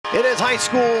It is high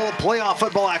school playoff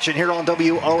football action here on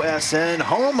WOSN,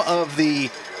 home of the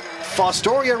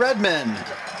Fostoria Redmen.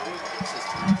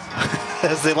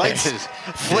 As the lights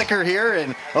flicker here,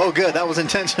 and oh, good, that was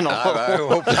intentional.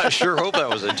 I sure hope that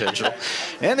was intentional.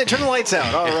 And they turn the lights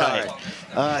out. All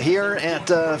right. Here at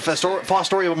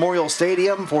Fostoria Memorial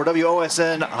Stadium for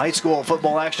WOSN high school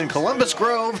football action, Columbus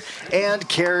Grove and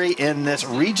Carey in this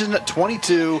Region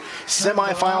 22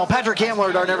 semifinal. Patrick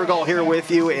Hamler, Darn Evergall here with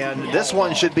you, and this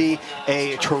one should be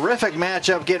a terrific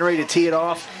matchup. Getting ready to tee it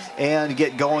off and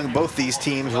get going. Both these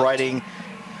teams riding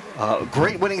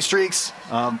great winning streaks.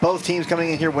 Both teams coming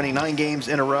in here winning 9 games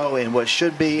in a row in what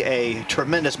should be a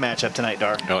tremendous matchup tonight,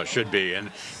 Dar. Oh, it should be.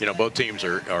 And, you know, both teams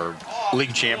are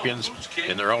league champions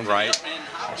in their own right.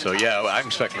 So, yeah, I'm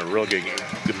expecting a real good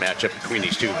matchup between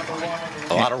these two.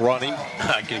 A lot of running.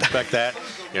 I can expect that.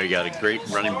 You know, you got a great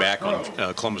running back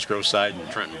on Columbus Grove side, and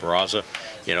Trenton Barraza,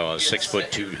 you know, a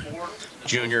 6'2"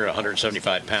 junior,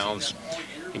 175 pounds.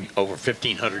 Over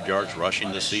 1,500 yards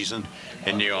rushing this season.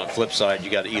 And, you know, on the flip side, you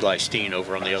got Eli Steen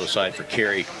over on the other side for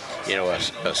Carey, you know, a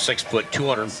 6',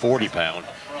 240-pound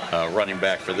running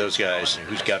back for those guys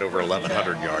who's got over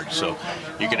 1,100 yards. So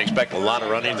you can expect a lot of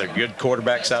running. They're good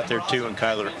quarterbacks out there, too, and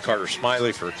Carter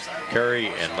Smiley for Carey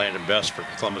and Landon Best for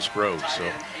Columbus Grove. So,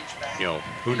 you know,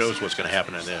 who knows what's going to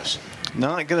happen in this.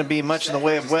 Not going to be much in the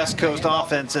way of West Coast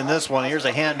offense in this one. Here's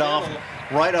a handoff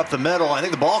right up the middle. I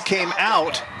think the ball came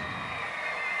out.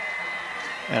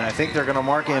 And I think they're going to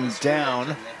mark him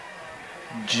down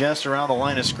just around the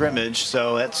line of scrimmage.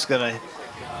 So that's going to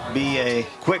be a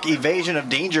quick evasion of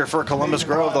danger for Columbus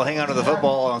Grove. They'll hang on to the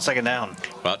football on second down.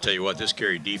 Well, I'll tell you what, this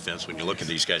Carey defense, when you look at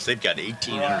these guys, they've got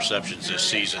 18 interceptions this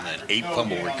season and 8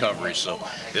 fumble recoveries. So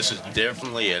this is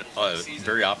definitely a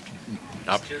very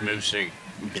optimistic.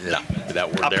 That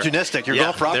word opportunistic. There. You're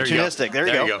going for opportunistic. There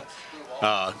you go.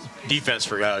 Defense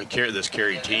for this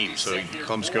Carey team, so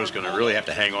Columbus Grove's going to really have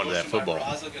to hang on to that football.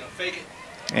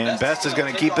 And Best is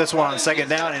going to keep this one on second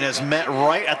down and is met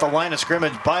right at the line of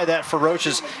scrimmage by that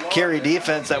ferocious Carey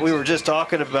defense that we were just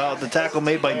talking about. The tackle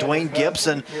made by Dwayne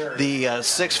Gibson, the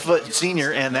 6-foot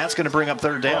senior, and that's going to bring up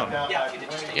third down.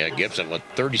 Yeah, Gibson with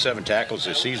 37 tackles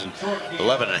this season,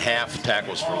 11.5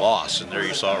 tackles for loss. And there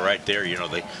you saw right there, you know,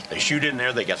 they shoot in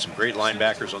there. They got some great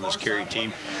linebackers on this Carey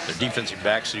team. Their defensive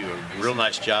backs do a real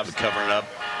nice job of covering up,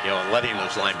 you know, and letting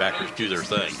those linebackers do their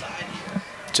thing.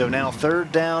 So now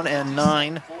third down and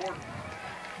 9.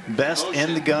 Best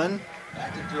in the gun.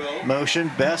 Motion,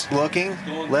 Best looking.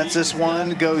 Lets this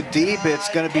one go deep. It's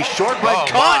going to be short, but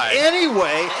caught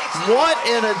anyway. What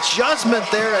an adjustment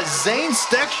there as Zane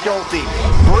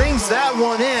Steckschulte brings that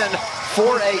one in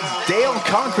for a Dale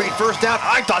Concrete first down.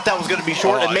 I thought that was going to be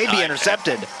short and maybe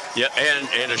intercepted. Yeah,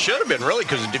 and it should have been really,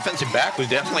 because the defensive back was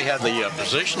definitely had the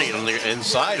positioning on the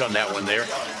inside on that one there.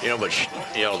 You know, but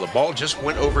you know, the ball just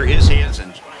went over his hands,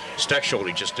 and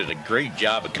Steckschulte just did a great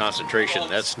job of concentration.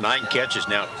 That's 7 catches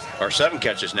now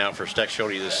for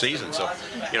Steckschulte this season. So,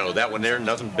 you know, that one there,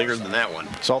 nothing bigger than that one.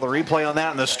 Saw the replay on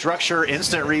that and the structure,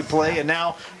 instant replay, and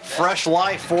now fresh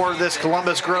life for this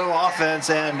Columbus Grove offense,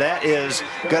 and that is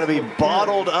going to be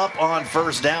bottled up on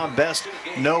first down. Best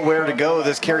nowhere to go.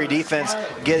 This Carey defense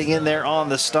getting in there on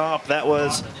the stop. That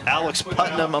was Alex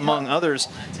Putnam, among others,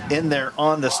 in there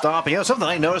on the stop. And, you know, something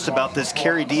I noticed about this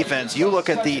Carey defense, you look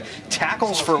at the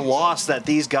tackles for loss that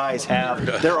these guys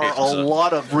have. There are a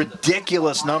lot of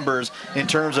ridiculous numbers in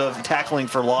terms of tackling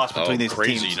for loss between these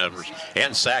teams. Crazy numbers.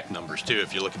 And sack numbers, too,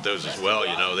 if you look at those as well.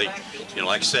 You know,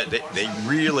 like I said, they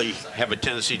really have a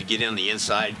tendency to get in the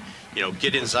inside, you know,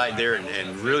 get inside there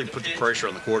and really put the pressure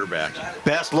on the quarterback.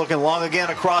 Best looking long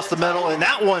again across the middle, and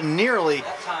that one nearly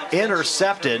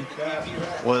intercepted.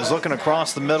 Was looking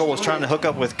across the middle, was trying to hook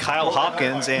up with Kyle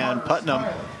Hopkins, and Putnam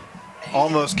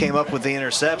almost came up with the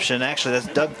interception. Actually, that's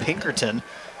Doug Pinkerton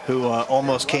who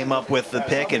almost came up with the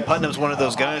pick. And Putnam's one of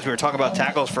those guys, we were talking about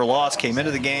tackles for loss, came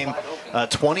into the game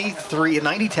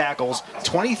 90 tackles,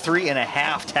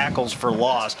 23.5 tackles for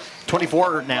loss,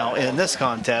 24 now in this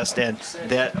contest, and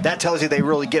that tells you they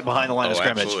really get behind the line of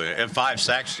scrimmage. Absolutely. And 5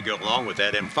 sacks to go along with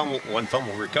that, and one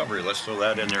fumble recovery. Let's throw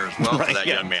that in there as well for that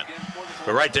young man.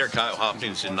 But right there, Kyle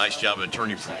Hopkins did a nice job of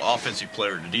turning from offensive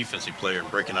player to defensive player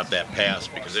and breaking up that pass,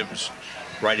 because it was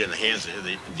right in the hands of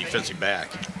the defensive back.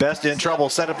 Best in trouble,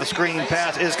 set up the screen,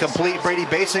 pass is complete. Brady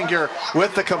Basinger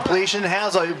with the completion,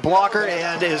 has a blocker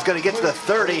and is going to get to the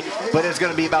 30, but it's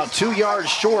going to be about 2 yards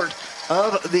short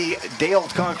of the Dale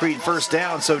Concrete first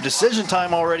down. So decision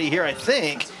time already here, I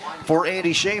think, for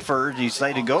Andy Schaefer. Do you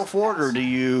decide to go for it, or do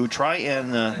you try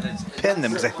and pin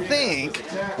them? Because I think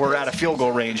we're out of field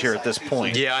goal range here at this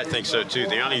point. Yeah, I think so too.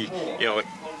 The only, you know,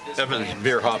 Evan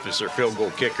Bierhoff is their field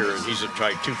goal kicker, and he's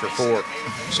tried 2 for 4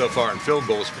 so far in field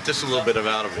goals, but this is a little bit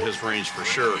out of his range for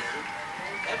sure.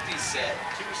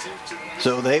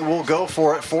 So they will go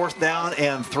for it. 4th down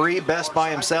and 3, Best by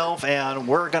himself, and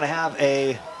we're going to have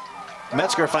a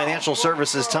Metzger Financial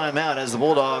Services timeout as the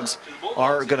Bulldogs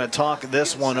are going to talk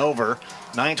this one over.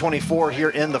 9:24 here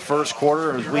in the first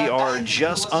quarter as we are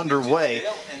just underway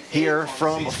here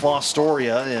from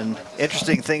Fostoria. And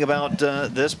interesting thing about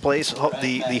this place,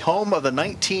 the home of the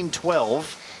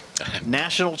 1912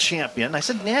 national champion, I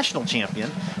said national champion,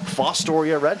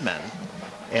 Fostoria Redmen.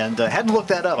 And had to look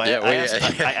that up. I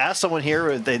asked someone here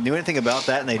if they knew anything about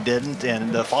that, and they didn't.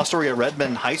 And the Fostoria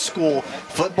Redmen high school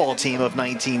football team of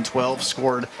 1912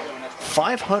 scored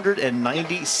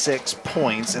 596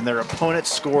 points, and their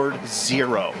opponents scored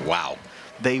 0. Wow.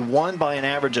 They won by an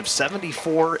average of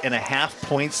 74.5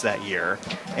 points that year.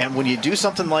 And when you do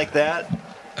something like that,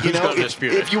 you know,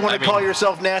 if you want to call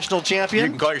yourself national champion, you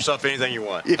can call yourself anything you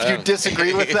want. If you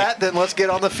disagree with that, then let's get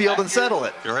on the field and settle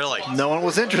it. Really? No one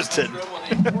was interested.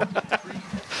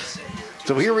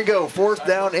 So here we go, 4th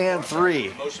down and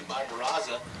 3.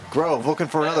 Grove looking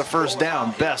for another first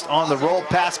down. Best on the roll,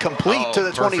 pass complete to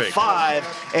the 25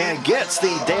 and gets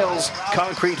the Dales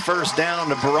Concrete first down.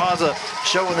 Barraza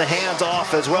showing the hands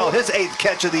off as well. His 8th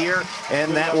catch of the year,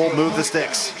 and that will move the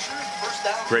sticks.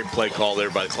 Great play call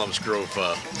there by the Columbus Grove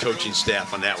coaching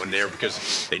staff on that one there,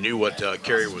 because they knew what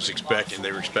Carey was expecting.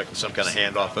 They were expecting some kind of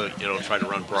handoff, try to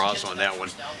run Barraza on that one,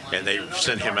 and they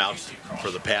sent him out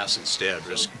for the pass instead.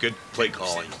 Just good play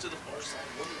calling.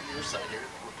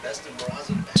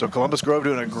 So Columbus Grove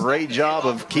doing a great job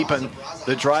of keeping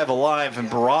the drive alive, and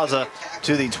Barraza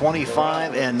to the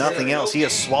 25 and nothing else. He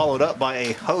is swallowed up by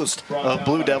a host of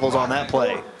Blue Devils on that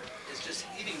play.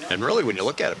 And really, when you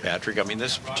look at it, Patrick, I mean,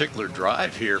 this particular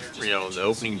drive here, the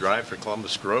opening drive for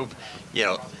Columbus Grove,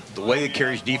 the way the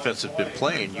Carey's defense has been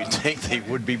playing, you'd think they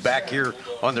would be back here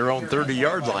on their own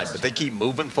 30-yard line, but they keep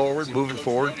moving forward,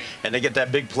 and they get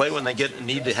that big play when they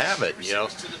need to have it,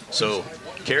 So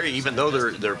Carey, even though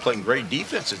they're playing great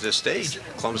defense at this stage,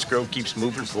 Columbus Grove keeps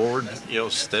moving forward,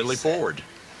 steadily forward.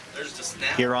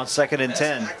 Here on 2nd and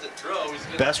 10.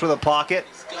 Best with a pocket,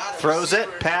 throws it,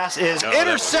 pass is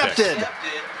intercepted.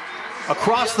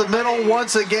 Across the middle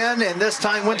once again, and this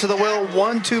time went to the well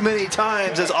one too many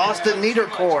times as Austin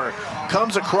Niederkor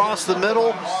comes across the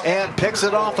middle and picks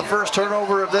it off, the first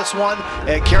turnover of this one.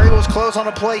 And Carey was close on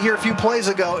a play here a few plays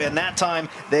ago, and that time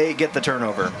they get the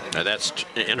turnover. Now that's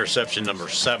interception number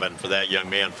 7 for that young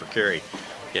man for Carey.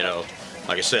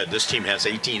 Like I said, this team has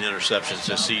 18 interceptions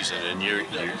this season, and you're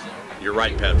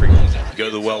right, Patrick. You go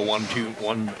to the well one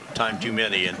time too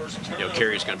many, and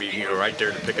Carey's going to be right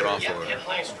there to pick it off for him.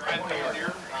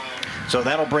 So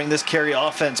that'll bring this Carey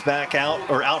offense back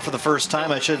out for the first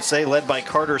time, I should say, led by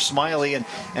Carter Smiley. And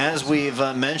as we've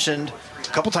mentioned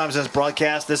a couple times in this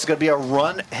broadcast, this is going to be a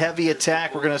run-heavy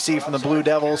attack we're going to see from the Blue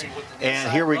Devils. And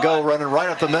here we go, running right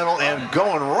up the middle and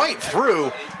going right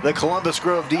through the Columbus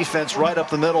Grove defense, right up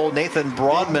the middle. Nathan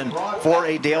Broadman for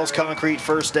a Dales Concrete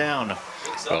first down.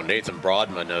 Well, Nathan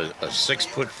Broadman, a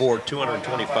 6'4",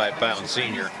 225-pound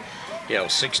senior.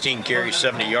 16 carries,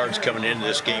 70 yards coming into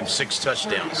this game, 6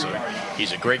 touchdowns. So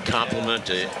he's a great compliment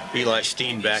to Eli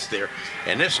Steen back there.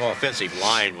 And this offensive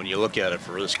line, when you look at it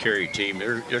for this Carey team,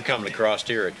 they're coming across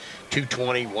here at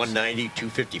 220, 190,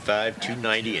 255,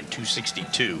 290, and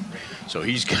 262. So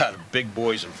he's got big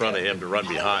boys in front of him to run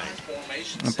behind.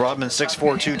 Broadman 6'4",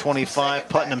 225,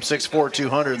 Putnam 6'4",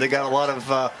 200. They got a lot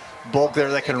of bulk there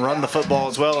that can run the football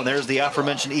as well. And there's the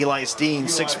aforementioned Eli Steen,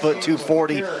 6 foot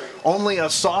 240, only a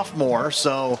sophomore.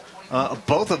 So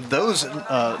both of those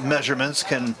measurements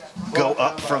can go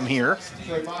up from here.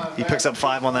 He picks up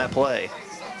 5 on that play.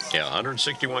 Yeah,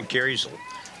 161 carries,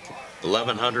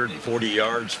 1,140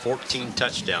 yards, 14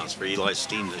 touchdowns for Eli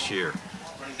Steen this year.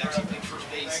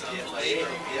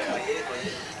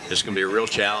 This is going to be a real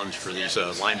challenge for these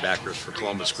linebackers for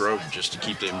Columbus Grove, just to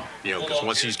keep them, because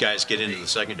once these guys get into the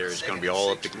secondary, it's going to be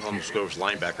all up to Columbus Grove's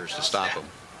linebackers to stop them.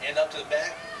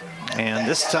 And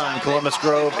this time, Columbus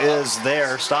Grove is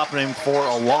there, stopping him for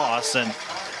a loss. And,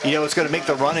 it's going to make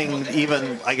the running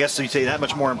even, I guess you'd say, that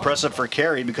much more impressive for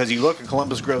Carey, because you look at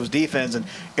Columbus Grove's defense, and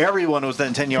everyone was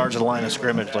then 10 yards of the line of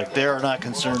scrimmage. Like, they're not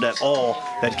concerned at all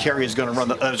that Carey is going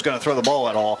to is going to throw the ball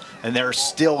at all, and they're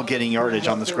still getting yardage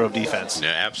on this Grove defense. Yeah,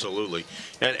 absolutely.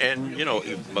 And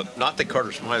but not that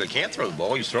Carter Smiley can't throw the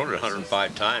ball. He's thrown it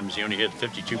 105 times. He only hit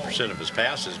 52% of his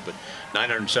passes, but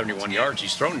 971 yards.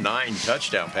 He's thrown 9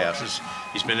 touchdown passes.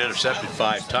 He's been intercepted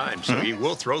 5 times, so he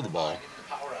will throw the ball.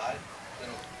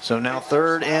 So now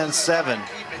 3rd and 7.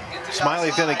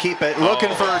 Smiley's going to keep it, looking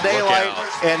for daylight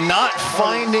and not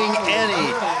finding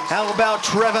any. How about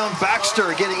Trevon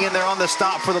Baxter getting in there on the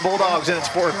stop for the Bulldogs, and it's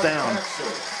 4th down.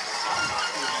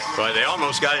 Well, they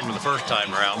almost got him the first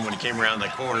time around when he came around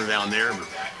that corner down there,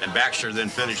 and Baxter then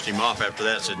finished him off after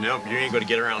that. Said, nope, you ain't going to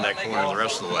get around that corner the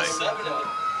rest of the way.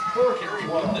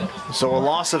 So a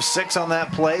loss of 6 on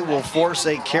that play will force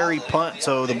a Carey punt.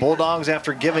 So the Bulldogs,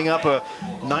 after giving up a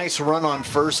nice run on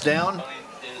 1st down,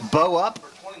 bow up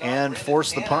and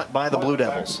force the punt by the Blue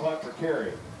Devils.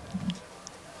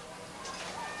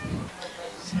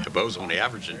 The Bow's only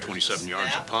averaging 27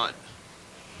 yards a punt.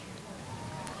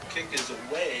 Kick is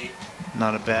away.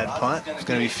 Not a bad punt. It's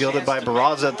going to be fielded by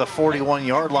Barraza at the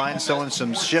 41-yard line, showing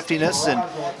some shiftiness, and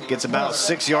gets about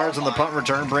 6 yards on the punt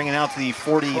return, bringing out the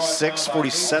 46,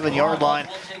 47-yard line,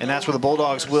 and that's where the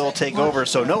Bulldogs will take over.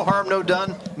 So no harm, no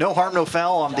done, no harm, no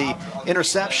foul on the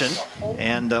interception,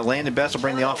 and Landon Best will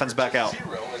bring the offense back out.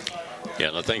 Yeah,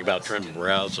 the thing about Trent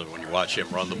Barraza, when you watch him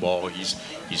run the ball, he's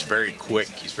very quick.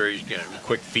 He's very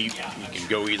quick feet. He can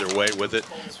go either way with it.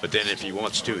 But then if he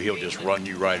wants to, he'll just run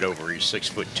you right over. He's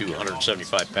 6'2",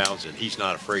 175 pounds, and he's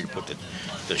not afraid to put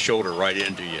the shoulder right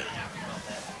into you.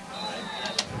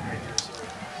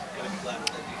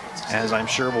 As I'm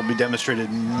sure will be demonstrated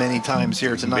many times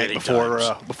here tonight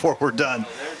before we're done.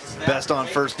 Best on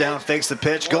 1st down, fakes the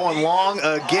pitch, going long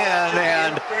again,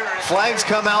 and flags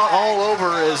come out all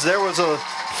over as there was a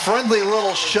friendly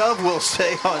little shove, we'll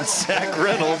say, on Zach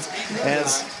Reynolds,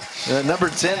 as number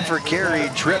 10 for Carey,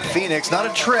 Trip Phoenix. Not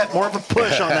a trip, more of a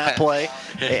push on that play,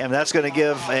 and that's going to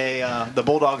give the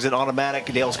Bulldogs an automatic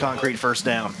Dale's Concrete 1st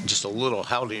down. Just a little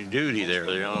howdy-doody there,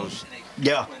 you know.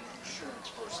 Yeah.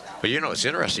 But, you know, it's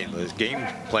interesting. The game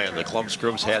plan the Columbus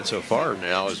Groves had so far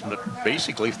now is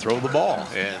basically throw the ball.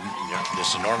 And you know,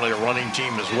 this is normally a running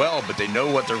team as well, but they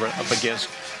know what they're up against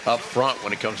up front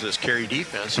when it comes to this Carey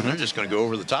defense, and they're just going to go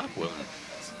over the top with them.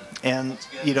 And,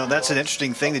 you know, that's an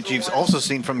interesting thing that you've also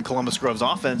seen from Columbus Grove's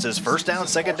offense is 1st down,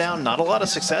 2nd down, not a lot of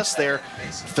success there.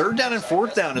 3rd down and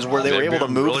 4th down is where they were able to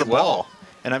move the ball.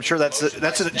 And I'm sure that's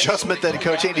an adjustment that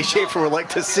Coach Andy Schaefer would like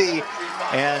to see.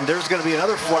 And there's going to be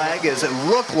another flag, as it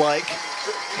looked like,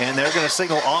 and they're going to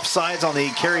signal offsides on the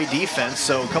Carey defense.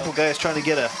 So a couple guys trying to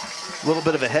get a little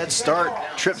bit of a head start.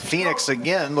 Trip Phoenix,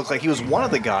 again, looked like he was one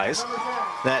of the guys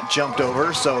that jumped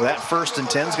over. So that 1st and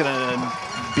 10 is going to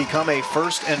become a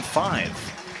 1st and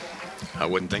 5. I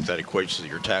wouldn't think that equates to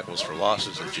your tackles for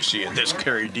losses that you see in this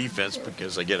Carey defense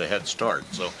because they get a head start.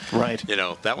 So, right. You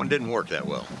know, that one didn't work that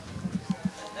well.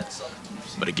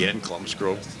 But again, Columbus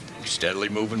Grove steadily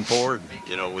moving forward,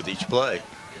 you know, with each play.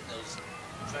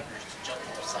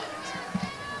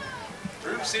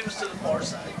 Seems to the far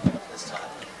side this time.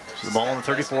 So the ball on the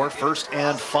 34, 1st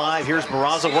and 5. Here's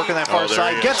Barraza working that far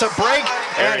side, gets a break,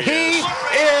 there and he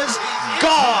is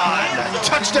gone.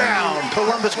 Touchdown,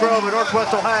 Columbus Grove in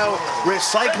Northwest Ohio,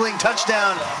 recycling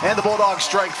touchdown, and the Bulldogs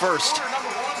strike first.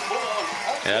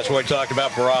 And that's what we talked about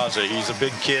Barraza. He's a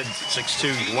big kid, 6'2",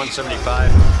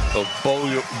 175. He'll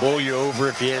bowl you over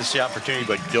if he has the opportunity,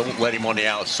 but don't let him on the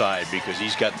outside because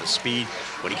he's got the speed.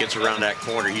 When he gets around that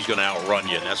corner, he's going to outrun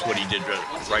you, and that's what he did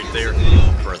right there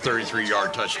for a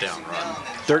 33-yard touchdown run.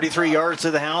 33 yards to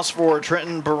the house for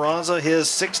Trenton Barraza, his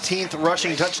 16th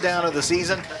rushing touchdown of the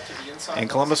season. And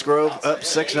Columbus Grove up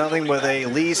 6-0 with a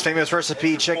Lee's Famous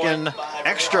Recipe chicken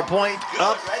extra point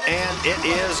up, and it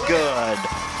is good.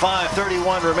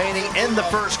 5:31 remaining in the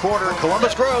 1st quarter.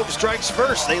 Columbus Grove strikes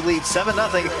first. They lead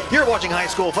 7-0. You're watching high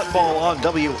school football on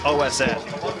WOSN.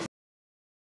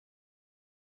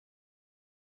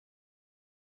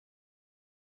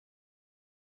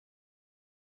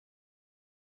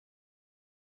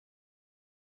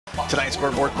 Tonight's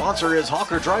scoreboard sponsor is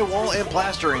Hawker Drywall and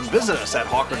Plastering. Visit us at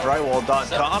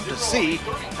hawkerdrywall.com to see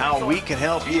how we can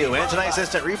help you. And tonight's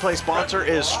instant replay sponsor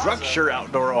is Structure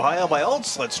Outdoor Ohio by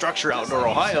Olds. Let Structure Outdoor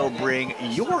Ohio bring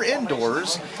your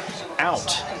indoors out.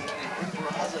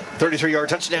 33-yard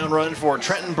touchdown run for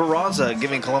Trenton Barraza,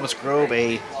 giving Columbus Grove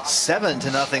a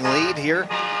 7-0 lead here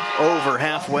over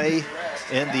halfway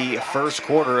in the 1st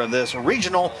quarter of this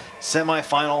regional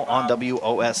semifinal on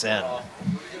WOSN.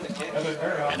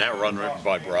 And that run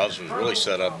by Barraza was really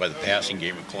set up by the passing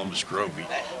game of Columbus Grove.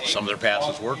 Some of their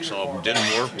passes worked, some of them didn't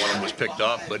work. One of them was picked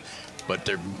up, but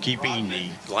they're keeping the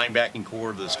linebacking core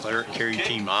of this Carey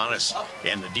team honest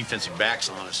and the defensive backs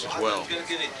honest as well.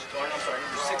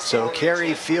 So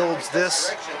Carey fields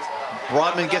this.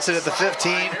 Broadman gets it at the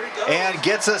 15 and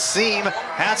gets a seam,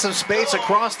 has some space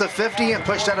across the 50 and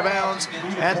pushed out of bounds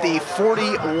at the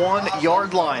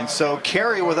 41-yard line. So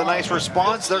Carey with a nice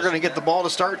response. They're going to get the ball to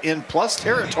start in plus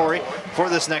territory for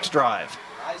this next drive.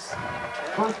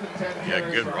 Yeah,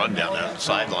 good run down that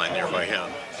sideline there by him.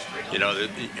 You know, it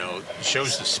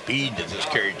shows the speed that this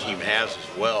Carey team has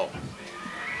as well.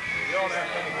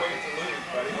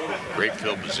 Great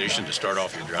field position to start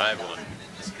off your drive on.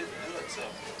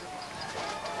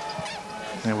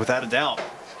 And without a doubt,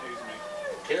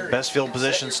 best field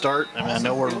position start. I mean, I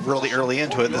know we're really early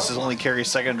into it. This is only Carey's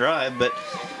second drive, but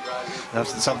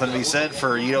that's something to be said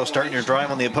for, starting your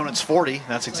drive on the opponent's 40.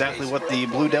 That's exactly what the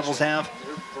Blue Devils have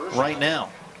right now.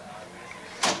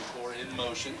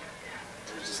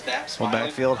 Well,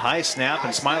 backfield, high snap,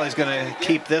 and Smiley's going to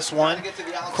keep this one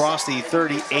across the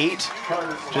 38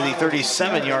 to the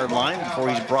 37-yard line before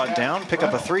he's brought down. Pick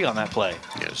up a 3 on that play.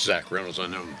 Yeah, Zach Reynolds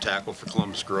on the tackle for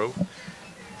Columbus Grove.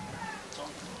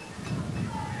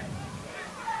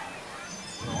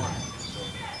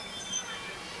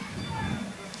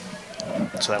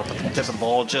 So that'll put the tip of the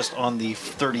ball just on the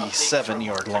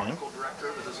 37-yard line.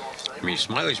 I mean,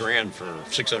 Smiley's ran for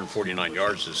 649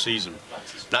 yards this season.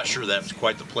 Not sure that's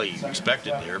quite the play you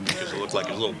expected there because it looked like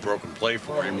a little broken play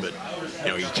for him. But,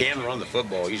 he can run the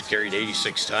football. He's carried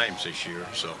 86 times this year.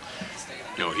 So,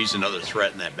 he's another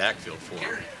threat in that backfield for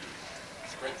him.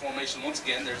 Great formation once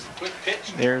again. There's a quick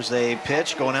pitch. There's a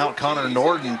pitch going out, Connor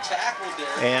Norton,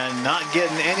 and not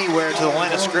getting anywhere to the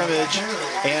line of scrimmage,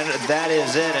 and that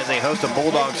is it as a host of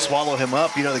Bulldogs swallow him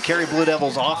up. The Carey Blue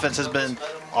Devils offense has been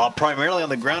primarily on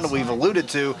the ground that we've alluded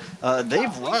to.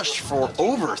 They've rushed for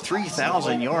over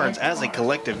 3,000 yards as a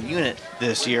collective unit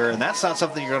this year, and that's not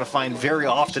something you're going to find very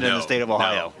often in the state of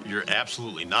Ohio. No, you're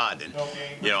absolutely not. And,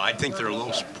 I think they're a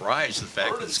little surprised the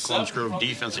fact that this Columbus Grove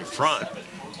defensive front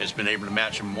has been able to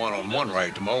match them one-on-one right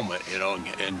at the moment,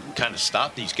 and kind of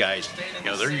stop these guys.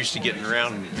 They're used to getting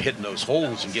around and hitting those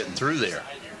holes and getting through there.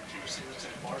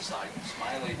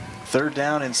 3rd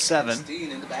down and 7.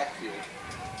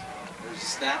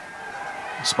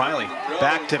 Smiley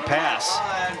back to pass,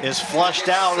 is flushed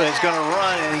out, is going to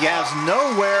run, and he has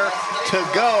nowhere to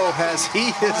go as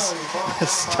he is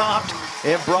stopped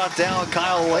and brought down.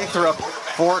 Kyle Lathrop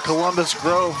for Columbus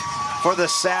Grove for the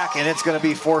sack, and it's going to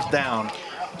be 4th down.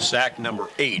 Sack number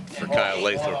 8 for Kyle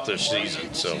Lathrop this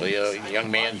season. So the young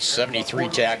man, 73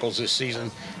 tackles this season,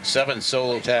 7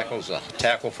 solo tackles, a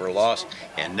tackle for a loss,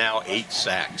 and now 8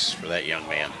 sacks for that young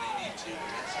man.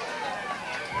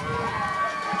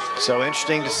 So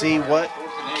interesting to see what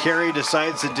Carey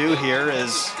decides to do here.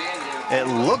 Is it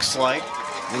looks like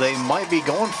they might be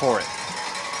going for it.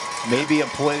 Maybe a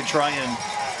play to try and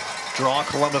draw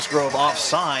Columbus Grove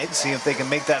offside, see if they can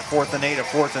make that 4th and 8 a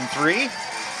 4th and 3.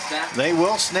 They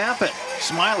will snap it.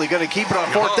 Smiley going to keep it on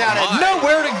 4th down and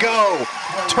nowhere to go.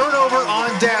 Turnover on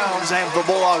downs, and the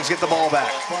Bulldogs get the ball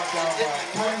back.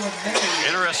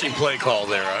 Interesting play call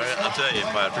there. I'll tell you,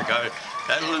 Patrick,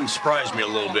 that wouldn't surprise me a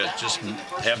little bit, just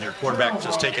having their quarterback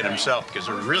just take it himself, because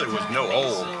there really was no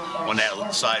hole on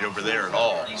that side over there at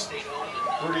all.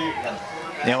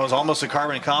 Yeah, it was almost a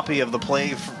carbon copy of the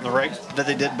play that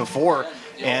they did before.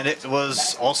 And it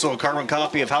was also a carbon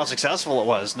copy of how successful it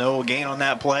was. No gain on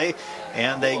that play,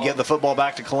 and they give the football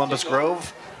back to Columbus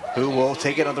Grove, who will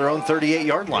take it on their own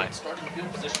 38-yard line.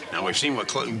 Now we've seen what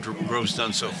Grove's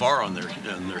done so far on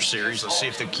their series. Let's see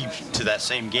if they keep to that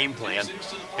same game plan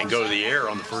and go to the air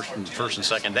on the first and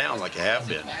 2nd down like they have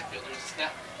been.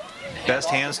 Best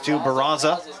hands to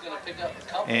Barraza,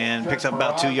 and picks up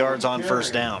about 2 yards on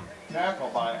 1st down.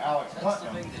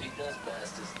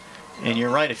 And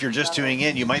you're right, if you're just tuning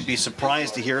in, you might be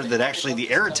surprised to hear that actually the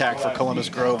air attack for Columbus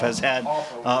Grove has had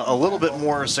a little bit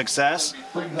more success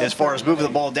as far as moving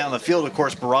the ball down the field. Of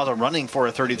course, Barraza running for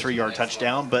a 33-yard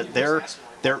touchdown, but their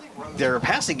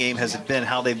passing game has been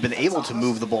how they've been able to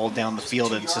move the ball down the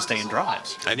field and sustain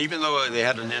drives. And even though they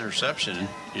had an interception,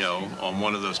 on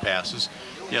one of those passes,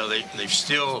 they've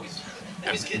still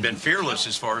been fearless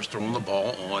as far as throwing the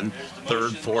ball on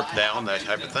 3rd, 4th down, that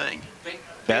type of thing.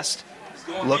 Best.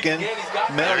 Looking,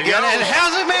 middle again, and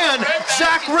has a man,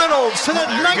 Zach Reynolds to the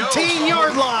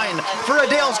 19-yard line for a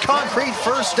Dale's Concrete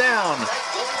 1st down.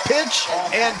 Pitch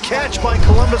and catch by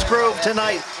Columbus Grove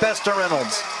tonight. Best to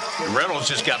Reynolds. And Reynolds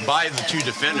just got by the 2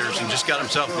 defenders and just got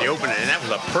himself in the opening, and that was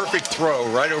a perfect throw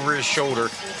right over his shoulder,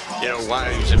 while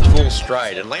he was in full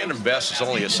stride. And Landon Best is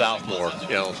only a sophomore,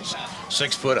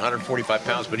 6 foot, 145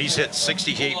 pounds, but he's hit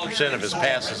 68% of his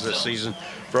passes this season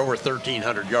for over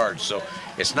 1,300 yards. So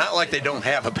it's not like they don't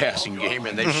have a passing game,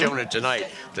 and they've shown it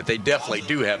tonight that they definitely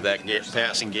do have that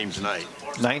passing game tonight.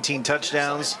 19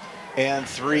 touchdowns and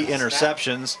 3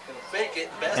 interceptions.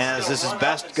 As this is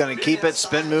Best going to keep it,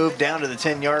 spin move down to the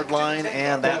 10-yard line,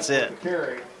 and that's it.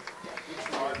 Connor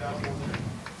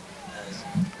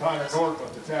Norton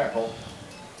with the tackle.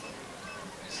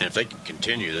 And if they can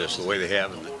continue this the way they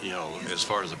have, as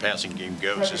far as the passing game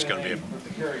goes, it's going to be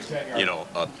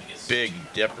a big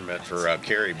detriment for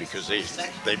Carey, because they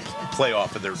play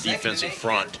off of their defensive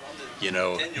front,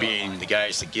 being the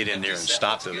guys that get in there and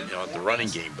stop the running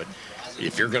game. But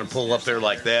if you're going to pull up there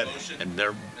like that, and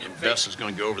Best is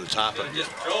going to go over the top of it.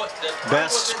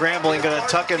 Best scrambling, going to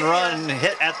tuck and run,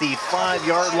 hit at the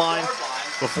 5-yard line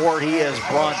before he is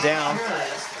brought down.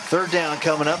 Third down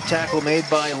coming up. Tackle made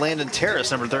by Landon Terrace,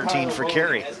 number 13 for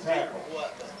Carey.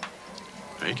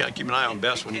 You got to keep an eye on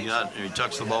Best when he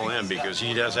tucks the ball in, because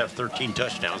he does have 13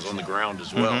 touchdowns on the ground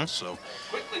as well. So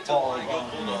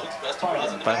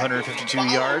 552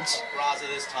 yards.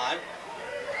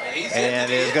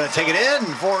 And is going to take it in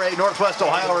for a Northwest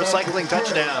Ohio recycling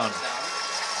touchdown.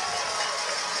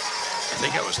 I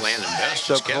think that was Landon Best.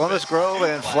 So Columbus Grove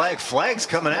and Flags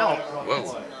coming out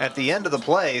at the end of the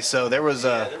play. So there was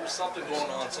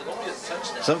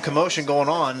some commotion going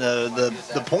on.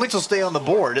 The points will stay on the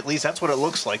board. At least that's what it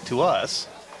looks like to us.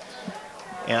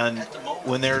 And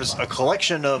when there's a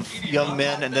collection of young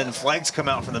men and then flags come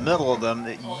out from the middle of them,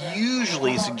 it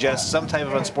usually suggests some type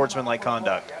of unsportsmanlike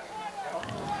conduct.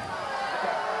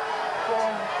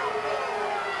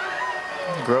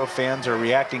 Grove fans are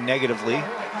reacting negatively.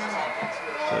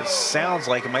 So it sounds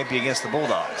like it might be against the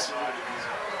Bulldogs.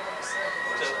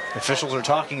 Officials are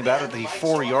talking about it at the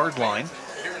 4-yard line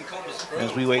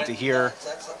as we wait to hear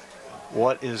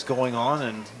what is going on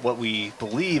and what we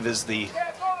believe is the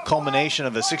culmination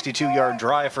of a 62-yard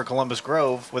drive for Columbus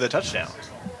Grove with a touchdown.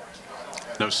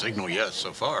 No signal yet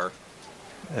so far.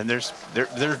 And there's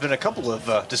been a couple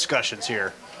of discussions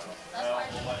here.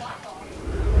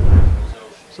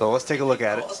 So let's take a look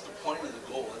at it. What's the point of the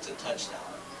goal? It's a touchdown.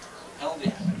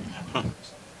 Penalty.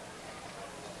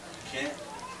 Can't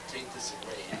take this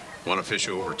away. One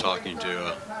official over talking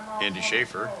to Andy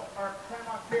Schaefer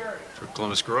for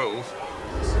Columbus Grove.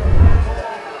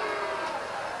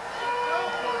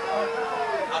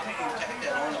 How can you tag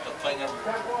that on if the play never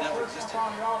existed?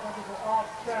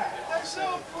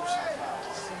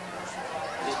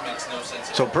 This makes no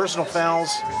sense. So personal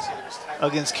fouls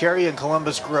against Carey and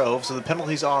Columbus Grove, so the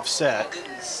penalty's offset. I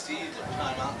didn't see the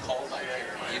timeout called by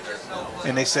Carey either.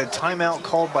 And they said timeout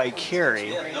called by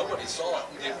Carey. Yeah, nobody saw it.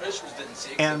 The officials didn't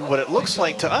see it. And what it looks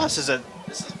like to us is that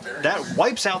that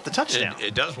wipes out the touchdown.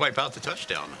 It does wipe out the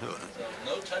touchdown. No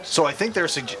touchdown. So I think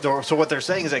so what they're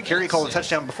saying is that Carey called a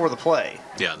touchdown before the play.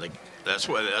 Yeah, that's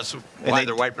why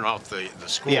they're wiping off the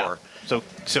score. Yeah.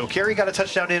 So Carey got a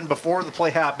touchdown in before the play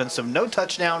happened, so no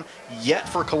touchdown yet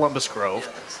for Columbus Grove.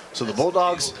 So the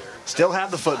Bulldogs still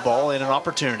have the football and an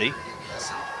opportunity.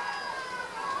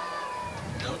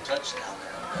 No touchdown.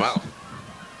 Wow.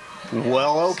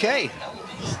 Well, okay.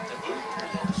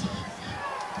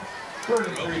 Third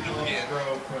and 3 Columbus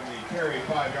Grove from the Carey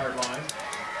 5-yard line.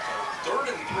 3rd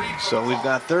and 3. So we've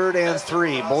got 3rd and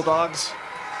 3. Bulldogs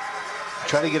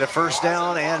try to get a first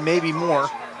down and maybe more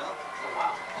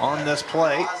on this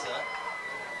play.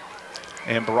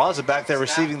 And Barraza back there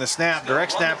receiving the snap.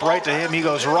 Direct snap right to him. He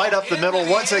goes right up the middle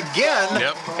once again.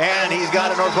 Yep. And he's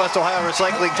got a Northwest Ohio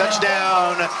recycling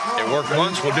touchdown. It worked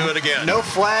once, we'll do it again. No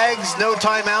flags, no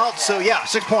timeout. So yeah,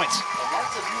 6 points.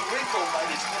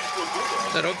 I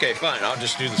said, okay, fine. I'll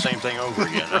just do the same thing over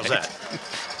again. How's that?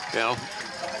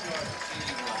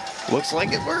 Looks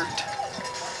like it worked.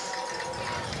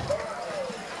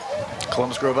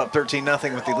 Columbus Grove up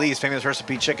 13-0 with the Lee's Famous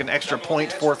Recipe Chicken extra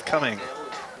point forthcoming.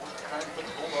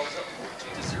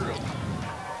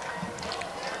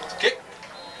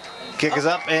 Kick is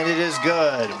up, and it is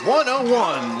good.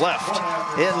 1:01 left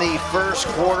in the first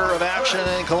quarter of action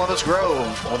in Columbus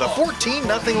Grove with a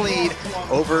 14-0 lead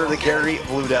over the Carey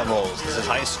Blue Devils. This is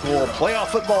high school playoff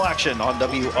football action on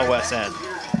WOSN.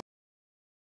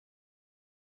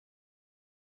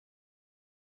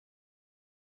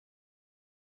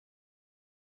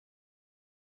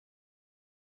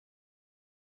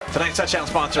 Tonight's touchdown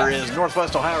sponsor is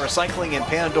Northwest Ohio Recycling in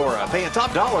Pandora. Paying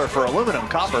top dollar for aluminum,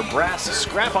 copper, brass,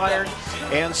 scrap iron,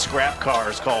 and scrap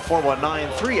cars. Call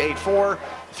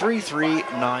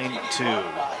 419-384-3392.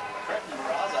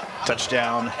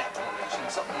 Touchdown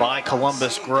by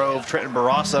Columbus Grove. Trenton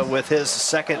Barraza with his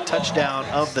second touchdown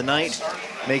of the night,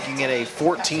 making it a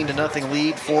 14-0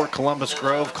 lead for Columbus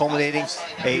Grove, culminating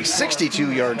a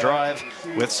 62-yard drive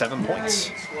with 7 points.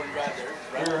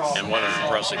 And what an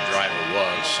impressive drive it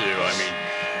was, too. I mean,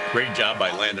 great job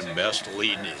by Landon Best to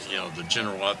lead, the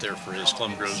general out there for his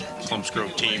Columbus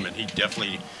Grove team, and he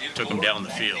definitely took them down the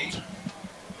field.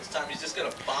 This time he's just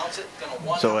going to bounce it, going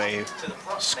to So a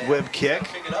squib kick,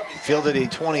 fielded a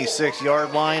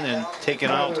 26-yard line and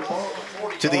taken out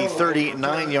to the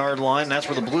 39-yard line. That's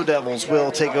where the Blue Devils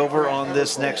will take over on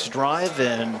this next drive.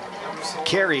 And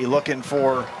Carey looking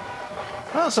for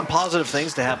some positive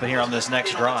things to happen here on this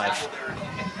next drive.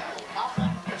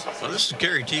 Well, this is a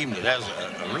Carey team that has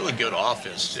a really good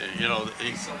offense. You know,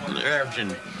 they're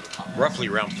averaging roughly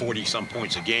around 40-some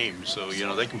points a game. So, you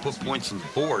know, they can put points on the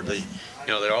board. They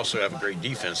also have a great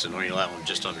defense and only allow them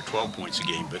just under 12 points a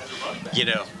game. But, you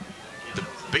know, the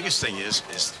biggest thing is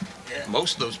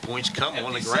most of those points come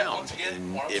on the ground.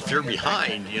 And if you're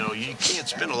behind, you know, you can't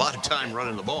spend a lot of time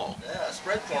running the ball.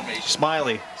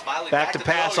 Smiley back to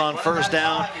pass on first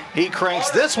down. He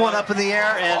cranks this one up in the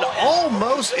air and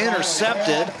almost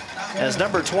intercepted as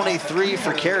number 23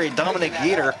 for Carey, Dominic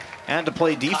Geter, had to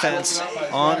play defense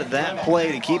on that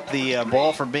play to keep the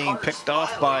ball from being picked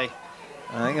off by,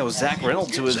 I think it was Zach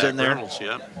Reynolds who was in there. Reynolds,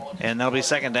 yeah. And that'll be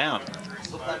second down.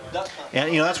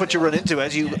 And, you know, that's what you run into,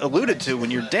 as you alluded to,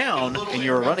 when you're down and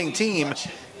you're a running team,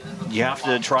 you have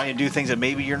to try and do things that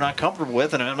maybe you're not comfortable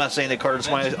with. And I'm not saying that Carter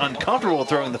Smiley is uncomfortable with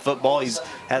throwing the football. He's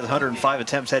had 105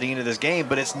 attempts heading into this game,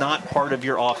 but it's not part of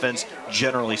your offense,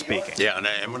 generally speaking. Yeah,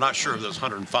 and we're not sure of those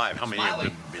 105, how many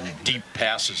have been deep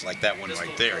passes like that one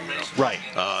right there, you know. Right.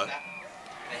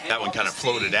 That one kind of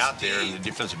floated out there, and the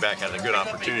defensive back had a good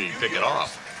opportunity to pick it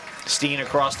off. Steen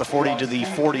across the 40 to the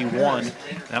 41.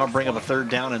 That'll bring up a third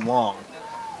down and long.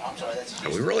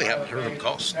 We really haven't heard him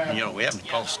call, we haven't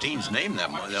called Steen's name that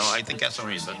much. No, I think that's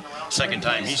only the second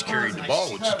time he's carried the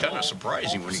ball, which is kind of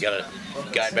surprising when you got a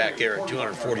guy back there at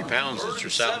 240 pounds that's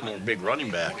your sophomore big running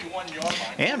back.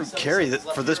 And Carey,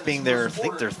 for this being their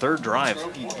third drive,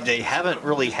 they haven't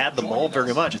really had the ball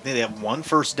very much. I think they have one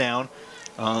first down.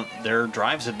 Their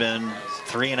drives have been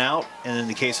 3 and out, and in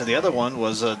the case of the other one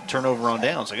was a turnover on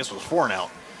down, so I guess it was 4 and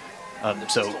out.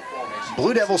 So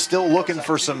Blue Devils still looking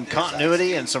for some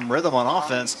continuity and some rhythm on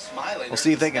offense. We'll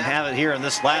see if they can have it here in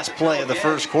this last play of the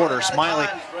first quarter. Smiley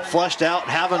flushed out,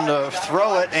 having to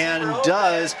throw it, and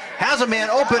does. Has a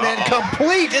man open and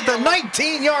complete at the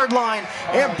 19-yard line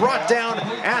and brought down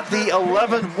at the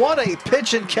 11. What a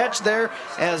pitch and catch there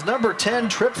as number 10,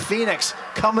 Trip Phoenix,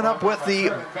 coming up with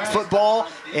the football,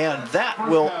 and that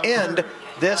will end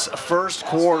this first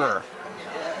quarter.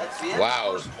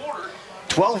 Wow.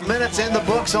 12 minutes in the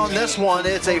books on this one.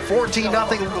 It's a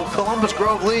 14-0 Columbus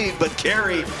Grove lead, but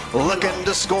Carey looking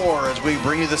to score as we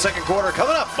bring you the second quarter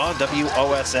coming up on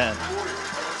WOSN.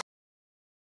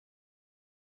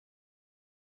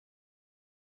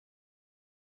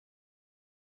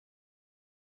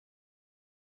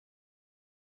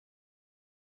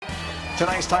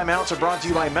 Tonight's timeouts are brought to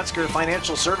you by Metzger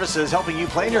Financial Services, helping you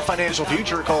plan your financial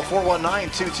future. Call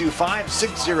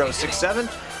 419-225-6067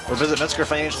 or visit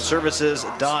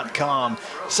MetzgerFinancialServices.com.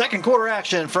 Second quarter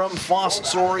action from Foss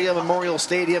Soria Memorial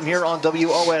Stadium here on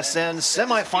WOSN.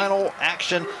 Semifinal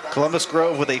action. Columbus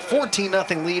Grove with a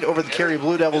 14-0 lead over the Carey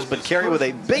Blue Devils, but Carey with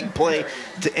a big play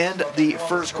to end the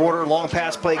first quarter. Long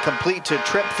pass play complete to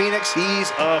Trip Phoenix.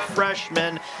 He's a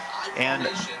freshman. And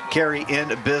Carey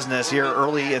in business here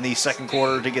early in the second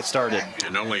quarter to get started.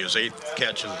 And only his 8th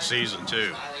catch of the season,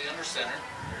 too.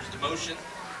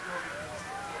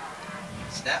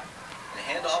 Snap.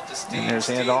 Handoff to Steen. And there's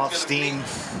handoff. Steen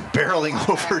barreling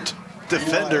over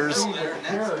defenders.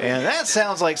 And that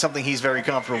sounds like something he's very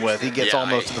comfortable with. He gets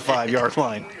almost to the 5-yard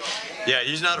line. Yeah,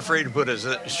 he's not afraid to put his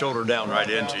shoulder down right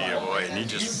into you, boy. And he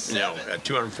just, at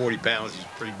 240 pounds, he's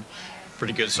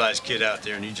pretty good-sized kid out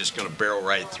there, and he's just going to barrel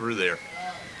right through there.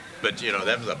 But,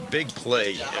 that was a big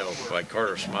play by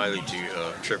Carter Smiley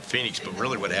to Trip Phoenix. But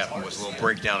really what happened was a little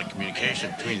breakdown in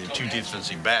communication between the two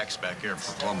defensive backs back here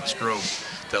for Columbus Grove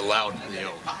that allowed,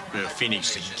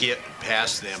 Phoenix to get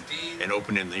past them and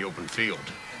open in the open field.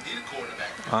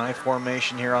 High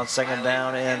formation here on second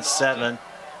down and 7.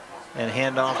 And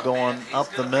handoff going up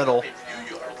the middle.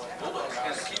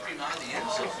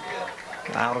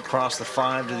 Out across the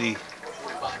 5 to the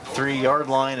 3-yard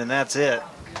line, and that's it.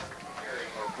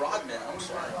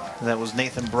 That was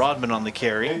Nathan Broadman on the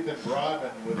carry.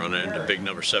 Running into big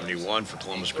number 71 for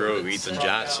Columbus Grove, Ethan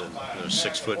Johnson, a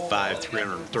 6'5",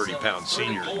 330-pound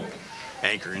senior,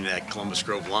 anchoring that Columbus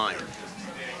Grove line.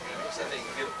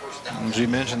 As you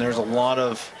mentioned, there's a lot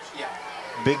of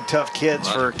big, tough kids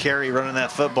for Carey running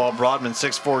that football. Broadman,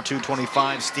 6'4",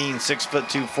 225. Steen, 6',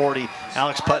 240.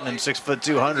 Alex Putnam, 6',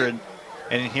 200.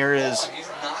 And here is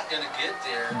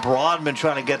Broadman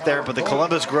trying to get there, but the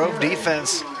Columbus Grove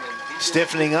defense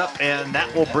stiffening up, and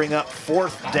that will bring up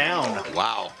 4th down.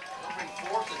 Wow.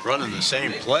 Running the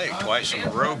same play twice in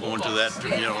a row, going to that,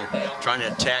 trying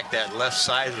to attack that left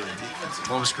side of the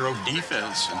Columbus Grove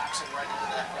defense. And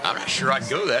I'm not sure I'd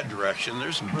go that direction.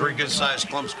 There's some pretty good-sized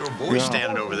Columbus Grove boys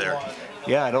standing over there.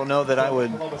 Yeah, I don't know that I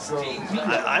would.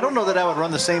 I don't know that I would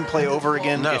run the same play over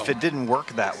again if it didn't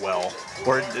work that well,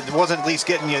 or it wasn't at least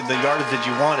getting you the yardage that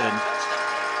you wanted.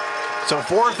 So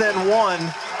 4th and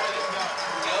 1.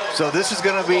 So this is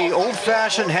going to be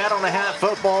old-fashioned hat-on-a-hat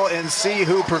football and see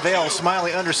who prevails.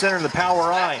 Smiley under center in the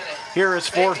power I. Here is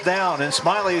 4th down, and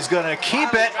Smiley is going to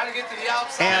keep it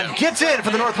and gets in for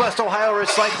the Northwest Ohio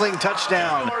Recycling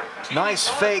touchdown. Nice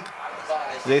fake.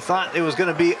 They thought it was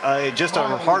going to be just a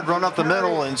hard run up the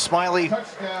middle, and Smiley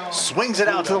swings it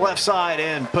out to the left side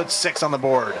and puts 6 on the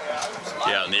board.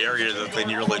 Yeah, in the area that they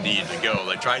really needed to go.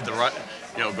 They tried the run,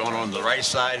 going on the right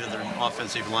side of their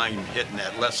offensive line, hitting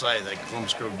that left side of the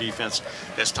Columbus Grove defense.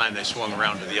 This time they swung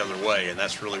around to the other way, and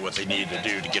that's really what they needed to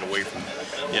do to get away from,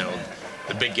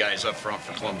 the big guys up front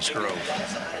for Columbus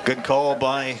Grove. Good call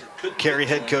by Carey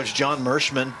head coach John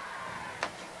Mershman.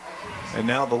 And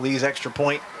now the Lee's extra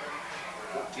point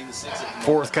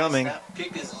forthcoming.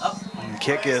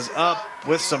 Kick is up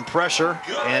with some pressure,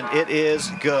 and it is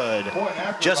good.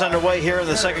 Just underway here in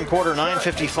the second quarter,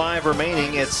 9:55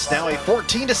 remaining. It's now a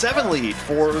 14-7 lead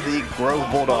for the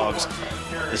Grove Bulldogs.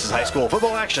 This is high school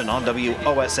football action on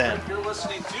WOSN.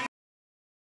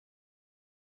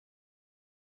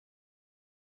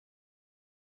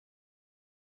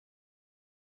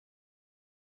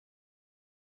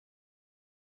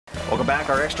 Welcome back.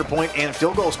 Our extra point and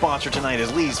field goal sponsor tonight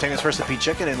is Lee's Famous Recipe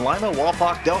Chicken in Lima,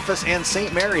 Wapak, Delphus, and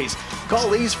St. Mary's. Call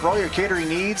Lee's for all your catering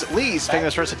needs. Lee's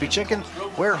Famous Recipe Chicken,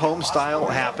 where home style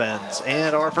happens.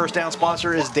 And our first down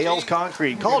sponsor is Dale's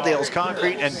Concrete. Call Dale's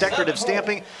Concrete and Decorative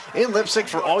Stamping in Lipstick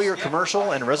for all your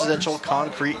commercial and residential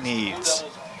concrete needs.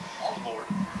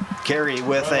 Carey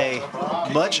with a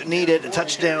much-needed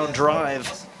touchdown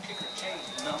drive.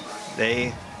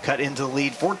 They cut into the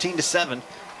lead 14-7.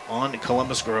 On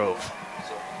Columbus Grove.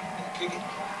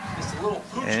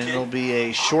 And it'll be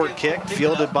a short kick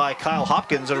fielded by Kyle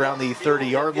Hopkins around the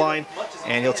 30-yard line,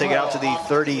 and he'll take it out to the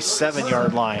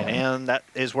 37-yard line, and that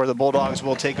is where the Bulldogs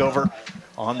will take over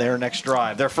on their next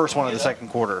drive, their first one of the second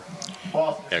quarter.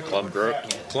 Yeah,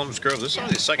 Columbus Grove, this is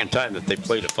only the second time that they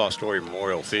played at Fostoria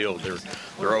Memorial Field. They're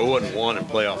 0-1 in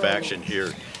playoff action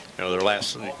here. Their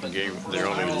last game, their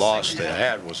only loss they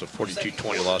had was a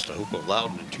 42-20 loss to Hoopa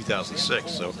Loudon in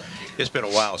 2006. So it's been a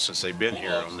while since they've been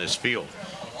here on this field.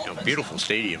 Beautiful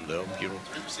stadium though.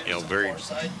 Very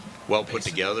well put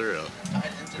together.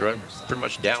 Pretty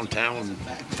much downtown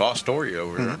Fostoria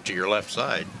over to your left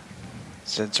side.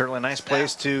 It's certainly a nice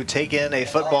place to take in a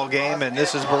football game, and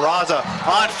this is Barraza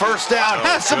on first down.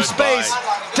 Has some space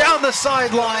down the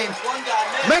sideline.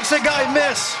 Makes a guy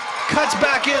miss. Cuts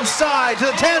back inside to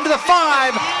the 10, to the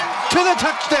 5, to the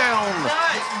touchdown.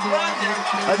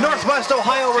 A Northwest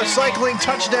Ohio Recycling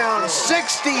touchdown,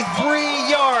 63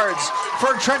 yards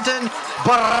for Trenton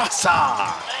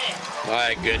Barraza.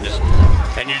 My goodness.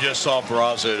 And you just saw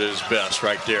Barraza at his best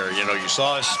right there. You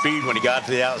saw his speed when he got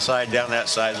to the outside down that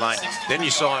sideline. Then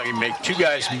you saw him make 2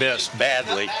 guys miss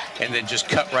badly and then just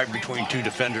cut right between 2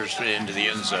 defenders into the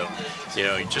end zone.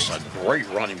 He's just a great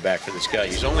running back for this guy.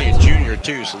 He's only a junior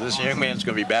too, so this young man's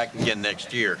going to be back again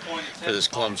next year for this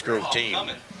Columbus Grove team.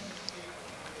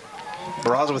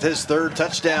 Barraza with his 3rd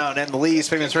touchdown, and the Lee's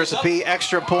Famous Recipe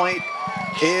extra point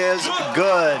is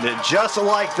good. Just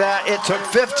like that, it took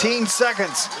 15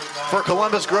 seconds for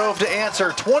Columbus Grove to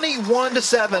answer.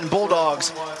 21-7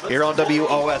 Bulldogs here on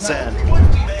WOSN.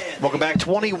 Welcome back.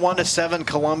 21-7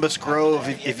 Columbus Grove.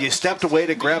 If you stepped away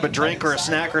to grab a drink or a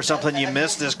snack or something, you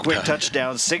missed this quick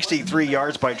touchdown. 63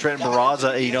 yards by Trenton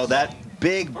Barraza. That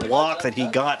big block that he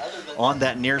got on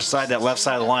that near side, that left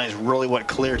side of the line, is really what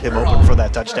cleared him open for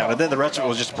that touchdown. And then the rest of it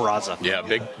was just Barraza. Yeah,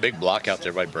 big block out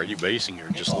there by Brady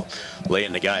Basinger, just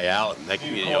laying the guy out, and that,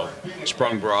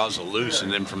 sprung Barraza loose.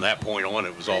 And then from that point on,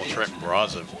 it was all Trenton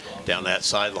Barraza down that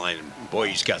sideline. And boy,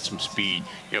 he's got some speed,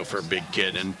 for a big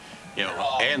kid, and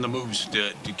and the moves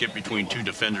to get between 2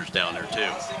 defenders down there too.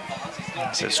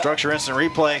 So structure instant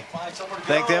replay.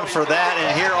 Thank them for that.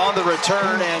 And here on the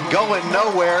return and going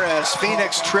nowhere as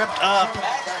Phoenix tripped up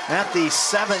at the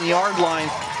 7-yard line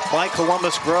by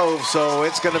Columbus Grove. So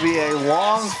it's going to be a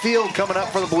long field coming up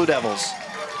for the Blue Devils.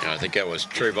 I think that was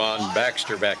Trayvon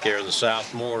Baxter back there, the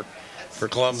sophomore for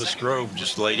Columbus Grove,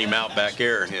 just laid him out back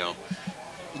there.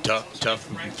 Tough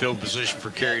field position for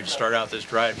Carey to start out this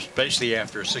drive, especially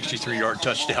after a 63-yard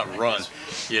touchdown run.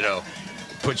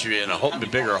 Puts you in a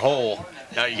bigger hole.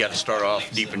 Now you got to start off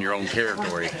deep in your own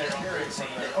territory.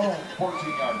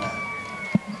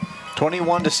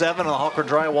 21-7 on the Hawker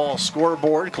Drywall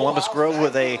scoreboard. Columbus Grove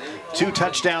with a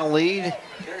 2-touchdown lead.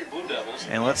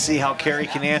 And let's see how Carey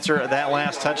can answer that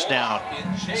last touchdown.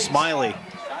 Smiley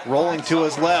rolling to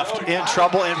his left, in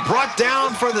trouble and brought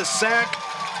down for the sack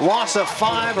loss of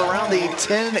 5 around the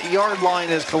 10-yard line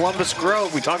is Columbus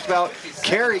Grove. We talked about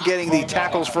Carey getting the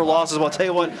tackles for losses. Well, I'll tell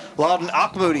you what, Loudon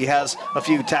Akmoudi has a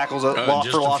few tackles for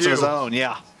loss of his own.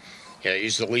 Yeah,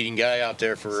 he's the leading guy out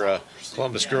there for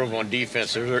Columbus Grove on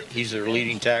defense. He's their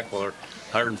leading tackler.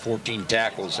 114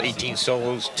 tackles, 18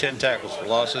 solos, 10 tackles for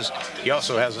losses. He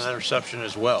also has an interception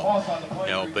as well.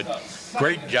 But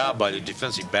great job by the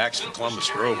defensive backs for Columbus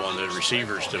Grove on the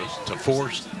receivers to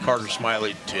force Carter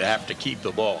Smiley to have to keep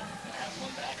the ball.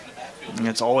 And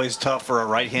it's always tough for a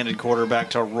right-handed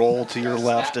quarterback to roll to your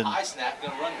left and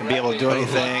be able to do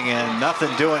anything, and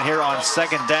nothing doing here on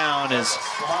second down as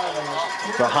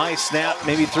the high snap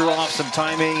maybe threw off some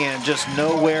timing and just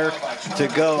nowhere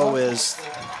to go is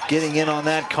getting in on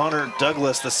that. Connor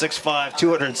Douglas, the 6'5",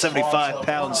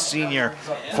 275-pound senior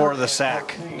for the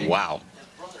sack. Wow.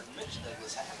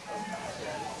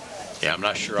 Yeah, I'm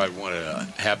not sure I'd want to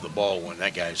have the ball when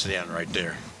that guy's down right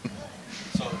there.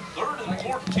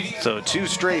 So 2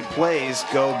 straight plays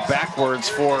go backwards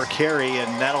for Carey,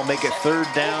 and that'll make it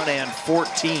 3rd down and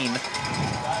 14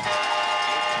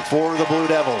 for the Blue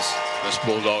Devils. This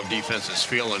Bulldog defense is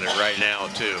feeling it right now,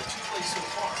 too.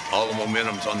 All the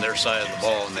momentum's on their side of the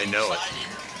ball, and they know it.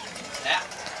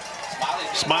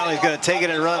 Smiley's going to take it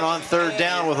and run on 3rd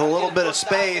down with a little bit of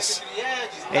space,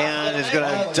 and is going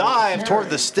to dive toward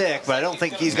the stick, but I don't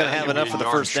think he's going to have enough for the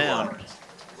first down.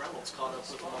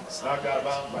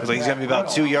 Looks like he's going to be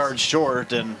about 2 yards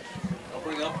short, and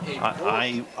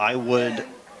I would,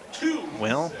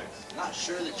 well,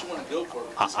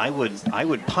 I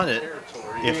would punt it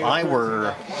if I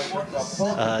were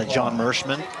John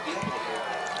Merschman.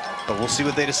 But we'll see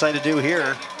what they decide to do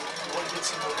here.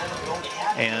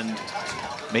 And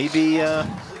maybe, I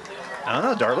don't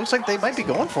know, Dart, looks like they might be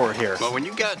going for it here. Well, when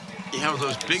you got,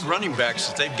 those big running backs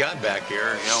that they've got back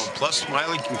here, plus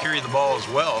Smiley can carry the ball as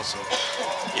well. So,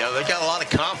 they got a lot of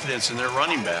confidence in their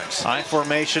running backs. High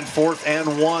formation, 4th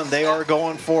and 1. They are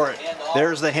going for it.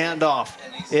 There's the handoff.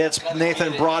 It's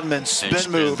Nathan Broadman,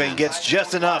 spin move, and gets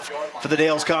just enough for the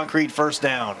Dales Concrete first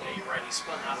down.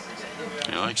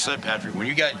 Like I said, Patrick, when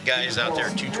you got guys out there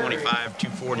 225,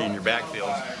 240 in your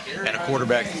backfield, and a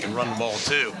quarterback that can run the ball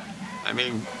too, I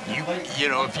mean,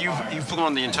 if you've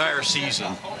gone the entire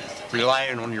season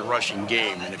relying on your rushing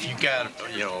game, and if you got a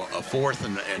 4th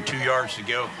and 2 yards to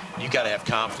go, you got to have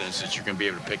confidence that you're going to be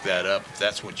able to pick that up. If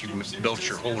that's what you built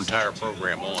your whole entire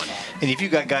program on. And if you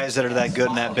got guys that are that good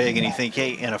and that big, and you think,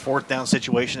 hey, in a 4th down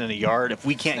situation in a yard, if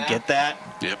we can't get that,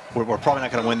 we're probably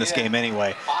not going to win this game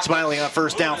anyway. Smiley on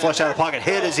 1st down, flush out of the pocket,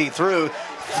 hit as he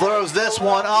throws this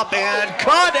one up and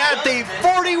caught at the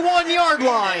 41-yard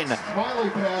line.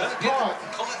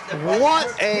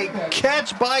 What a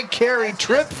catch by Carey.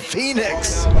 Trip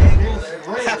Phoenix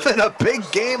having a big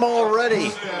game already.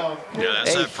 Yeah,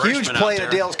 that's a huge play to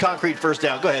Dale's Concrete first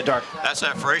down. Go ahead, Dark. That's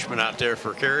that freshman out there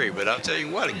for Carey. But I'll tell you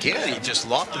what, again, he just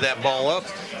lofted that ball up,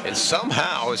 and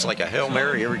somehow it's like a Hail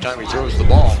Mary every time he throws the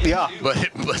ball. Yeah. But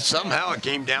somehow it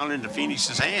came down into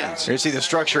Phoenix's hands. Here you see the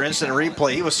structure instant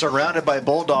replay. He was surrounded by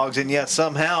Bulldogs, and yet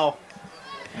somehow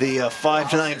the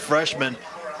 5'9" freshman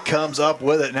comes up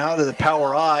with it. Now to the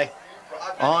power I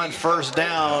on 1st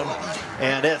down,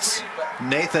 and it's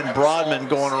Nathan Broadman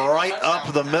going right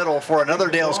up the middle for another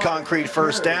Dales Concrete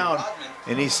first down.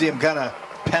 And you see him kind of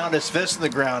pound his fist in the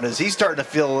ground as he's starting to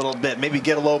feel a little bit, maybe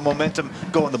get a little momentum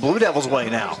going the Blue Devils' way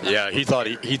now. Yeah, he thought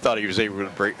he was able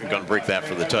to break that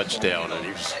for the touchdown, and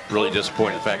he was really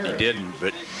disappointed in the fact he didn't.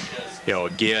 But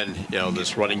again,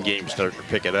 this running game started to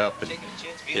pick it up, and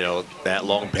that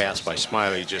long pass by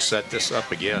Smiley just set this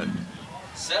up again.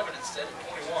 7 instead of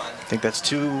 21. I think that's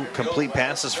 2 complete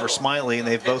passes for Smiley, and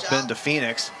they've both been to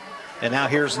Phoenix. And now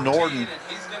here's Norden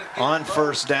on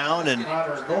 1st down, and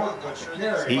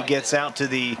he gets out to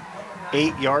the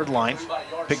 8-yard line.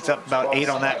 Picks up about 8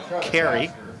 on that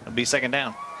carry. It'll be 2nd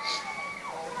down.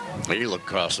 You look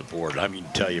across the board. I mean,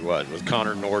 tell you what, with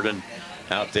Connor Norden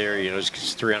out there, he's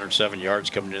 307 yards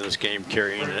coming into this game,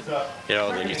 carrying it.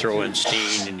 Then you throw in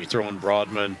Steen and you throw in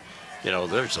Broadman.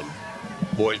 There's some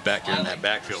boys back here in that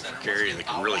backfield for Carey that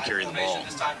can really carry the ball.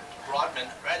 This time, Broadman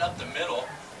right up the middle.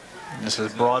 This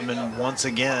is Broadman once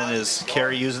again, is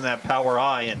Carey using that power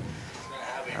I, and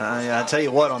I tell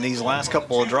you what, on these last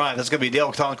couple of drives, that's going to be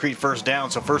Dale Concrete first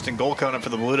down, so 1st and goal coming up for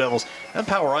the Blue Devils. That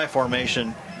power I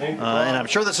formation, and I'm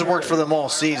sure this has worked for them all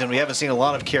season. We haven't seen a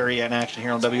lot of Carey in action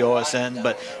here on WOSN,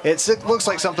 but it looks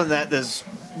like something that has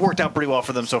worked out pretty well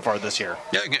for them so far this year.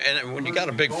 Yeah, and when you got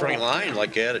a big front line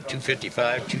like that at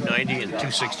 255, 290, and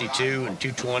 262 and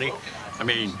 220, I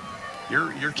mean,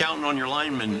 you're counting on your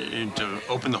linemen to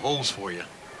open the holes for you.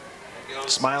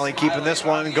 Smiley keeping this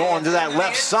one going to that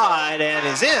left side and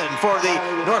is in for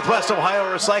the Northwest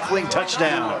Ohio Recycling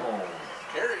touchdown.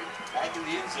 Carey back in the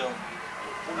end zone.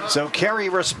 So Carey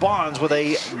responds with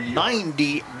a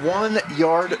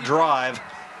 91-yard drive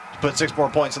to put 6 more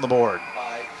points on the board.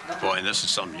 Boy, and this is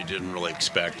something you didn't really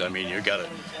expect. I mean, you got a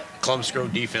Columbus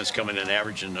Grove defense coming in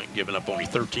averaging, giving up only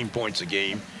 13 points a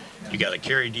game. You got a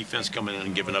Carey defense coming in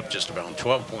and giving up just about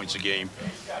 12 points a game.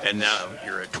 And now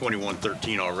you're at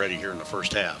 21-13 already here in the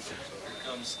first half.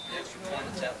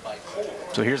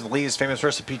 So here's the Lee's famous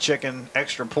recipe chicken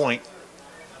extra point.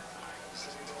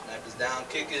 Snap is down,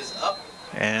 kick is up.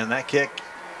 And that kick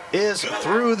is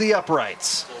through the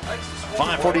uprights.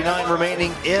 5:49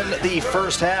 remaining in the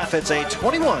first half. It's a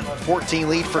 21-14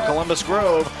 lead for Columbus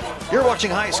Grove. You're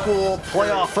watching high school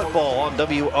playoff football on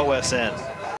WOSN.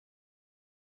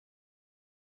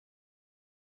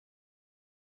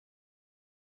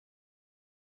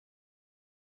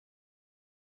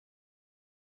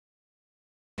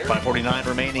 .549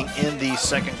 remaining in the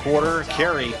second quarter.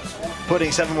 Carey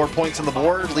putting 7 more points on the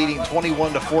board, leading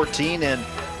 21-14, and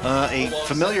a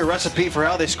familiar recipe for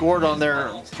how they scored on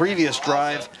their previous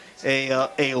drive.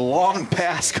 A long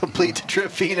pass complete to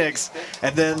Trip Phoenix,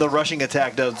 and then the rushing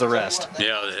attack does the rest.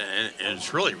 Yeah, and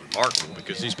it's really remarkable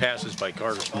because these passes by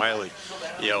Carter Smiley,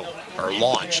 are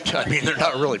launched. I mean, they're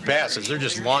not really passes; they're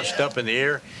just launched up in the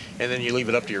air, and then you leave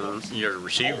it up to your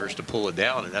receivers to pull it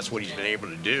down, and that's what he's been able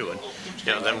to do.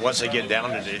 And then once they get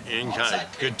down into any kind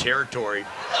of good territory,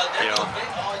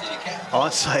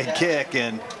 onside kick,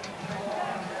 and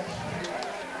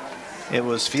it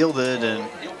was fielded and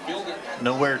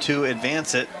nowhere to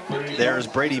advance it. There's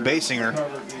Brady Basinger.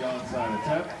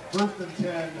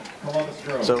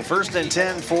 So 1st and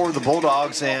 10 for the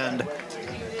Bulldogs, and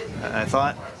I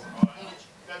thought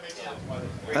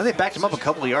they backed him up a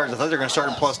couple of yards. I thought they were going to start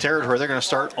in plus territory. They're going to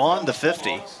start on the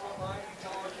 50.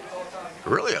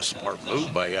 Really a smart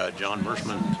move by John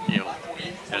Mershman, and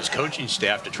his coaching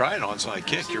staff to try an onside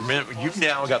kick. You've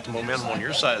now got the momentum on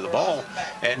your side of the ball,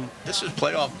 and this is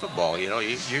playoff football.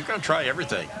 You're going to try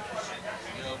everything.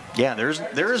 Yeah,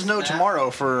 there is no tomorrow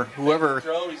for whoever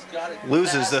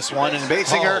loses this one. And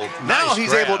Basinger, now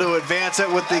he's able to advance it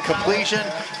with the completion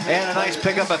and a nice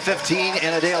pickup at 15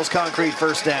 and a Dale's Concrete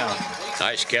first down.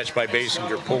 Nice catch by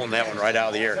Basinger, pulling that one right out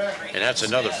of the air. And that's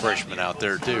another freshman out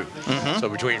there, too. So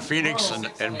between Phoenix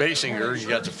and Basinger, you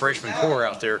got the freshman core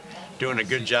out there doing a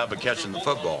good job of catching the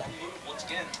football.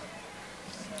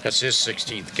 That's his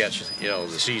 16th catch,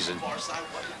 of the season.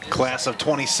 Class of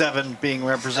 27 being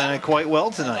represented quite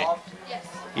well tonight.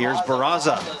 Here's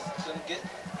Barraza.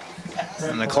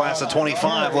 And the class of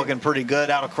 25 looking pretty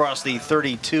good out across the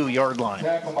 32-yard line.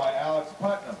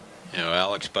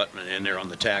 Alex Putnam in there on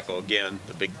the tackle again,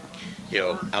 the big,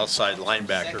 outside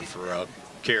linebacker for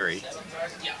Carey.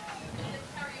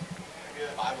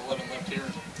 5-11 left here.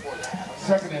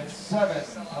 2nd and 7,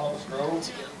 Columbus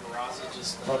Grove.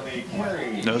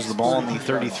 Knows the ball on the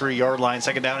 33-yard line.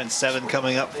 2nd down and 7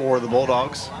 coming up for the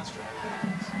Bulldogs.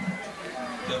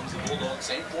 Comes the Bulldogs,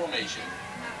 same formation.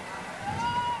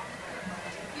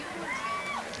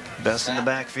 Best in the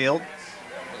backfield.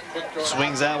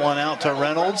 Swings that one out to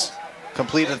Reynolds.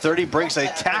 Complete at 30, breaks a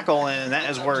tackle, and that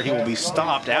is where he will be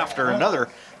stopped after another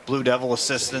Blue Devil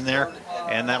assist in there,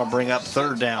 and that'll bring up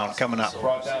 3rd down coming up.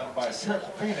 Brought down by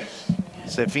Phoenix.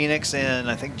 So Phoenix and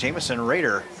I think Jamison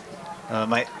Rader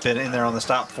might fit in there on the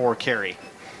stop for Carey.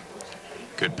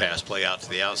 Good pass play out to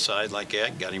the outside like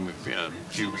that. Got him a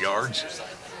few yards.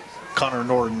 Connor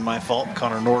Norden, my fault.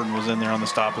 Connor Norden was in there on the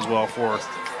stop as well for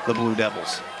the Blue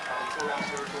Devils.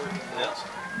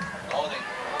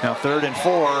 Now 3rd and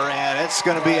 4, and it's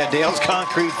going to be a Dale's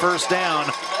Concrete first down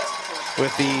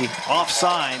with the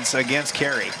offsides against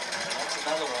Carey. I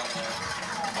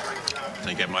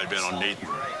think that might have been on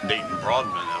Dayton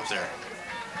Broadman out there.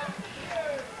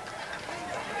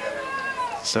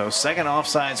 So 2nd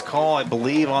offsides call, I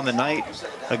believe, on the night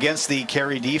against the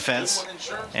Carey defense.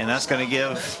 And that's going to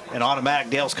give an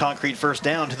automatic Dale's Concrete first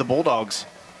down to the Bulldogs.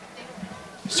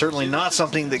 Certainly not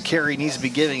something that Carey needs to be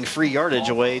giving free yardage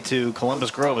away to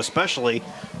Columbus Grove, especially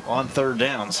on 3rd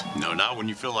downs. No, not when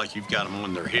you feel like you've got them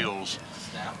on their heels,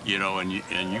 and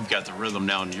you've got the rhythm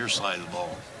now on your side of the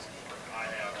ball.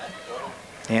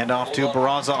 Hand off to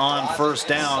Barraza on 1st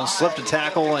down. Slipped a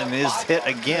tackle and is hit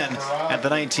again at the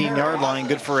 19-yard line.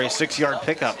 Good for a 6-yard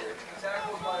pickup.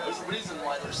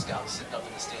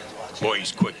 Boy,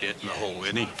 he's quick to hit in the hole,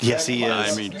 isn't he? Yes, he is.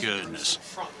 I mean, goodness.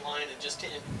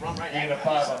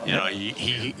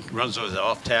 He runs those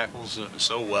off tackles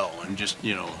so well, and just,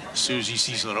 as soon as he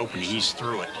sees an opening, he's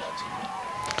through it.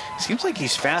 seems like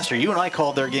he's faster. You and I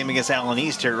called their game against Allen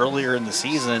East here earlier in the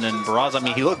season, and Barraza, I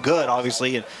mean, he looked good,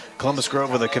 obviously, in Columbus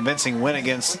Grove with a convincing win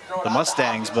against the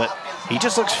Mustangs, but he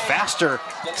just looks faster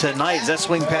tonight as that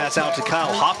swing pass out to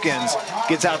Kyle Hopkins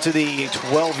gets out to the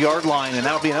 12-yard line, and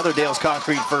that'll be another Dale's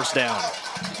Concrete first down.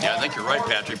 Yeah, I think you're right,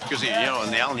 Patrick, because, you know,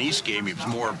 in the Allen East game, he was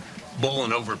more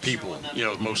bowling over people, you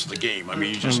know, most of the game. I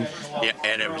mean, he just, yeah,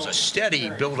 and it was a steady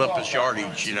build up his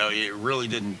yardage, you know, it really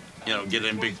didn't, you know, get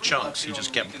in big chunks. He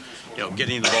just kept, you know,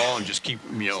 getting the ball and just keep,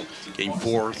 you know, getting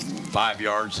 4 or 5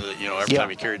 yards, you know, every time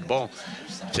he carried the ball.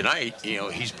 Tonight, you know,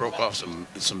 he's broke off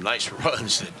some nice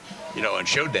runs that, you know, and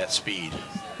showed that speed.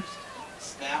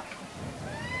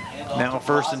 Now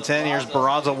 1st and 10, here's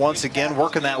Barraza once again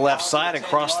working that left side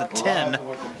across the 10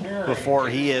 before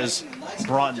he is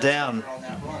brought down,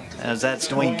 as that's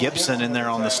Dwayne Gibson in there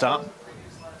on the stop.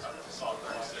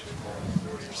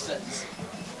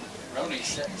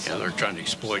 Yeah, they're trying to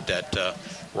exploit that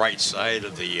right side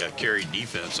of the Carey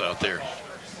defense out there.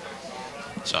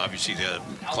 So obviously the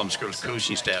Columbus Grove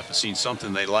coaching staff has seen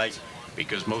something they like,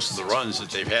 because most of the runs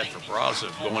that they've had for Barraza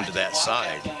have gone to that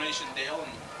side.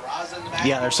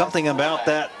 Yeah, there's something about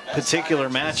that particular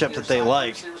matchup that they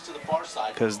like,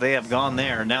 because they have gone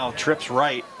there. Now trips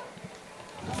right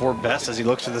for Best as he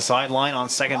looks to the sideline on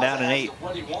 2nd down and 8.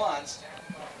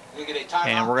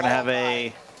 And we're going to have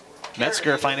a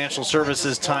Metzger Financial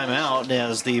Services timeout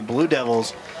as the Blue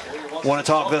Devils want to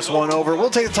talk this one over. We'll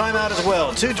take the timeout as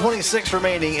well. 2:26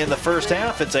 remaining in the first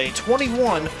half. It's a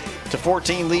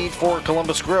 21-14 lead for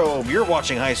Columbus Grove. You're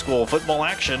watching high school football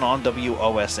action on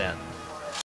WOSN.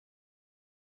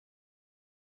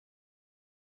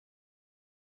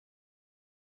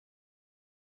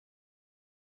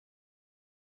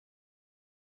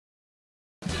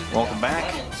 Welcome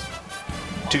back.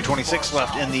 2:26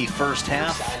 left in the first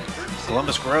half.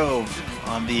 Columbus Grove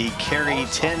on the Carey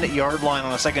 10-yard line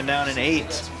on a 2nd down and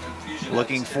 8.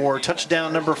 Looking for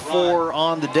touchdown number 4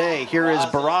 on the day. Here is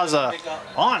Barraza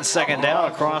on 2nd down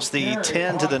across the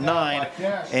 10 to the 9.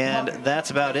 And that's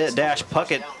about it. Dash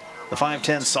Puckett, the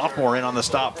 5'10 sophomore, in on the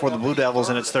stop for the Blue Devils,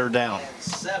 and it's 3rd down.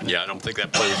 Yeah, I don't think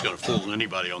that play is going to fool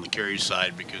anybody on the Carey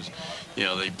side, because, you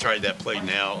know, they've tried that play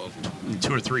now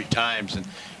 2 or 3 times, and,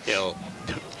 you know,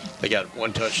 they got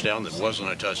one touchdown that wasn't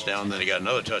a touchdown, then they got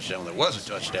another touchdown that was a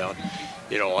touchdown,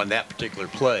 you know, on that particular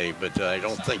play. But I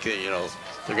don't think that, you know,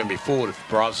 they're going to be fooled if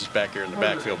Barraza's back here in the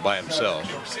backfield by himself.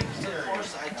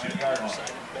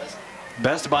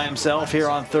 Best by himself here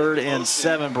on 3rd and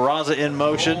 7. Barraza in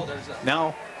motion.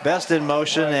 Now Best in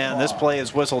motion, and this play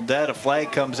is whistled dead. A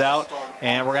flag comes out,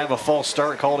 and we're going to have a false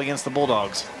start called against the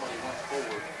Bulldogs.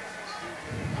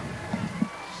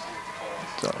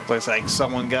 So it looks like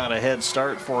someone got a head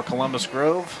start for Columbus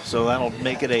Grove, so that'll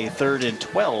make it a 3rd and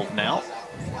 12 now.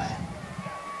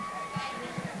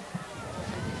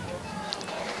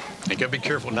 They got to be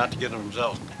careful not to get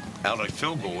themselves out of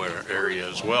field goal area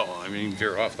as well. I mean,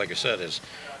 Veer Hoff, like I said, has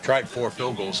tried 4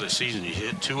 field goals this season. He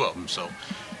hit 2 of them, so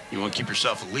you want to keep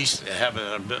yourself at least having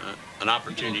an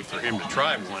opportunity for him to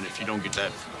try one if you don't get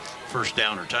that 1st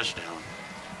down or touchdown.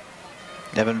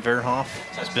 Evan Verhoff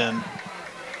has been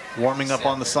warming up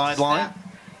on the sideline.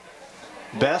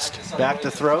 Best back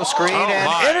to throw, screen,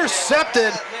 and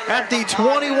intercepted at the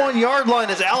 21-yard line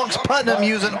as Alex Putnam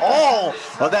using all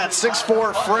of that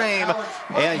 6'4" frame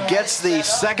and gets the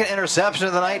 2nd interception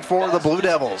of the night for the Blue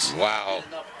Devils. Wow.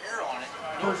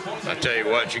 I tell you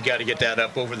what, you got to get that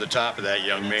up over the top of that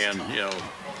young man. You know,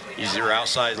 he's your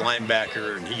outside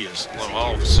linebacker, and he is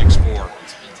all of 6'4".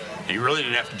 He really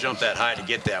didn't have to jump that high to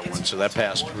get that one, so that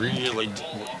pass really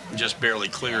just barely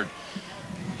cleared,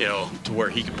 you know, to where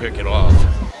he could pick it off.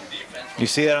 You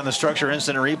see that on the structure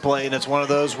instant replay, and it's one of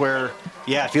those where,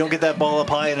 yeah, if you don't get that ball up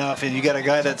high enough and you got a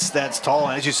guy that's tall,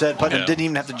 and as you said, Putnam didn't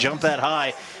even have to jump that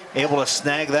high, able to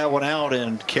snag that one out,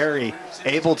 and Carey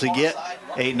able to get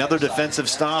another defensive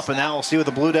stop, and now we'll see what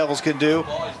the Blue Devils can do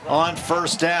on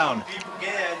 1st down.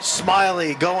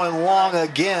 Smiley going long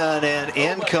again and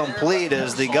incomplete,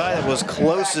 as the guy that was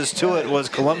closest to it was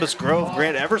Columbus Grove.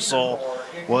 Grant Eversole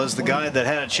was the guy that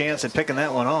had a chance at picking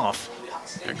that one off.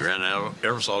 Yeah, Grant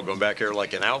Eversole going back here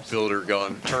like an outfielder,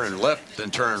 going turning left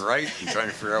then turning right and trying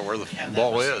to figure out where the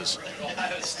ball is.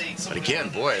 But again,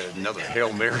 boy, another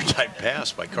Hail Mary type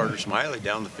pass by Carter Smiley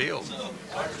down the field.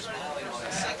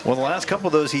 Well, the last couple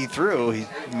of those he threw,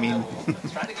 I mean,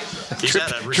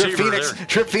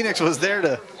 Trip Phoenix was there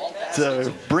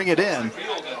to bring it in.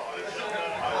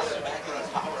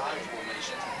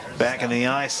 Back in the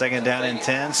eye, 2nd down and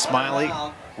 10. Smiley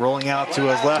rolling out to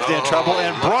his left in trouble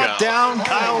and brought down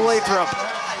Kyle Lathrop.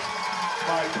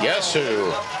 Guess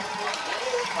who?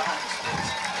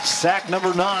 Sack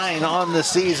number 9 on the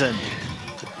season.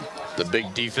 The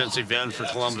big defensive end for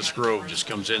Columbus Grove just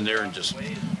comes in there and just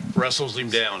wrestles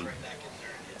him down.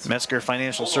 Metzger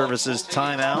Financial Services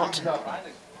timeout.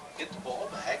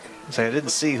 So I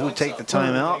didn't see who take the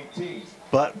timeout,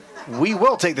 but we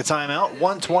will take the timeout.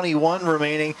 1:21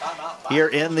 remaining here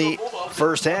in the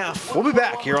first half. We'll be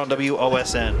back here on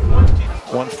WOSN.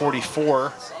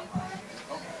 1:44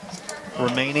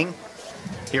 remaining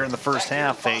here in the first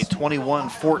half. A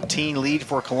 21-14 lead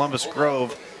for Columbus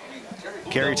Grove.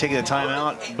 Carey taking the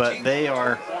timeout, but they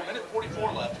are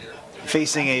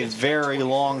facing a very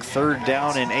long 3rd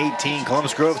down and 18.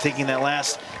 Columbus Grove taking that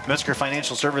last Metzger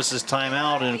Financial Services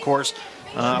timeout. And of course,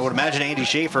 I would imagine Andy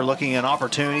Schaefer looking at an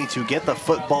opportunity to get the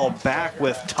football back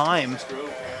with time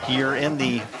here in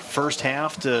the first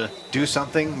half to do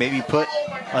something, maybe put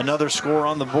another score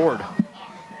on the board.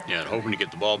 Yeah, and hoping to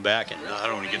get the ball back, and not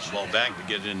only get the ball back, but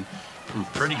get in from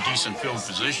pretty decent field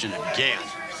position if you can.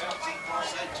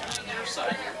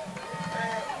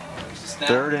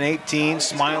 3rd and 18.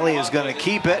 Smiley is going to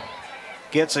keep it.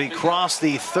 Gets across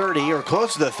the 30 or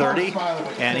close to the 30,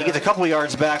 and he gets a couple of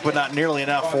yards back, but not nearly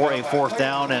enough for a 4th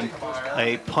down, and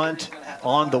a punt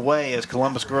on the way as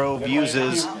Columbus Grove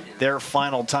uses their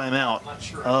final timeout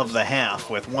of the half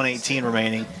with 1:18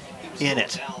 remaining in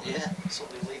it.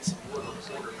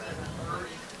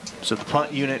 So the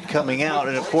punt unit coming out,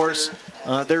 and of course,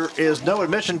 there is no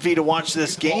admission fee to watch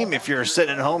this game if you're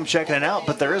sitting at home checking it out,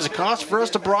 but there is a cost for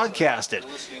us to broadcast it.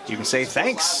 You can say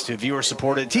thanks to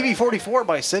viewer-supported TV44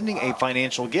 by sending a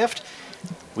financial gift.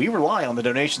 We rely on the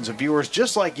donations of viewers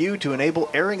just like you to enable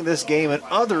airing this game and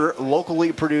other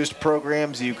locally produced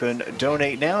programs. You can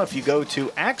donate now if you go to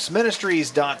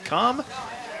axministries.com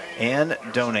and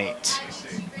donate.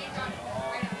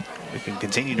 We can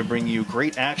continue to bring you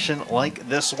great action like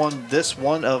this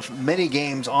one of many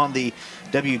games on the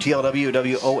WTLW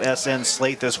WOSN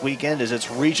slate this weekend, as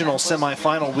it's regional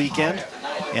semifinal weekend,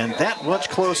 and that much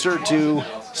closer to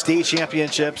state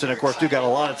championships. And of course, we've got a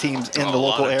lot of teams in the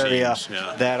local area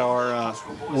that are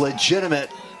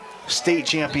legitimate state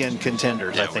champion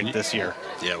contenders, I think, this year.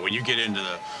 Yeah, when you get into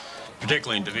the,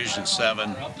 particularly in Division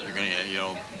 7, you're going to, you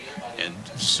know, and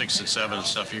 6 and 7 and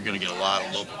stuff, you're going to get a lot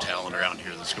of local talent around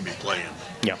here that's going to be playing.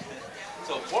 Yeah.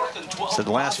 So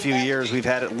the last few years, we've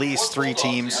had at least 3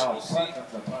 teams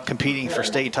competing for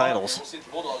state titles.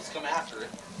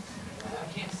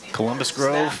 Columbus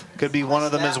Grove could be one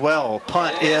of them as well.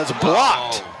 Punt is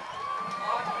blocked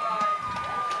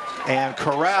and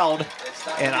corralled.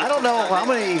 And I don't know how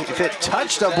many, if it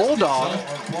touched a Bulldog.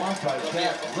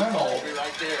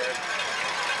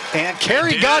 And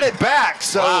Carey got it back.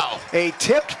 So a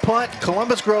tipped punt.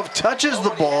 Columbus Grove touches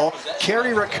the ball.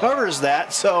 Carey recovers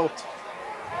that. So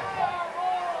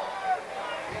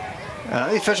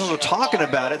the officials are talking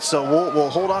about it. So we'll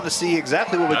hold on to see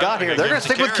exactly what we got here. They're going to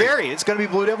stick with Carey. It's going to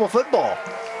be Blue Devil football.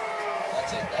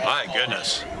 My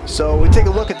goodness. So we take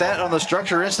a look at that on the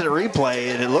structure instant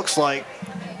replay, and it looks like,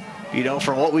 you know,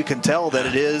 from what we can tell,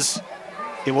 that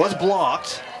it was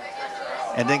blocked.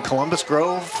 And then Columbus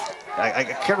Grove, I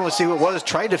can't really see who it was,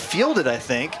 tried to field it, I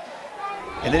think.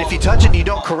 And then if you touch it and you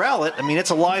don't corral it, I mean,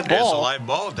 it's a live ball. It's a live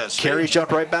ball. That's Carey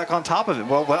jumped right back on top of it.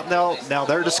 Well, now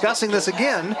they're discussing this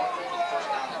again,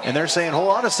 and they're saying, hold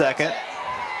on a second.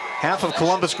 Half of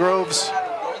Columbus Grove's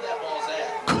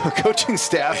coaching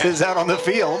staff is out on the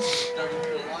field.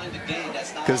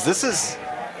 Because this is,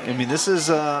 I mean, this is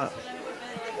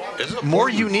more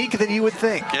unique than you would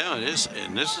think. Yeah, it is.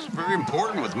 And this is very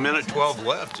important with minute 12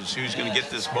 left, is who's going to get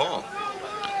this ball.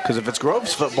 Because if it's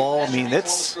Grove's football, I mean,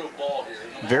 it's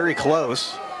very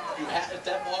close. If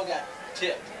that ball got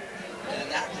tipped,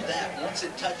 and after that, once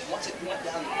it went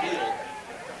down the field,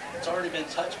 it's already been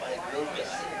touched by a Grove guy.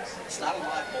 It's not a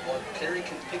live ball. Carey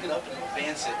can pick it up and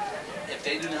advance it. If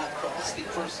they do not cross the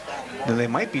first down, then they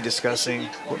might be discussing,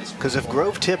 because if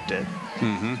Grove tipped it,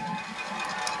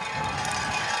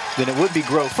 then it would be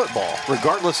Grove football,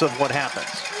 regardless of what happens,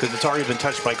 because it's already been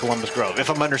touched by Columbus Grove, if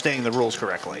I'm understanding the rules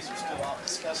correctly.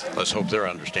 Let's hope they're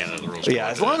understanding the rules. Yeah,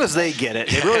 as long as they get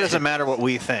it, it really doesn't matter what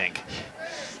we think.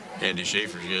 Andy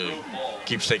Schaefer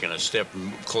keeps taking a step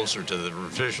closer to the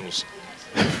officials.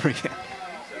 Yeah.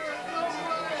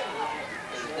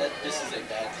 This is a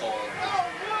bad call.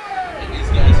 And these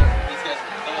guys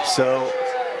are So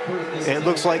it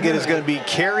looks like it is going to be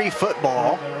Carey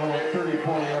football.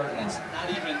 It's not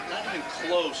even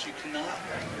close. You cannot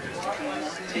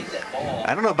take that ball.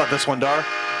 I don't know about this one, Dar.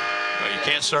 Well, you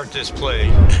can't start this play.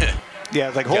 Yeah,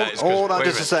 it's like hold on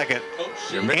just a second.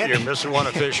 You're missing one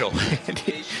official.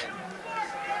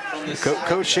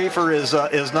 Coach Schaefer is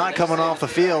not coming off the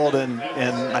field, and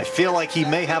I feel like he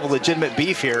may have a legitimate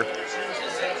beef here.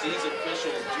 These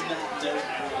officials do not know the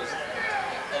rules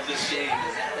of this game.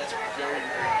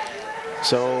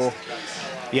 So,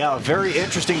 yeah, a very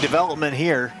interesting development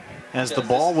here as the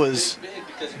ball was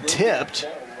tipped.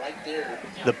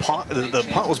 The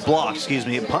punt was blocked, excuse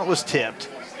me. The punt was tipped.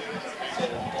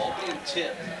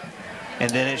 And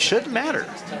then it shouldn't matter.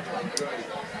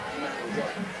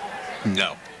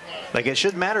 No. Like, it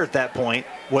shouldn't matter at that point.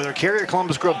 Whether Carey or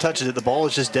Columbus Grove touches it, the ball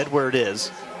is just dead where it is,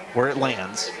 where it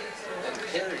lands.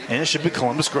 And it should be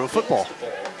Columbus Grove football.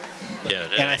 Yeah,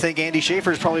 and I think Andy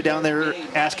Schaefer is probably down there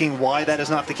asking why that is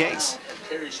not the case.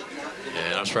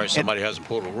 Yeah, I'm surprised somebody hasn't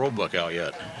pulled a rule book out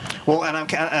yet. Well, and I'm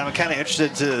kind of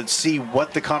interested to see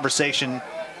what the conversation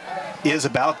is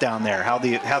about down there, how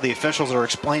the officials are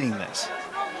explaining this.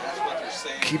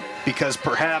 Because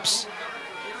perhaps,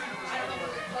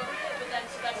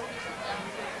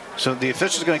 so the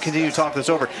officials are going to continue to talk this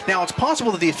over. Now, it's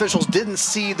possible that the officials didn't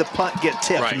see the punt get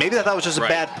tipped. Right. Maybe that was just a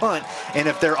bad punt. And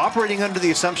if they're operating under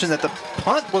the assumption that the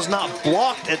punt was not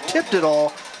blocked and tipped at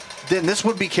all, then this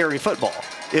would be Carey football.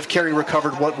 If Carey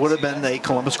recovered what would have been a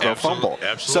Columbus Grove fumble.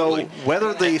 Absolutely. So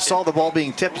whether they saw the ball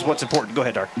being tipped is what's important. Go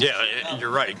ahead, Dark. Yeah,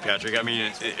 you're right, Patrick. I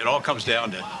mean, it all comes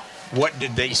down to what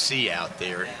did they see out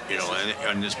there, you know,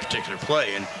 in this particular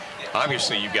play. And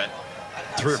obviously you've got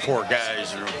 3 or 4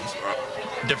 guys or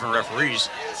different referees.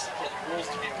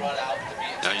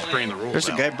 Now he's bringing the rules There's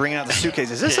out. a guy bringing out the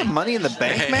suitcase. Is this a Money in the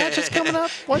Bank match that's coming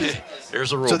up? What is?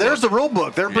 There's a rule. So there's book. the rule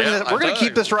book. They're bringing. Yeah, We're going to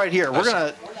keep this right here.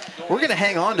 I We're gonna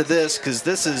hang on to this because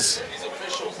this is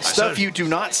stuff you do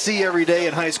not see every day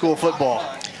in high school football.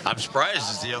 I'm surprised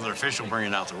it's the other official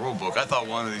bringing out the rule book. I thought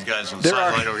one of these guys on the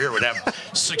sideline over here would have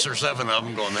 6 or 7 of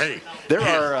them going, hey.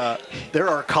 There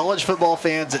are college football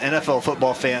fans and NFL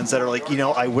football fans that are like, you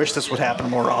know, I wish this would happen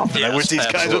more often. Yes, I wish these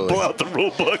guys would pull out the rule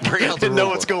book and know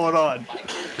what's going on.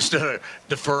 Instead of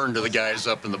deferring to the guys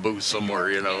up in the booth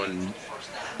somewhere, you know, in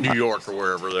New York or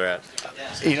wherever they're at.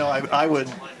 You know, I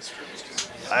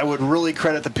would really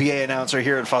credit the PA announcer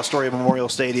here at Fostoria Memorial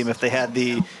Stadium if they had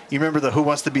you remember the Who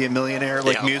Wants to Be a Millionaire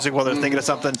music while they're thinking of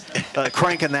something,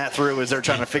 cranking that through as they're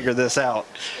trying to figure this out.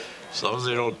 As long as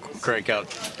they don't crank out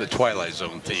the Twilight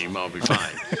Zone theme, I'll be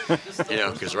fine. You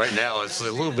know, because right now it's a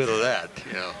little bit of that,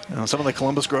 you know. Some of the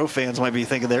Columbus Grove fans might be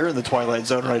thinking they're in the Twilight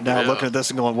Zone right now, looking at this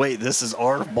and going, wait, this is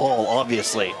our ball,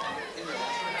 obviously.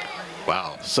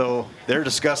 Wow. So they're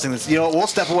discussing this. You know, we'll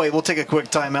step away. We'll take a quick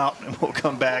timeout, and we'll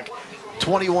come back.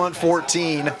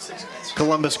 21-14,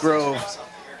 Columbus Grove.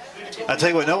 I tell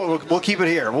you what, no, we'll keep it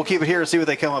here. We'll keep it here and see what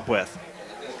they come up with.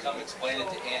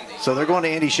 So they're going to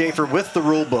Andy Schaefer with the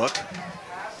rule book.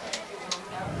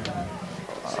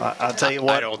 I'll tell you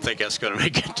what. I don't think that's going to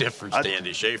make a difference to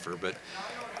Andy Schaefer, but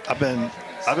I've been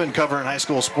covering high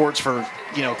school sports for,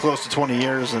 you know, close to 20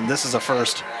 years, and this is a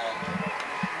first.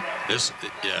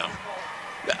 Yeah.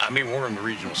 I mean, we're in the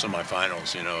regional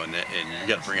semifinals, you know, and you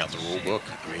got to bring out the rule book.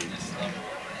 I mean,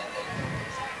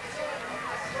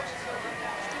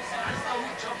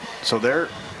 so they're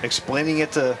explaining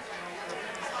it to.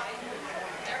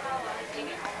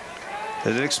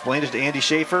 They explained it to Andy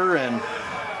Schaefer, and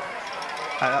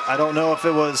I don't know if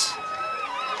it was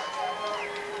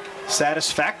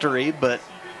satisfactory, but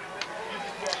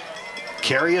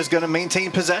Carey is going to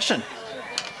maintain possession.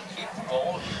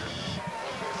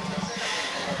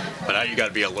 but now you got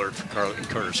to be alert for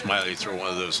Carter Smiley to throw one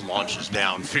of those launches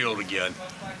downfield again,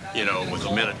 you know, with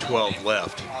 1:12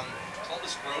 left.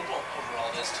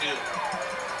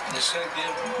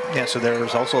 Yeah, so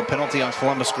there's also a penalty on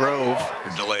Columbus Grove.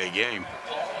 Or delay a game.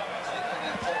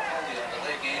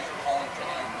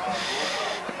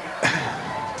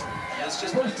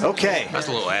 Okay. That's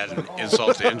a little added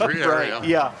insult to injury. Right,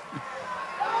 yeah.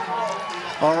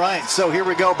 All right, so here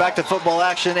we go, back to football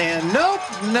action, and nope,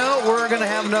 we're going to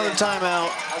have another timeout.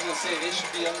 I was going to say, they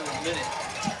should be under a minute.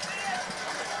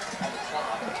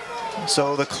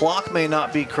 So the clock may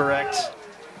not be correct.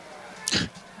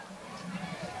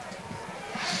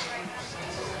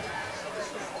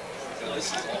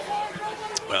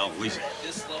 Well, at least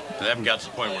they haven't got to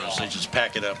the point where they just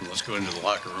pack it up and let's go into the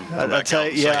locker room. I tell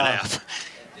you, yeah.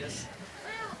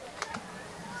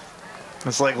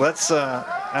 It's like, let's,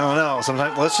 I don't know,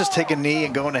 sometimes let's just take a knee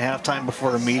and go into halftime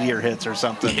before a meteor hits or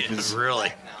something. Yeah,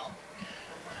 really.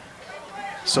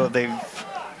 So they've,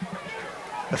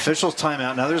 officials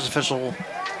timeout. Now there's official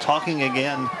talking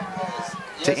again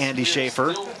to Andy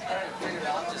Schaefer.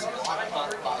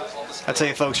 I tell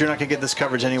you, folks, you're not going to get this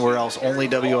coverage anywhere else, only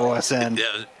WOSN.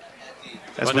 Yeah.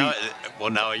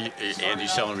 Now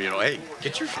Andy's telling me, you know, hey,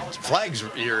 get your flags,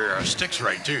 your sticks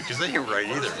right, too, because they ain't right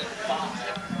either.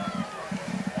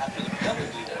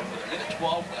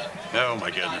 Oh,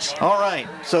 my goodness. All right,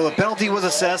 so the penalty was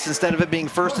assessed. Instead of it being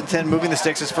 1st and 10, moving the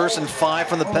sticks, it's 1st and 5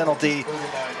 from the penalty.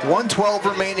 1:12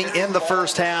 remaining in the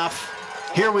first half.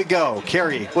 Here we go.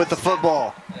 Carey with the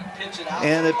football.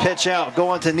 And the pitch out,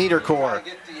 going to Niedercore.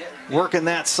 Working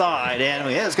that side, and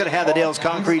it's going to have the Dales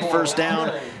Concrete first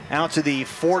down out to the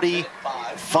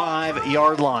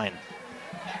 45-yard line.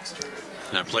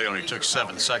 That play only took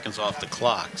 7 seconds off the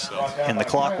clock. So. And the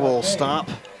clock will stop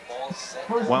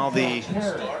while the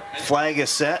flag is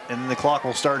set, and the clock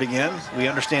will start again. We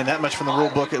understand that much from the rule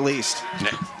book at least.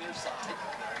 Yeah.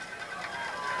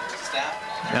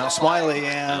 Now Smiley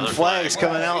and flags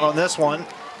coming out on this one.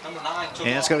 And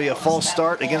it's going to be a false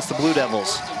start against the Blue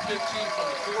Devils.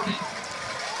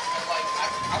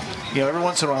 You know, every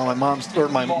once in a while, my mom, well,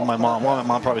 my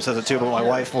mom probably says it too, but my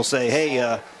wife will say, hey,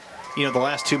 you know, the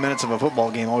last 2 minutes of a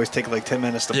football game always take like 10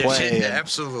 minutes to play. Yeah,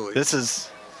 absolutely. This is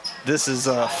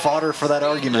fodder for that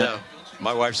argument. Yeah.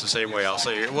 My wife's the same way. I'll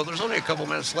say, well, there's only a couple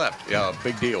minutes left. Yeah,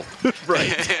 big deal.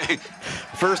 Right.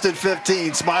 First and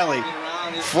 15, Smiley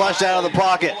flushed out of the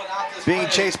pocket. Being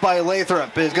chased by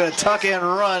Lathrop, is going to tuck and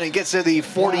run and gets to the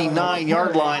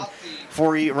 49-yard line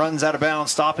before he runs out of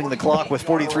bounds, stopping the clock with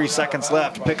 43 seconds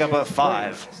left. Pick up a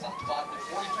 5.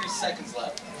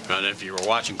 And if you were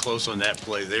watching close on that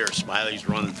play there, Smiley's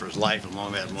running for his life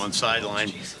along that one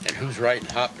sideline. And who's right in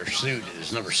hot pursuit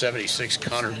is number 76,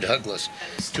 Connor Douglas,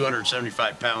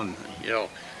 275-pound, you know,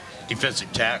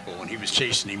 defensive tackle, and he was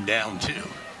chasing him down too.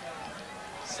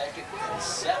 Second and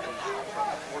 7 now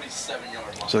from the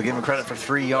 47-yard line. So give him credit for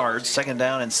 3 yards. Second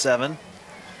down and 7.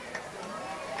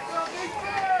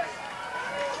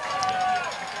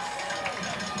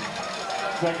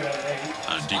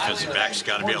 Defensive back's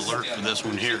got to be alert for this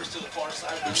one here.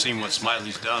 We've seen what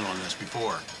Smiley's done on this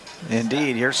before.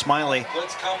 Indeed, here's Smiley.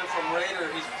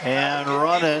 And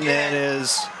running, and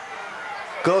is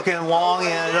cooking long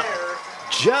and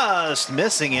just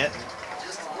missing it.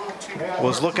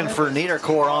 Was looking for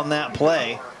Niedercore on that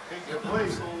play.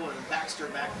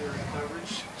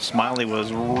 Smiley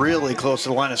was really close to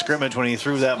the line of scrimmage when he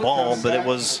threw that ball, but it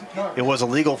was a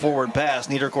legal forward pass.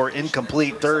 Niedercore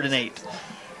incomplete, 3rd and 8.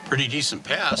 Pretty decent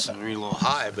pass. I mean, a little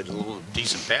high, but a little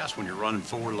decent pass when you're running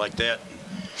forward like that, and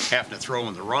having to throw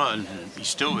in the run, and he's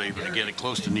still able to get it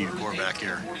close to Niedercore back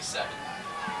here.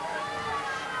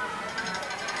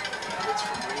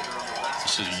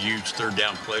 This is a huge 3rd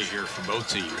down play here for both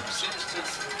teams.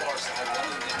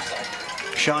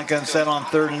 Shotgun set on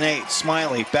 3rd and 8.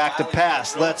 Smiley back to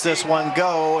pass, lets this one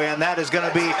go, and that is going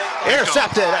to be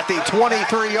intercepted at the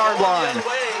 23-yard line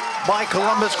by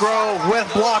Columbus Grove with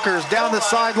blockers down the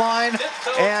sideline,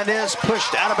 and is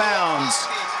pushed out of bounds.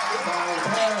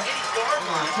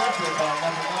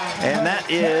 And that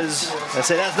is, that's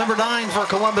number 9 for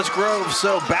Columbus Grove.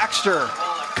 So Baxter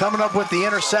coming up with the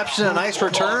interception, a nice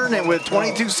return, and with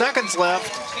 22 seconds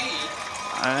left,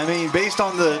 I mean, based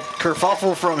on the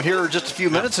kerfuffle from here just a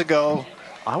few minutes ago,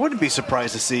 I wouldn't be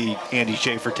surprised to see Andy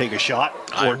Schaefer take a shot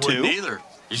or two. I wouldn't either.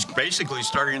 He's basically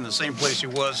starting in the same place he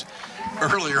was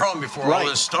earlier on before all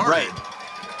this started. Right.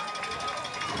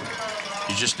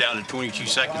 He's just down to 22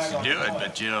 seconds to do it,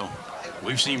 but, you know,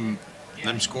 we've seen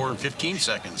them score in 15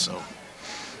 seconds, so. You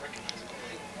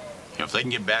know, if they can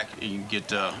get back, you can get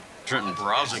Trenton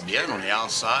Barraza again on the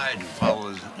outside and follow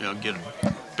his, you know, get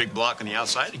a big block on the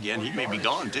outside again, he may be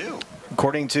gone too.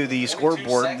 According to the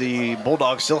scoreboard, the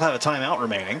Bulldogs still have a timeout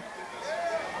remaining.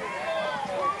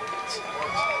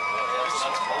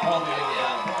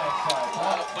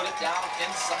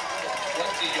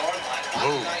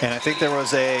 And I think there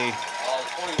was a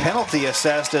penalty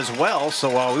assessed as well. So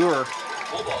while we were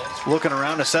looking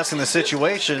around assessing the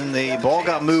situation, the ball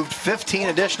got moved 15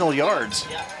 additional yards.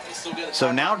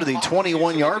 So now to the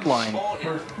 21-yard line.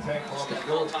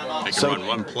 They can run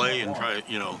one play and try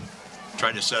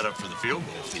to set up for the field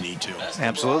goal if they need to.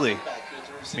 Absolutely.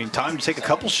 I mean, time to take a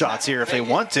couple shots here if they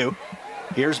want to.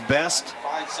 Here's Best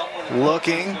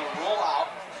looking,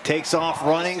 takes off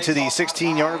running to the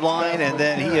 16-yard line, and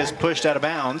then he is pushed out of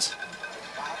bounds.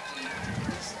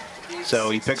 So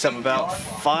he picks up about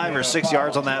 5 or 6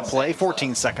 yards on that play,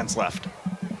 14 seconds left.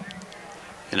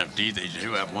 And if they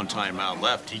do have one timeout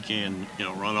left, he can, you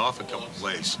know, run off a couple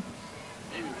plays.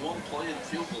 Maybe one play in the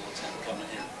field goal attempt coming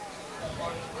here.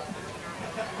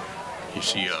 You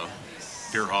see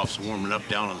Bierhoff's warming up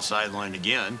down on the sideline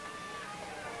again.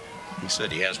 He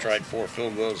said he has tried 4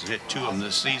 field goals and hit 2 of them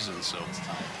this season, so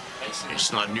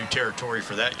it's not new territory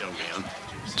for that young man.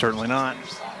 Certainly not.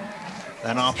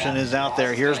 That option is out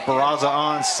there. Here's Barraza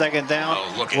on 2nd down,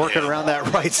 working around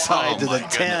that right side to the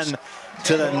 10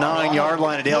 to the 9-yard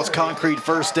line. At Dale's Concrete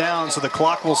first down, so the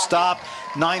clock will stop.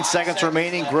 9 seconds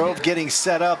remaining. Grove getting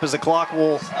set up as the clock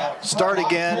will start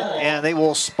again, and they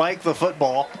will spike the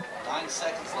football. 9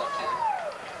 seconds left here.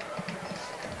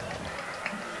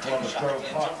 Columbus Grove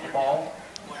clock the ball.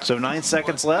 So 9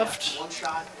 seconds left.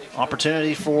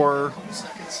 Opportunity for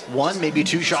one, maybe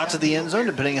two shots at the end zone,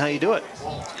 depending on how you do it.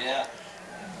 Yeah.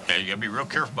 Yeah, you got to be real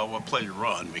careful about what play you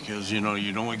run because, you know,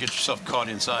 you don't want to get yourself caught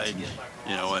inside,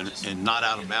 you know, and not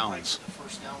out of bounds.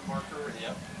 First down marker.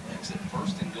 Yep. Exit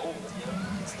first and goal. Yep.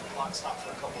 It's the clock stop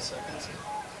for a couple seconds.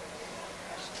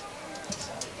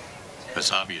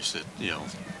 It's obvious that, you know,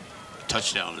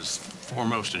 touchdown is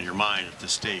foremost in your mind at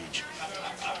this stage.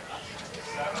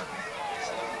 7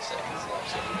 seconds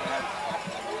left.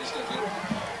 He's going to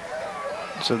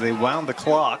get So they wound the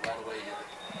clock.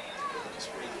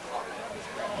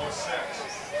 6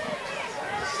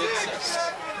 seconds.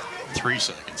 3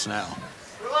 seconds now.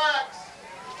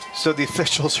 So the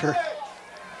officials are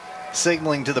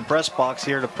signaling to the press box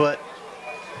here to put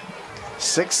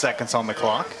 6 seconds on the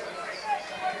clock.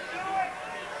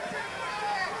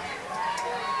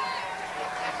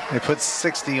 They put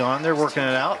 60 on. They're working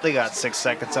it out. They got 6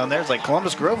 seconds on there. It's like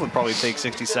Columbus Grove would probably take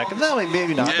 60 seconds. No,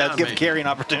 maybe not. Yeah, That'd give maybe. Carey an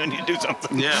opportunity to do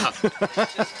something. Yeah.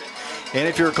 And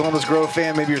if you're a Columbus Grove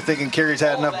fan, maybe you're thinking Carey's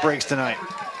had enough breaks tonight.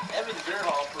 Evan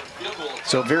Veerhoff for a field goal.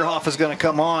 So Veerhoff is going to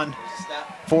come on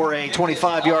for a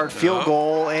 25-yard field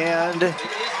goal, and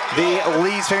the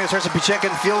Lee's famous recipe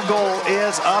chicken field goal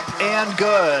is up and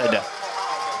good.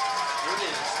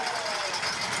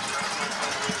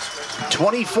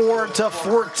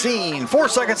 24-14. 4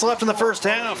 seconds left in the first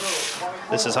half.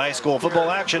 This is high school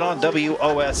football action on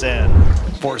WOSN.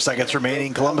 4 seconds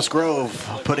remaining. Columbus Grove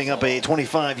putting up a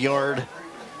 25-yard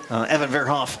Evan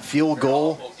Veerhoff field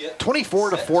goal.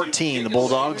 24-14, the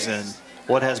Bulldogs, and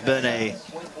what has been a,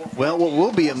 well, what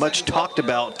will be a much talked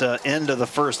about end of the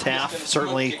first half,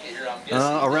 certainly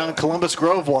around Columbus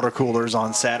Grove water coolers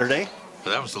on Saturday.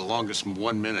 That was the longest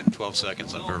 1 minute and 12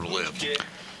 seconds I've ever lived.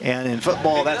 And in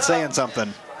football, that's saying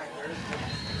something.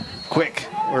 Quick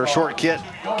or short kick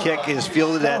is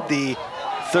fielded at the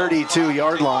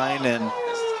 32-yard line, and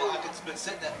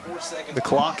the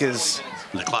clock is...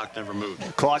 The clock never moved.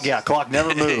 Clock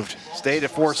never moved. Stayed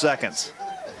at 4 seconds.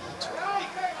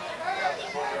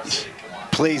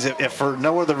 Please, if for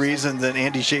no other reason than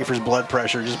Andy Schaefer's blood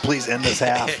pressure, just please end this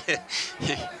half.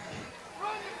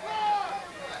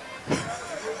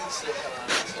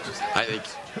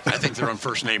 I think they're on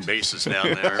first name basis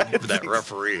down there. That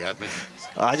referee.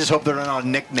 I just hope they're not on a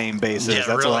nickname basis. Yeah,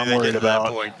 That's really, what I'm they worried get to that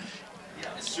about. point.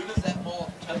 As soon as that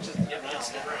ball touches the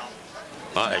ground,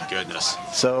 My goodness.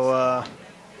 So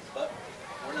but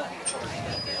we're not going to charge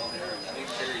that down there. I think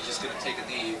Carey's just going to take a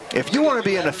knee. if you want to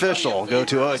be an official, go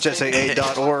to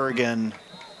ohsaa.org, and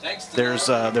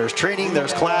there's training,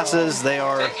 there's classes. They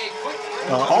are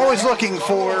always looking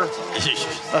for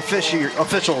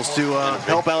officials to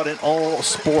help out in all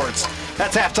sports.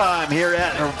 That's halftime here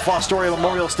at Fostoria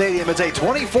Memorial Stadium. It's a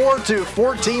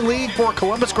 24-14 lead for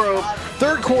Columbus Grove.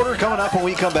 Third quarter coming up when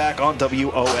we come back on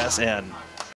WOSN.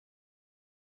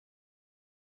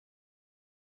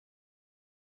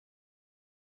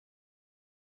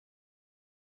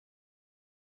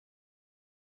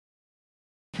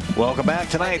 Welcome back.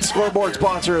 Tonight's scoreboard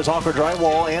sponsor is Hawker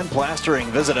Drywall and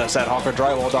Plastering. Visit us at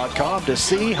hawkerdrywall.com to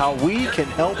see how we can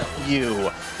help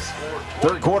you.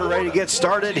 Third quarter ready to get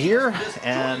started here,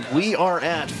 and we are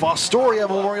at Fostoria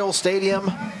Memorial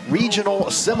Stadium. Regional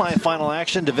semifinal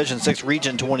action, Division 6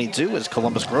 Region 22, is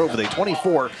Columbus Grove with a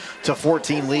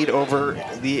 24-14 lead over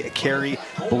the Carey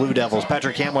Blue Devils.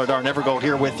 Patrick Hamler, Darn Evergold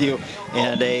here with you,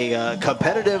 and a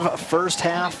competitive first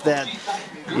half that,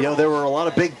 you know, there were a lot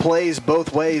of big plays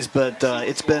both ways, but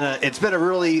it's been a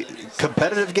really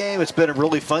competitive game. It's been a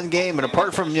really fun game, and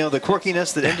apart from, you know, the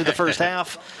quirkiness that ended the first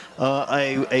half,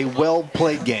 a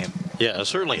well-played game. Yeah, it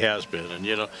certainly has been, and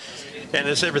you know, and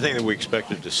it's everything that we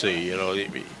expected to see. You know,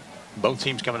 both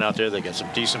teams coming out there, they got some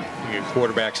decent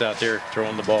quarterbacks out there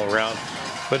throwing the ball around.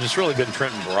 But it's really been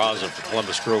Trenton Barraza for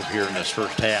Columbus Grove here in this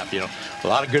first half. You know, a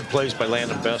lot of good plays by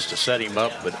Landon Best to set him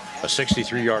up, but a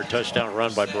 63-yard touchdown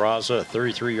run by Barraza, a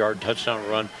 33-yard touchdown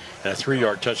run, and a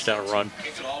 3-yard touchdown run.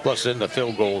 Plus then the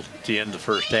field goal at the end of the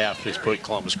first half has put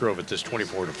Columbus Grove at this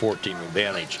 24-14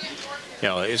 advantage. You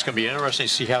know, it's going to be interesting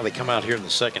to see how they come out here in the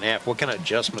second half. What kind of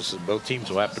adjustments that both teams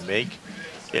will have to make.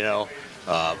 You know,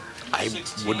 I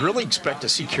would really expect to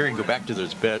see Carey go back to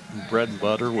their bread and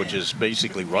butter, which is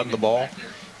basically run the ball.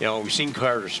 You know, we've seen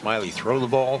Carter Smiley throw the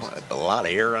ball, a lot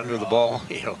of air under the ball,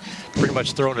 you know, pretty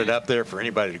much throwing it up there for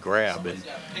anybody to grab. And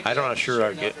I'm not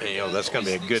sure, you know, that's going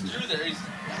to be a good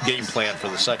game plan for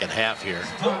the second half here.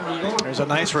 There's a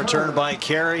nice return by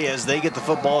Carey as they get the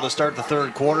football to start the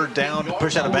third quarter, down,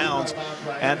 pushed out of bounds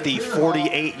at the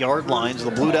 48-yard line. So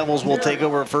the Blue Devils will take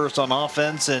over first on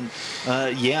offense. And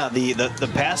yeah, the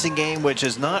passing game, which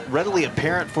is not readily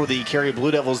apparent for the Carey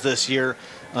Blue Devils this year,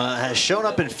 has shown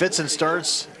up in fits and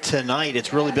starts tonight.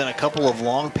 It's really been a couple of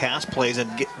long pass plays, and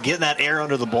getting that air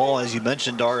under the ball, as you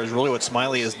mentioned, Dar, is really what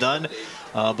Smiley has done.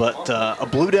 But a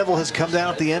Blue Devil has come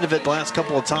down at the end of it the last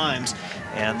couple of times,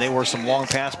 and they were some long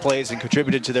pass plays and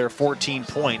contributed to their 14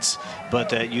 points.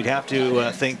 But you'd have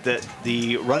to think that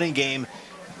the running game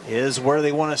is where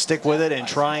they want to stick with it and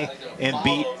try and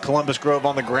beat Columbus Grove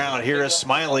on the ground. Here is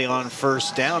Smiley on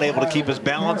first down, able to keep his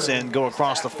balance and go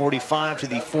across the 45 to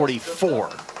the 44.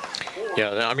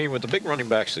 Yeah, I mean, with the big running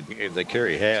backs that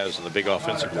Carey has and the big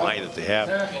offensive line that they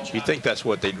have, you think that's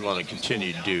what they'd want to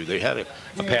continue to do. They had a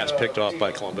pass picked off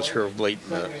by Columbus Grove late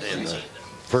in the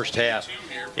first half.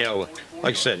 You know,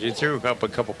 like I said, you threw up a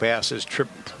couple passes. Trip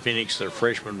Phoenix, their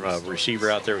freshman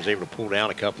receiver out there, was able to pull down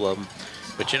a couple of them.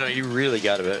 But, you know, you really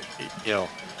got to, you know,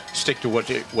 stick to what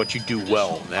you do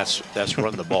well, and that's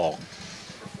run the ball.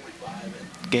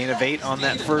 Gain of 8 on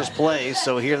that first play.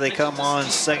 So here they come on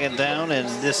second down, and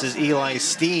this is Eli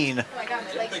Steen.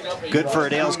 Good for a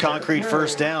Dales Concrete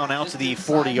first down out to the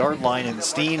 40-yard line. And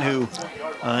Steen, who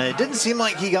it didn't seem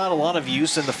like he got a lot of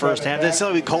use in the first half. Didn't seem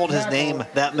like we called his name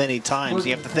that many times.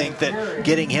 You have to think that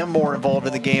getting him more involved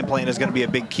in the game plan is going to be a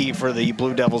big key for the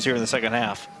Blue Devils here in the second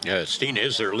half. Yeah, Steen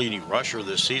is their leading rusher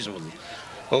this season with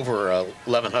over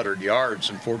 1,100 yards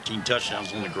and 14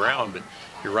 touchdowns on the ground. But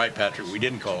you're right, Patrick. We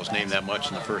didn't call his name that much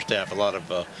in the first half. A lot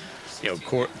of, you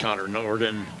know, Connor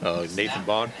Norden, Nathan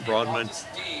Broadman,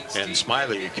 and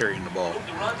Smiley carrying the ball.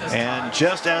 And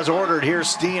just as ordered, here's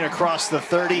Steen across the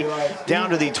 30, down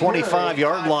to the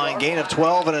 25-yard line. Gain of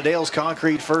 12 and a Dales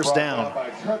Concrete first down.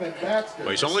 Well,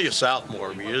 he's only a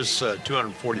sophomore. He is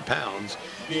 240 pounds,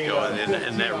 you know,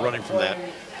 and that running from that,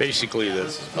 basically a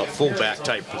fullback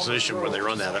type position where they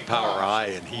run that at power high,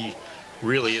 and he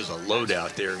really is a load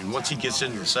out there. And once he gets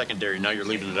into the secondary, now you're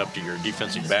leaving it up to your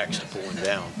defensive backs to pull him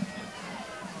down.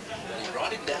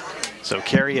 So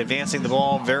Carey advancing the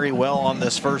ball very well on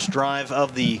this first drive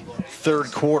of the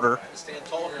third quarter.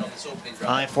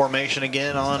 I formation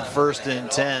again on 1st and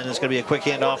 10. It's going to be a quick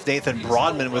handoff. Nathan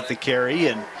Broadman with the carry,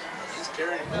 and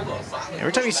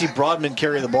every time you see Broadman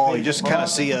carry the ball, you just kind of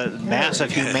see a mass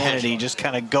of humanity just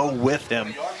kind of go with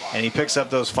him, and he picks up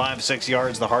those 5-6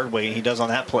 yards the hard way, and he does on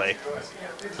that play.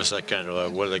 It's that kind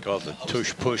of, what do they call it, the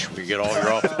tush push, where you get all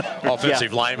your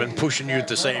offensive linemen pushing you at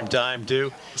the same time,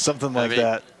 too. Something like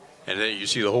that. And then you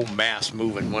see the whole mass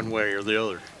moving one way or the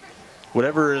other.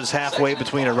 Whatever is halfway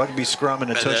between a rugby scrum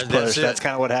and a tush push, that's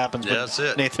kind of what happens. Yeah, that's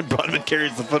it. Nathan Broadman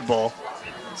carries the football.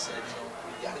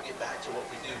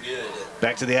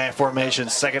 Back to the I formation,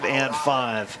 2nd and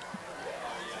 5.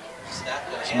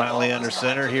 Smiley under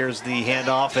center. Here's the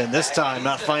handoff, and this time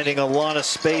not finding a lot of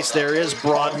space. There is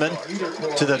Broadman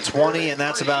to the 20, and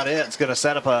that's about it. It's going to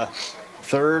set up a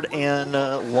 3rd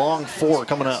and long 4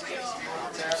 coming up.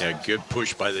 Yeah, good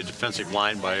push by the defensive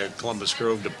line by Columbus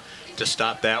Grove to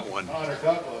stop that one.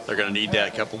 They're going to need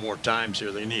that a couple more times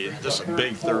here. They need this is a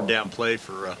big 3rd down play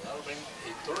for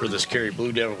this Carey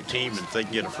Blue Devil team, and if they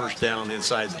can get a first down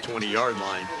inside the 20-yard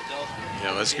line, you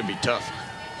know, that's going to be tough.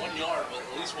 1 yard, but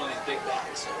at least one of these big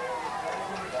backs.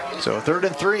 So 3rd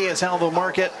and 3 is how they'll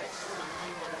mark it.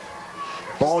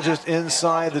 Ball just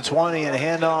inside the 20 and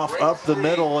handoff up the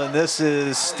middle, and this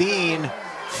is Steen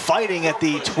fighting at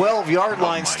the 12-yard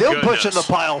line, still pushing the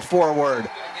pile forward.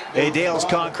 A Dales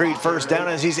Concrete first down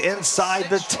as he's inside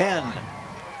the 10.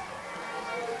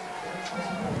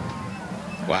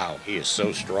 Wow, he is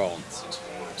so strong.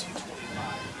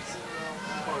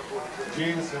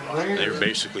 They're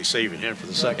basically saving him for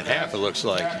the second half, it looks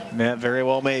like. That very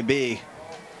well may be.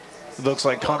 It looks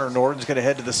like Connor Norton's going to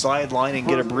head to the sideline and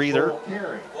get a breather.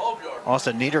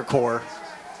 Austin Niederkor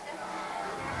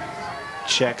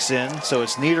checks in. So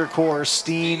it's Niederkor,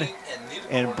 Steen,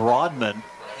 and Broadman.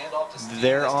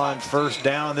 They're on first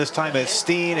down. This time it's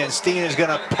Steen, and Steen is going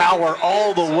to power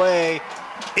all the way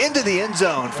into the end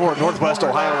zone for Northwest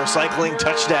Ohio Recycling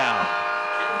touchdown.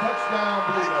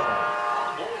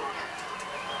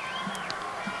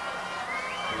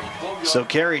 So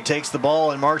Carey takes the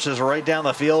ball and marches right down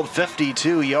the field,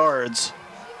 52 yards.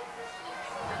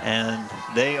 And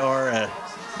they are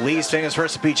Lee's Famous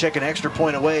Recipe Chicken extra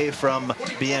point away from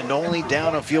being only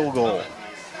down a field goal.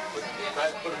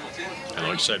 And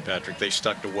like I said, Patrick, they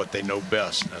stuck to what they know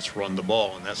best. That's run the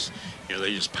ball, and that's, you know,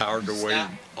 they just powered their way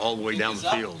all the way down the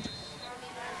field.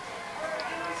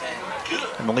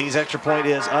 And the Lee's extra point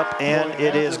is up, and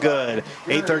it is good.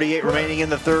 8:38 remaining in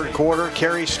the third quarter.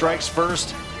 Carey strikes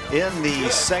first in the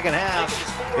second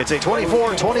half. It's a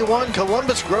 24-21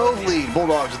 Columbus Grove lead.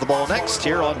 Bulldogs with the ball next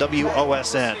here on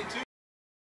WOSN.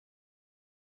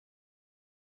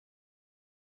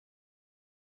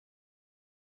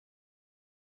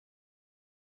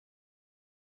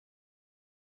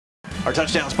 Our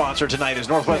touchdown sponsor tonight is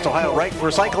Northwest Ohio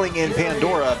Recycling in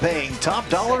Pandora, paying top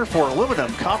dollar for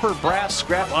aluminum, copper, brass,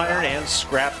 scrap iron, and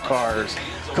scrap cars.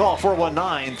 Call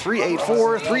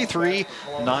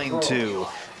 419-384-3392.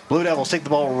 Blue Devils take the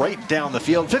ball right down the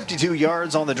field, 52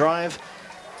 yards on the drive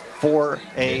for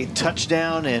a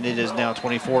touchdown, and it is now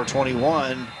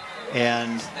 24-21.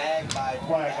 And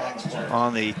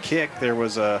on the kick, there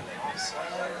was a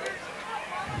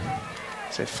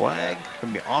flag.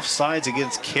 Going to be offsides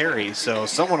against Carey. So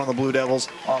someone on the Blue Devils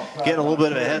getting a little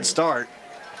bit of a head start.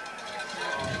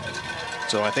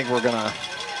 So I think we're going to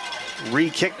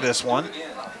re-kick this one.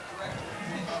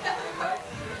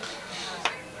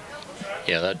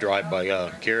 Yeah, that drive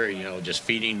by Carey, you know, just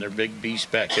feeding their big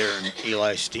beast back there, and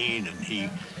Eli Steen, and he,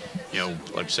 you know,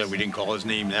 like I said, we didn't call his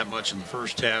name that much in the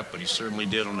first half, but he certainly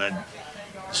did on that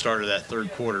start of that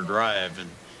third quarter drive, and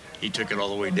he took it all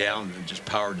the way down and just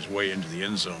powered his way into the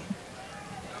end zone.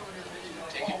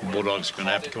 The Bulldogs are going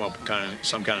to have to come up with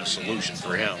some kind of solution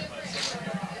for him.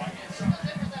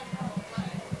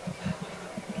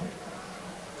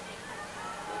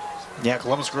 Yeah,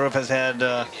 Columbus Grove has had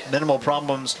minimal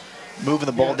problems moving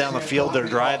the ball down the field. Their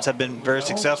drives have been very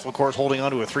successful, of course, holding on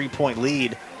to a 3-point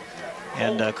lead.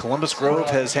 And Columbus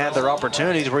Grove has had their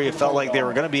opportunities where you felt like they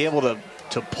were going to be able to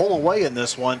pull away in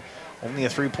this one. Only a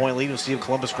 3-point lead. We'll see what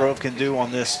Columbus Grove can do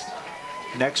on this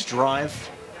next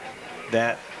drive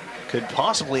that could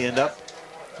possibly end up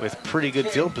with pretty good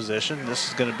field position. This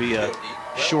is going to be a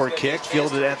short kick,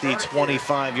 fielded at the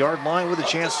 25-yard line with a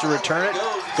chance to return it.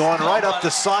 Going right up the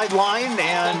sideline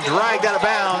and dragged out of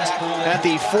bounds at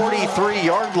the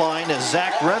 43-yard line is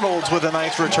Zach Reynolds with a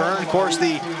nice return. Of course,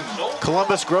 the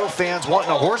Columbus Grove fans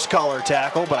wanting a horse collar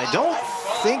tackle, but I don't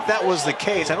think that was the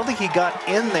case. I don't think he got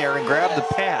in there and grabbed the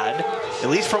pad, at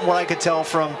least from what I could tell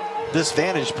from this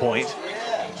vantage point.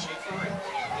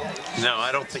 No,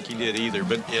 I don't think he did either,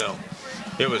 but, you know,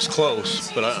 it was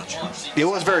close. But it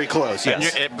was very close,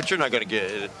 yes. But you're not going to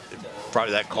get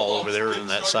probably that call over there in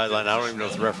that sideline. I don't even know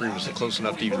if the referee was close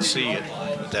enough to even see it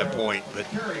at that point, but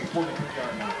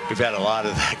we've had a lot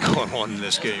of that going on in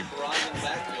this game.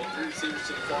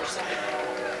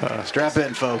 Strap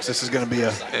in, folks. This is going to be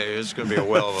a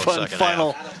well of a fun second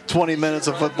final half. 20 minutes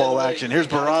of football action. Here's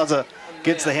Barraza,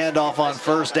 gets the handoff on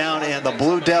first down, and the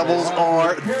Blue Devils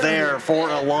are there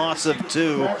for a loss of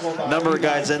 2. Number of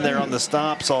guys in there on the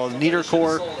stop. Saw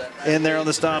Niederkorn in there on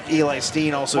the stop. Eli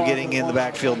Steen also getting in the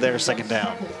backfield there, second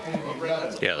down.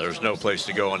 Yeah, there's no place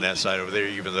to go on that side over there,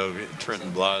 even though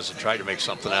Trenton Blas tried to make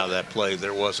something out of that play.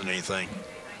 There wasn't anything.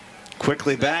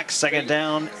 Quickly back, second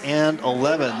down and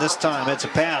 11. This time it's a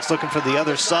pass looking for the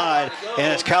other side,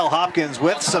 and it's Kyle Hopkins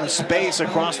with some space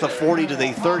across the 40 to the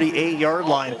 38-yard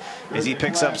line. As he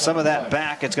picks up some of that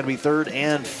back, it's going to be 3rd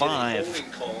and 5.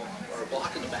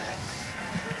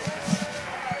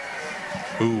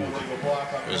 Ooh,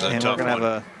 it was a and tough we're going to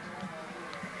one.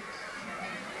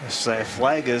 have a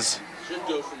flag is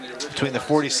between the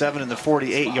 47 and the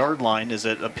 48-yard line, as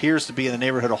it appears to be in the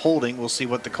neighborhood of holding. We'll see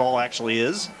what the call actually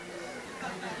is.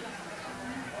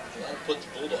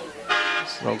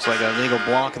 Looks like a legal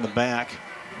block in the back.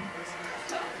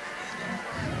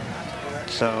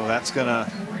 So that's going to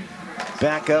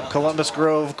back up Columbus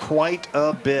Grove quite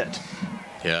a bit.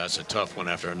 Yeah, that's a tough one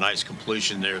after a nice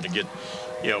completion there to get,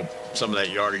 you know, some of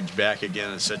that yardage back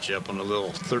again and set you up on a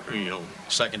little,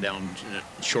 second down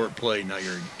short play. Now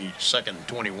you're 2nd and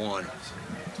 21.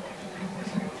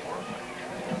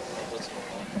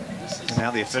 Now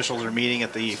the officials are meeting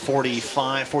at the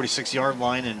 45, 46-yard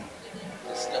line and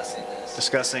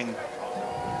discussing,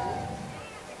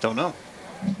 don't know.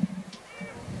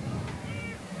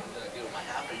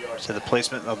 So the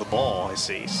placement of the ball, I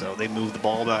see. So they moved the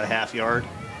ball about a half yard.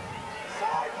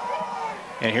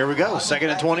 And here we go,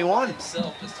 2nd and 21.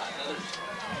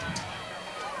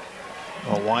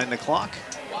 We'll wind the clock.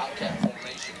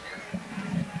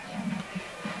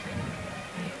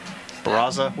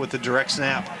 Barraza with the direct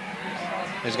snap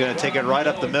is going to take it right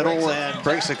up the middle and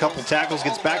breaks a couple tackles,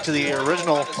 gets back to the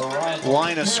original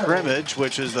line of scrimmage,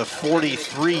 which is the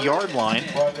 43-yard line.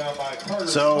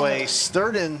 So a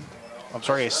 2nd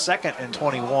and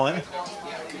 21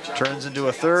 turns into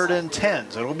a 3rd and 10.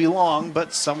 So it'll be long,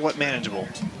 but somewhat manageable.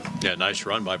 Yeah, nice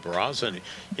run by Barraza. And,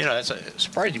 you know, that's a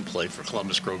surprising play for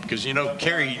Columbus Grove because, you know,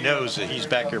 Carey knows that he's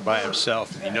back here by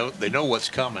himself. And they know what's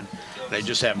coming. They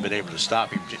just haven't been able to stop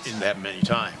him in that many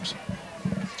times.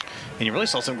 And you really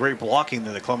saw some great blocking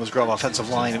in the Columbus Grove offensive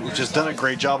line, which has done a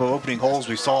great job of opening holes.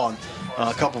 We saw on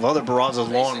a couple of other Barraza's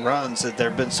long runs that there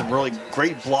have been some really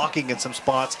great blocking in some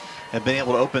spots and been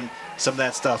able to open some of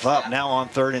that stuff up. Now on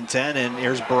 3rd and 10, and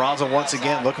here's Barraza once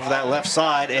again looking for that left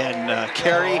side, and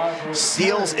Carey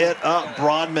seals it up.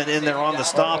 Broadman in there on the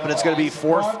stop, and it's going to be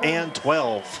 4th and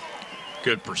 12.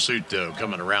 Good pursuit, though,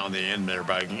 coming around the end there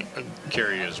by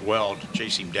Carey as well to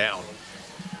chase him down.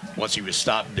 Once he was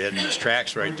stopped dead in his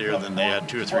tracks right there, then they had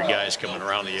 2 or 3 guys coming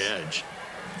around the edge.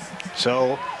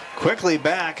 So quickly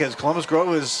back as Columbus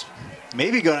Grove is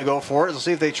maybe going to go for it. Let's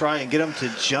see if they try and get him to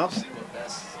jump.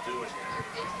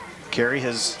 Carey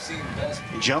has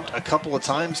jumped a couple of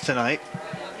times tonight.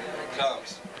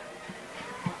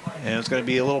 And it's going to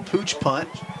be a little pooch punt.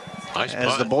 Nice as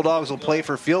punt. The Bulldogs will play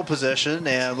for field position,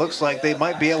 and it looks like they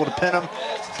might be able to pin him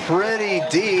pretty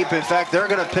deep. In fact, they're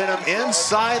going to pin him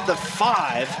inside the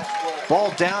 5.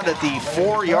 Ball down at the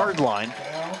 4-yard line.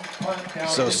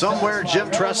 So somewhere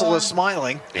Jim Tressel is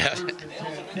smiling. Yeah.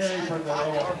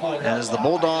 As the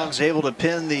Bulldogs able to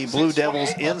pin the Blue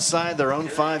Devils inside their own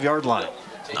 5-yard line.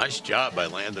 Nice job by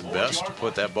Landon Best to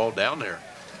put that ball down there.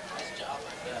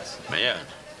 Man.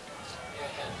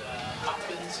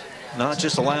 Not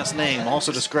just the last name,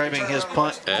 also describing his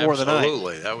punt for the night.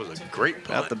 Absolutely, that was a great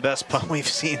punt. Not the best punt we've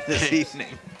seen this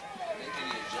evening.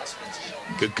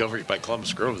 Good coverage by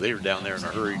Columbus Grove. They were down there in a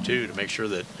hurry, too, to make sure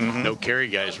that no Carey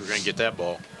guys were going to get that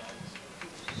ball.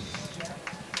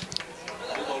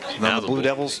 Now the Blue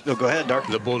Devils, go ahead, Dark.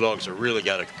 The Bulldogs have really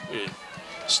got to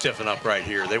stiffen up right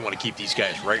here. They want to keep these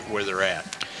guys right where they're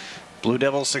at. Blue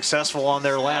Devils successful on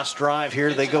their last drive.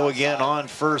 Here they go again on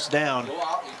 1st down.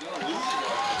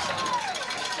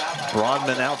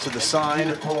 Broadman out to the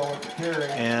side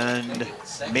and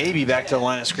maybe back to the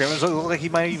line of scrimmage. Looks like he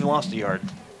might have even lost a yard.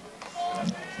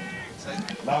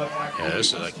 Yeah,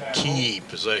 this is a key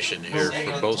possession here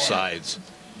for both sides.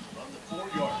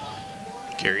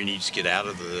 Carey needs to get out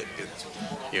of the,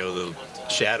 the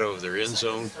shadow of their end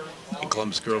zone, and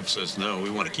Columbus Grove says, no, we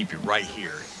want to keep you right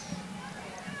here.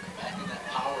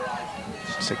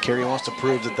 So Carey wants to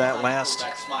prove that that last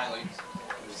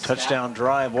touchdown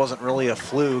drive wasn't really a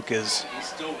fluke, as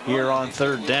here on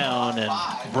 3rd down, and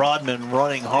Broadman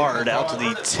running hard out to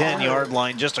the 10-yard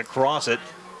line just across it.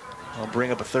 I'll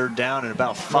bring up a 3rd down and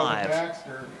about 5.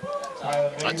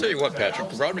 I'll tell you what, Patrick,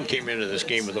 Broadman came into this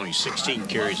game with only 16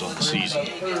 carries on the season,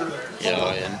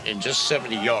 and just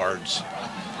 70 yards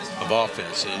of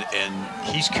offense, and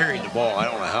he's carried the ball I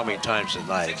don't know how many times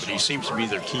tonight, but he seems to be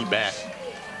their key back,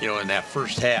 in that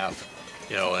first half,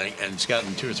 and it's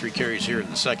gotten 2 or 3 carries here in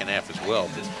the second half as well.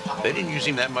 But they didn't use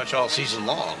him that much all season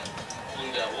long.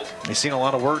 We've seen a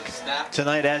lot of work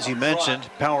tonight, as you mentioned.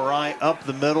 Power I up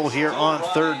the middle here on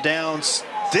 3rd down.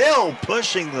 Still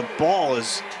pushing the ball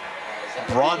is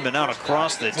Broadman out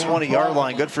across the 20-yard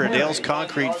line. Good for a Dale's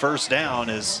Concrete 1st down.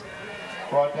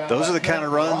 Those are the kind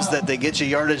of runs that they get you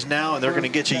yardage now, and they're going to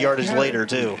get you yardage later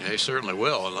too. They certainly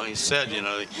will. And like I said,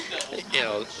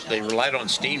 they relied on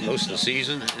Steen most of the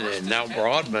season, and now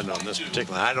Broadman on this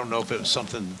particular. I don't know if it was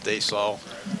something that they saw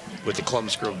with the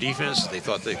Columbus Grove defense. They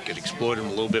thought they could exploit him a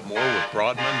little bit more with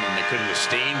Broadman than they could with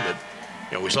Steen.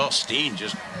 But we saw Steen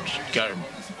just got a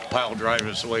pile drive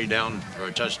his way down for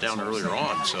a touchdown earlier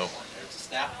on. So.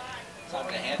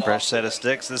 Fresh set of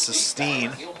sticks. This is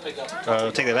Steen. Take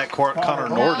that back, Connor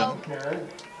Norden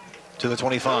to the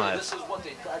 25. This is what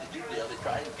they try to do. They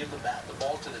try to give the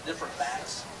ball to the different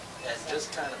backs and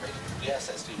just kind of make a guess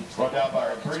as to who's Brought down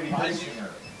by Brady Hasinger.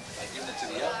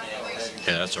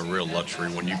 Yeah, that's a real luxury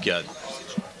when you've got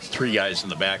 3 guys in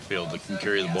the backfield that can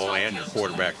carry the ball and your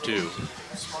quarterback too.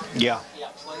 Yeah.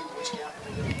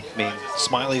 I mean,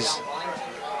 Smiley's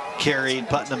carried,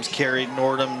 Putnam's carried,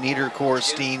 Nordham, Niederkor,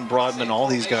 Steen, Broadman, all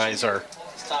these guys are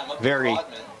very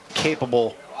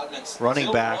capable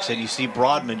running backs, and you see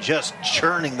Broadman just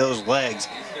churning those legs,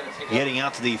 getting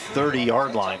out to the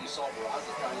 30-yard line.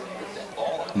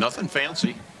 Nothing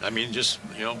fancy. I mean, just,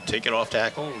 take it off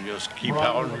tackle, just keep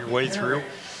powering your way through.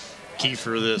 Key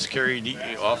for this Carey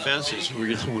offense is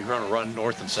we're going to run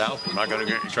north and south. We're not going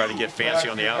to try to get fancy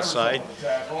on the outside.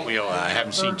 I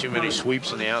haven't seen too many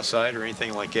sweeps on the outside or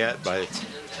anything like that by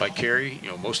Carey.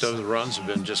 Most of the runs have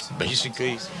been just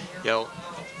basically,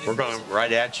 we're going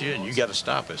right at you and you got to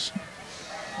stop us.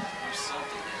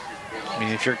 I mean,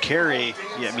 if you're Carey,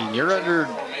 you're under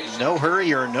no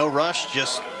hurry or no rush.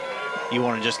 You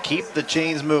want to just keep the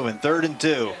chains moving. 3rd and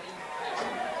 2.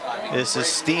 This is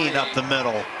Steen up the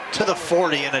middle to the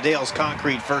 40 and a Dale's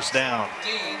Concrete 1st down.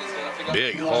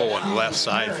 Big hole on the left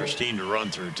side for Steen to run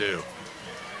through too.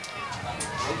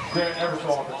 Grant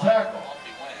Eversole the tackle.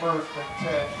 1st and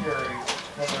 10 Carey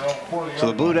from their own 40. So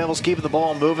the Blue Devils keeping the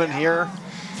ball moving here.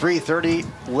 3:30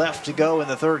 left to go in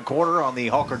the 3rd quarter on the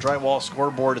Hawker Drywall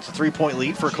scoreboard. It's a 3-point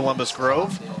lead for Columbus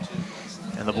Grove.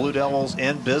 And the Blue Devils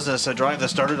in business, a drive that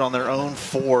started on their own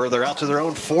 4. They're out to their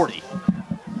own 40.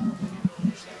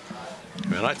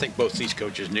 And I think both these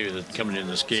coaches knew that coming in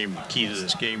this game, the key to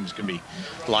this game was going to be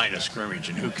line of scrimmage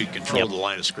and who could control the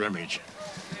line of scrimmage.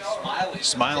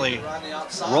 Smiley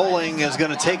rolling is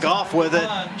going to take off with it.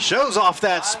 Shows off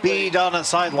that speed on the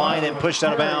sideline and pushed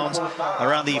out of bounds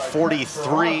around the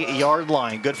 43-yard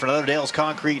line. Good for another Dale's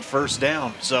Concrete first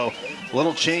down. So a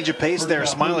little change of pace there.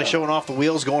 Smiley showing off the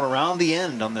wheels going around the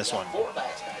end on this one.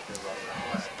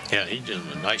 Yeah, he did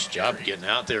a nice job getting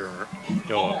out there,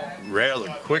 rather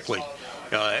quickly.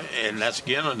 And that's,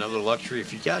 again, another luxury.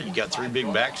 If you got 3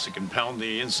 big backs that can pound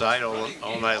the inside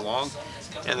all night long,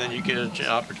 and then you get an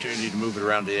opportunity to move it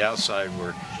around to the outside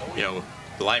where,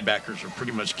 the linebackers are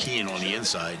pretty much keying on the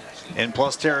inside. In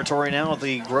plus territory now at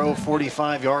the Grove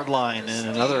 45-yard line, and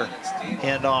another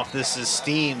handoff. This is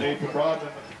Steen.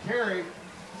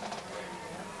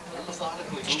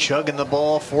 Chugging the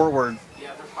ball forward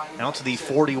out to the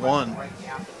 41.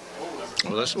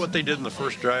 Well, that's what they did in the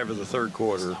first drive of the third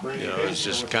quarter. It's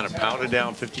just kind of pounded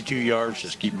down 52 yards,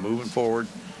 just keep moving forward,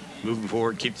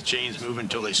 keep the chains moving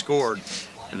until they scored.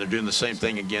 And they're doing the same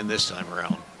thing again this time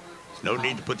around. No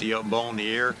need to put the ball in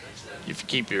the air. If you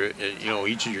keep your,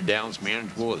 each of your downs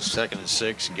manageable, it's 2nd and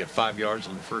 6, and get 5 yards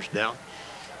on the first down,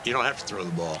 you don't have to throw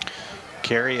the ball.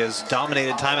 Carey has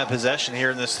dominated time of possession here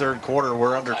in this third quarter.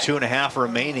 We're under 2.5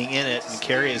 remaining in it, and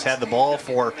Carey has had the ball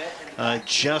for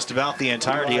just about the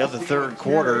entirety of the third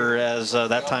quarter, as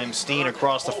that time Steen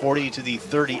across the 40 to the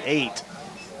 38.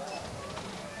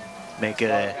 Make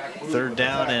it a 3rd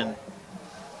down and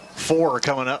 4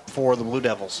 coming up for the Blue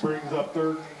Devils.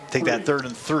 Take that 3rd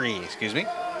and 3, excuse me.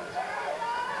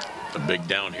 A big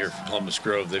down here for Columbus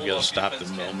Grove. They've got to stop the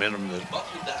momentum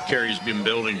that Carey's been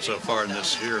building so far in the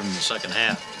second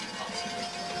half.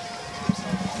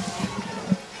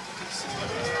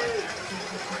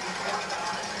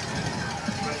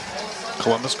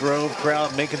 Columbus Grove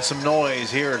crowd making some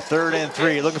noise here. 3rd and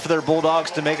 3, looking for their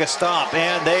Bulldogs to make a stop,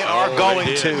 and they are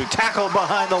going to. Tackled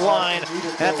behind the line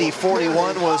at the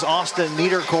 41 was Austin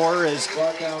Niederkor, as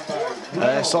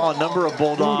I saw a number of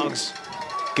Bulldogs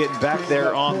getting back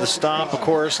there on the stop. Of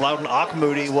course, Loudon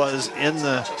Achmoody was in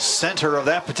the center of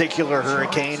that particular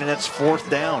hurricane, and it's 4th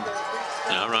down.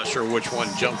 Now, I'm not sure which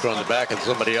one jumped on the back of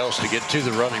somebody else to get to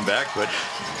the running back, but,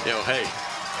 hey,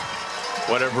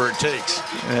 whatever it takes.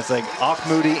 And it's like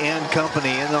Achmoody and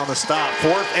company in on the stop.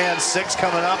 4th and 6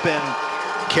 coming up, and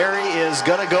Carey is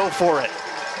going to go for it.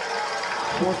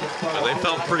 Well, they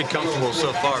felt pretty comfortable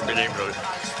so far, being able to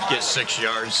get 6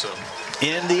 yards. So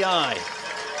in the eye.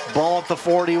 Ball at the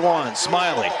 41.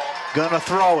 Smiley gonna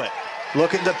throw it.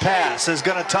 Looking to pass. Is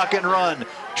gonna tuck and run.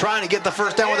 Trying to get the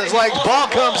first down with his legs. Ball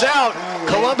comes out.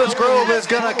 Columbus Grove is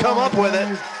gonna come up with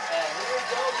it.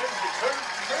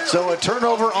 So a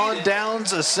turnover on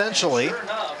downs, essentially,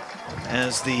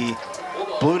 as the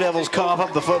Blue Devils cough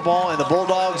up the football and the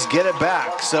Bulldogs get it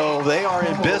back. So they are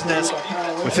in business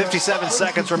with 57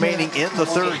 seconds remaining in the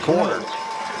third quarter.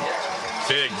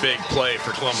 Big play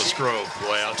for Columbus Grove.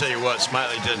 Boy, I'll tell you what,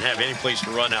 Smiley didn't have any place to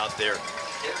run out there.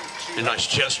 A nice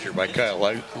gesture by Kyle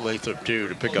Lathrop, too,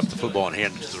 to pick up the football and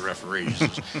hand it to the referee.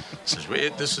 Says,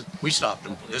 we stopped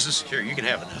him. This is secure. You can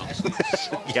have it now.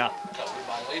 Yeah.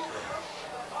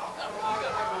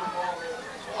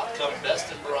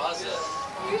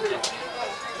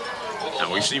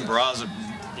 Now, we've seen Barraza,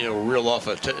 reel off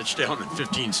a touchdown in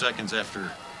 15 seconds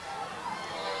after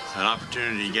an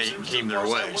opportunity came their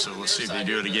way. So let's see if they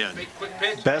do it again.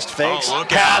 Best fakes. Oh,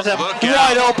 look out,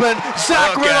 wide open.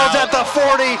 Zach Reynolds at the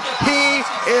 40. He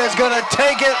is going to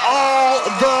take it all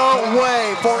the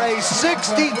way for a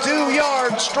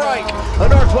 62-yard strike. A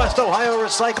Northwest Ohio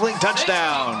Recycling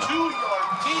touchdown.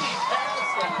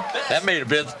 That may have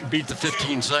beat the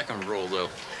 15-second rule, though.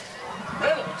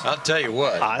 I'll tell you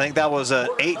what. I think that was an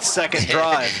 8-second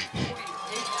drive.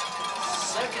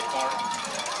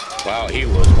 Wow, he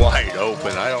was wide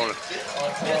open. I don't,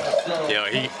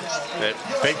 he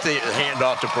faked the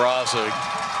handoff to Barraza,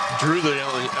 drew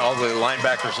all the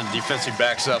linebackers and defensive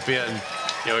backs up in,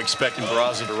 expecting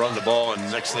Barraza to run the ball, and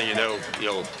next thing you know,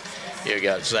 you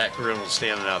got Zach Reynolds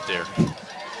standing out there.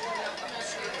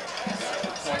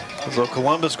 So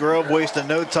Columbus Grove wasted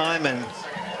no time, and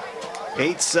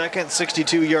 8-second,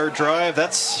 62-yard drive.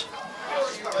 That's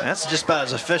just about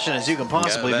as efficient as you can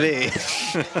possibly be.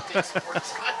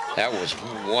 That was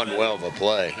one well of a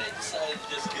play.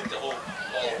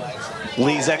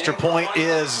 Lee's extra point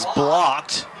is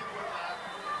blocked.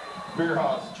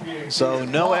 So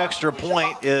no extra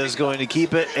point is going to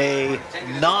keep it a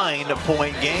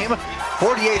 9-point game.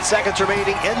 48 seconds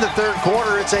remaining in the third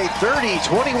quarter. It's a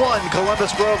 30-21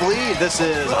 Columbus Grove lead. This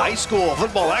is high school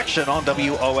football action on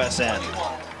WOSN.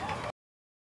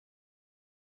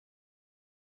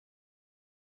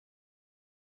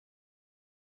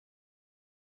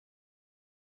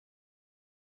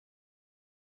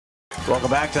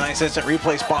 Welcome back. Tonight's instant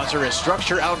replay sponsor is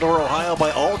Structure Outdoor Ohio by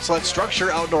Alts. Let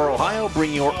Structure Outdoor Ohio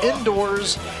bring your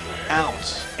indoors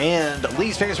out. And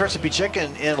Lee's Famous Recipe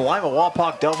Chicken in Lima,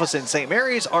 Wapak, Delphus, and St.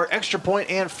 Mary's, our extra point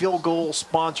and field goal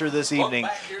sponsor this evening.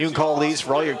 You can call Lee's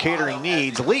for all your catering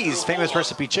needs. Lee's Famous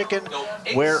Recipe Chicken,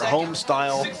 where home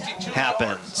style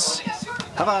happens.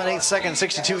 How about an 8-second,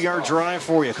 62-yard drive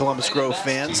for you, Columbus Grove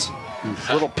fans?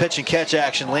 A little pitch and catch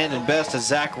action, landing best to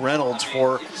Zach Reynolds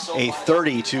for a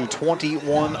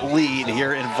 30-21 lead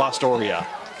here in Fostoria.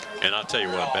 And I'll tell you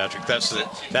what, Patrick, that's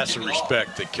the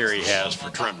respect that Carey has for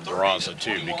Trenton Barraza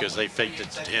too, because they faked it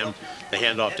to him, they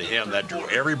hand off to him, that drew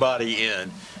everybody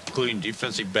in, including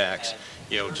defensive backs.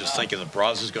 You know, just thinking that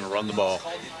Barraza's going to run the ball,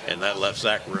 and that left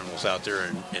Zach Reynolds out there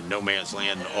in no man's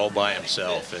land all by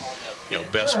himself. And you know,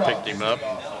 Best picked him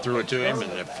up, threw it to him,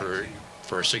 and for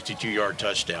a 62-yard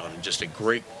touchdown. And just a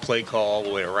great play call all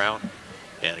the way around,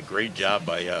 and a great job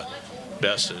by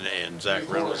Best and Zach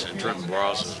Reynolds and Trenton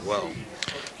Barraza as well.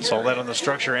 Saw that on the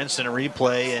Structure instant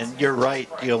replay, and you're right.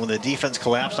 You know, when the defense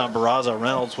collapsed on Barraza,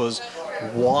 Reynolds was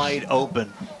wide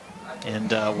open and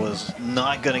was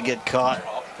not going to get caught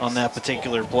on that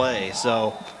particular play.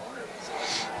 So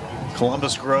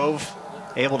Columbus Grove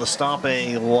able to stop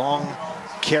a long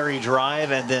Carey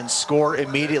drive and then score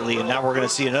immediately, and now we're going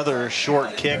to see another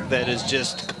short kick that is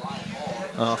just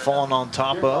falling on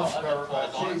top of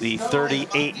the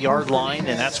 38-yard line,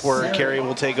 and that's where Carey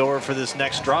will take over for this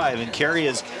next drive. And Carey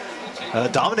has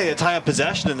dominated time of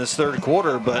possession in this third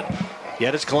quarter, but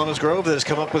yet it's Columbus Grove that has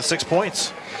come up with 6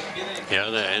 points. Yeah,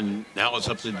 and now it's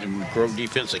up to the Grove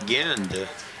defense again to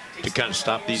kind of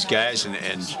stop these guys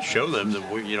and show them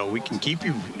that we can keep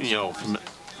you from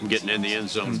getting in the end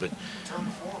zone. But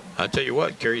I tell you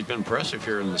what, Carey's been impressive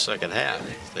here in the second half.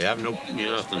 They have nothing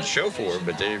to show for it,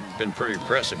 but they've been pretty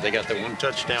impressive. They got that one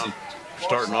touchdown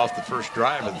starting off the first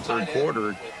drive of the third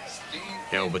quarter,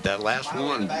 but that last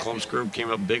one, Columbus Grove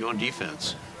came up big on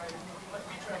defense.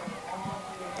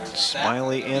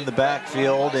 Smiley in the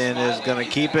backfield and is going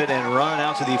to keep it and run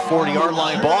out to the 40-yard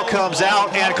line. Ball comes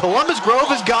out, and Columbus Grove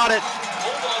has got it.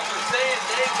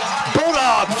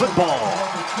 Bulldog football.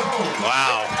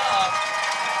 Wow.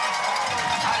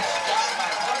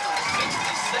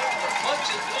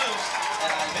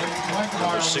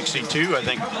 Number 62, I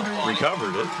think,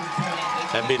 recovered it.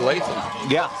 That'd be Latham.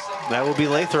 Yeah, that will be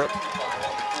Lathrop.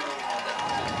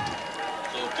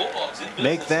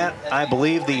 Make that, I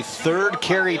believe, the third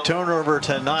Carey turnover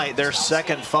tonight, their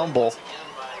second fumble.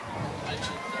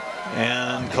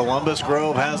 And Columbus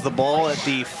Grove has the ball at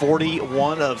the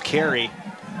 41 of Carey.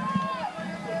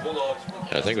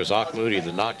 I think it was Moody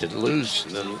that knocked it loose,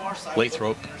 and then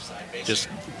Lathrop just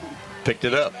picked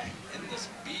it up.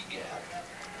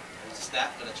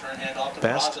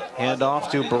 Best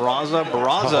handoff to Barraza.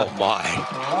 Barraza. Oh my.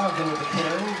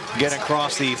 Getting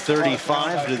across the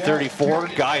 35 to 34.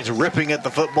 Guys ripping at the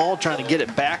football, trying to get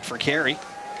it back for Carey.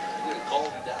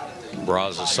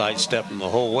 Barraza sidestepping the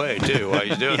whole way too while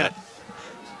he's doing it.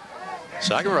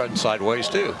 So I can run sideways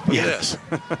too. Look at this.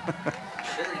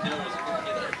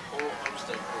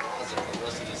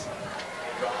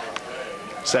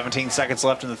 17 seconds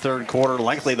left in the third quarter,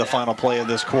 likely the final play of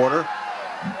this quarter.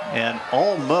 And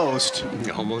almost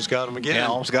got him again. Yeah,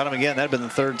 almost got him again. That'd been the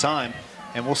third time.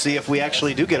 And we'll see if we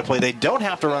actually do get a play. They don't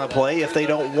have to run a play if they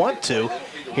don't want to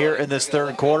here in this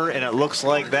third quarter, and it looks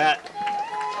like that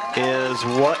is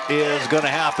what is going to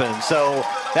happen. So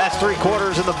that's 3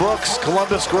 quarters in the books.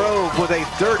 Columbus Grove with a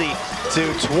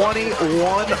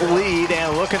 30-21 lead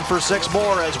and looking for 6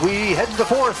 more as we head to the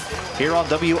fourth here on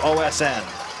WOSN.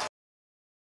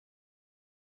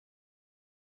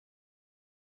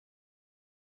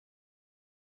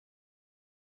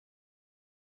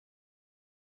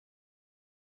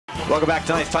 Welcome back.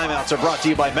 Tonight's timeouts are brought to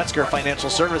you by Metzger Financial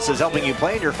Services, helping you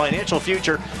plan your financial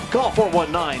future. Call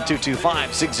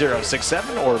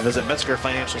 419-225-6067 or visit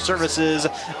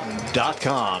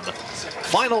MetzgerFinancialServices.com.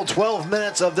 Final 12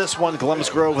 minutes of this one. Columbus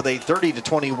Grove with a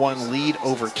 30-21 lead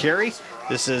over Carey.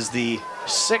 This is the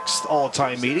 6th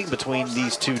all-time meeting between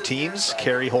these two teams.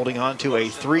 Carey holding on to a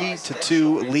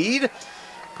 3-2 lead.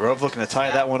 Grove looking to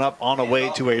tie that one up on a way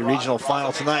to a regional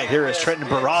final tonight. Here is Trenton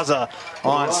Barraza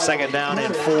on 2nd down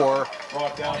and 4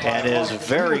 and is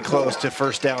very close to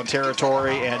first down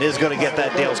territory and is going to get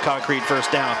that Dale's Concrete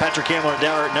first down. Patrick Hamler,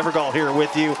 Nevergall here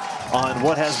with you on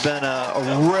what has been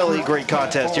a really great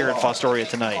contest here at Fostoria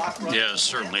tonight. Yeah, it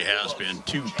certainly has been.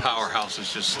 Two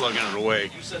powerhouses just slugging it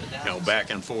away, back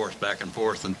and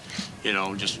forth, and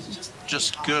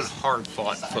just good,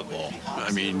 hard-fought football.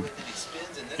 I mean,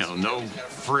 no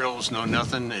frills, no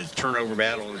nothing. The turnover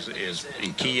battle is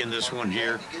key in this one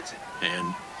here,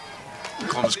 and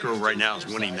Columbus Grove right now is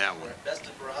winning that one.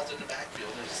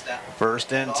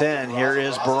 First and 10. Here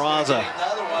is Barraza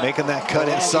making that cut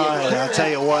inside. And I'll tell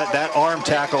you what, that arm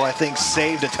tackle, I think,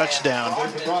 saved a touchdown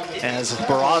as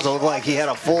Barraza looked like he had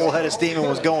a full head of steam and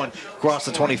was going across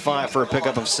the 25 for a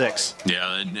pickup of 6.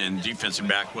 Yeah, and defensive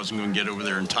back wasn't going to get over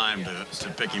there in time to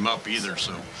pick him up either.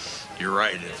 So you're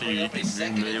right. If he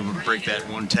been able to break that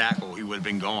one tackle, he would have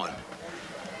been gone.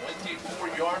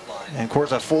 And of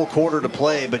course, a full quarter to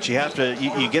play, but you have to,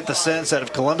 you get the sense that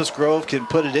if Columbus Grove can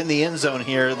put it in the end zone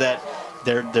here, that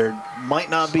there might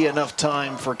not be enough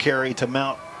time for Carey to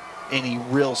mount any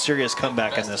real serious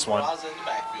comeback in this one.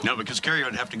 No, because Carey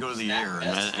would have to go to the air,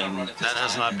 and that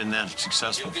has not been that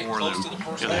successful for them.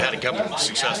 They've had a couple of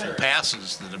successful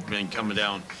passes that have been coming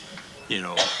down,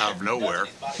 out of nowhere,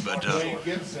 but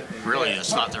really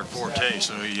it's not their forte.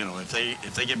 So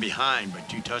if they get behind by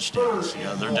 2 touchdowns,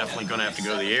 they're definitely going to have to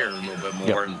go to the air a little bit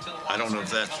more. And I don't know if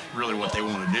that's really what they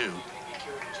want to do.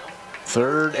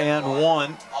 3rd and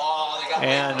 1,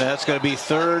 and that's going to be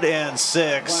 3rd and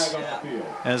 6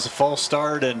 as a false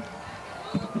start, and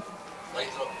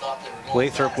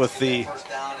Lathrop with the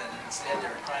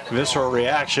visceral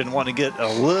reaction, want to get a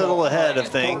little ahead of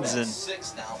things, and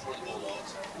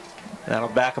that'll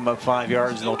back them up 5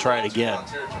 yards, and they'll try it again.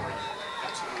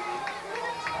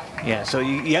 Yeah, so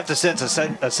you have to sense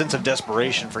a sense of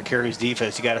desperation for Carey's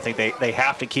defense. You got to think they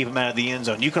have to keep them out of the end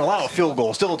zone. You can allow a field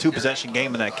goal, still a 2-possession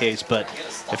game in that case, but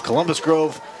if Columbus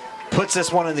Grove puts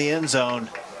this one in the end zone,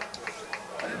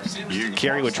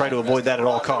 Carey would try to avoid that at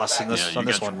all costs on this one.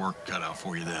 Yeah, you got your work cut out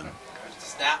for you then.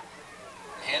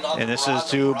 And this is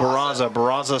to Barraza.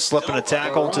 Barraza slipping a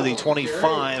tackle to the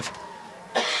 25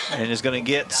 and is going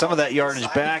to get some of that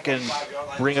yardage back and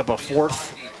bring up a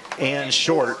 4th and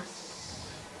short.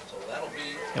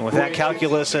 And with that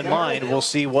calculus in mind, we'll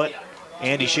see what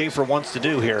Andy Schaefer wants to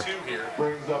do here.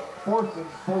 Brings up 4th and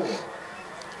 4.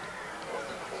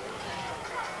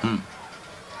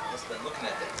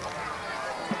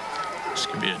 This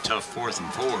could be a tough 4th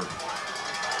and 4.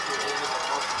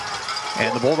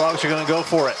 And the Bulldogs are going to go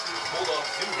for it.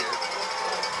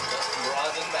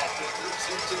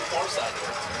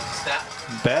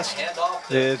 Best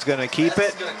is going to keep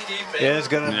it. Is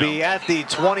going to be at the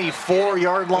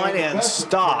 24-yard line and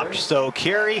stopped. So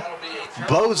Carey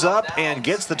bows up and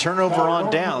gets the turnover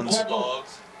on downs.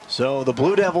 So the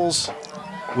Blue Devils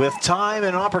with time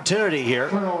and opportunity here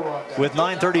with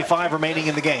 9:35 remaining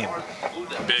in the game.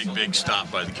 Big stop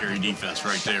by the Carey defense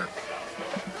right there.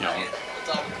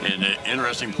 And an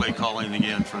interesting play calling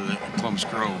again for the Columbus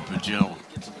Grove, but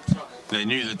they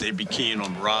knew that they'd be keying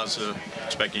on Barraza,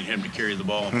 expecting him to carry the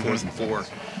ball on 4th and 4.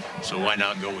 So why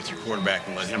not go with your quarterback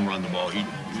and let him run the ball?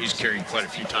 He's carried quite a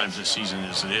few times this season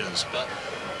as it is, but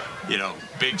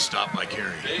big stop by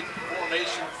Carey.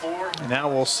 Now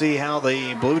we'll see how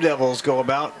the Blue Devils go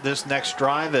about this next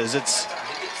drive, as it's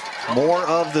more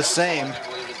of the same.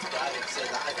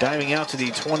 Diving out to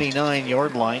the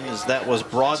 29-yard line, as that was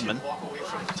Broadman,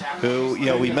 who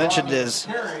we mentioned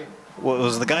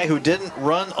was the guy who didn't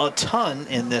run a ton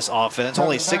in this offense.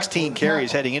 Only 16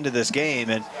 carries heading into this game,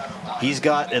 and he's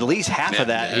got at least half of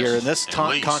that here in this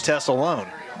contest alone.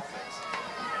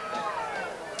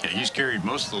 Yeah, he's carried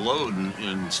most of the load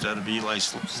instead of Eli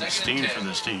Steen for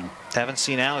this team. Haven't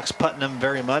seen Alex Putnam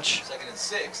very much,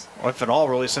 or if at all,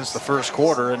 really, since the first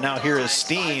quarter. And now here is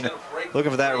Steen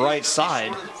looking for that right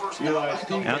side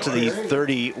out to the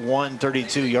 31,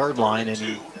 32-yard line, and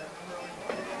you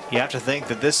have to think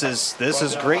that this is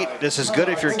great. This is good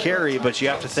if you're Carey, but you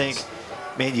have to think,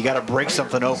 man, you got to break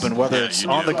something open, whether it's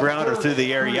on the ground or through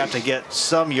the air. You have to get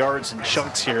some yards and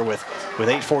chunks here with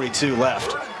 8:42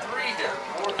 left.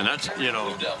 And that's,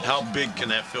 how big can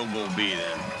that field goal be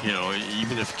then?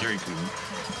 Even if Carey can,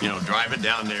 drive it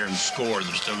down there and score,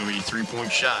 they're still going to be 3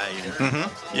 points shy.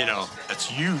 And, that's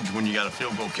huge when you got a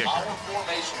field goal kicker.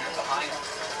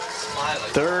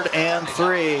 3rd and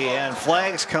 3, and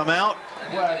flags come out.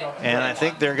 And I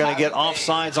think they're going to get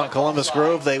offsides on Columbus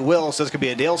Grove. They will, so this could be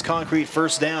a Dale's Concrete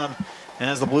first down,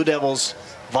 as the Blue Devils,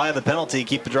 via the penalty,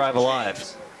 keep the drive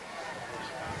alive.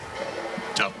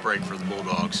 Tough break for the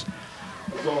Bulldogs.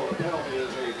 So the penalty is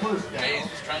a 1st down. Mays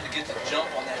was trying to get the jump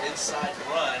on that inside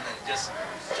run and just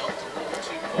jumped a little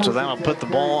too far. So that'll put the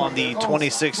ball on the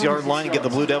 26-yard line and give the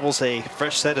Blue Devils a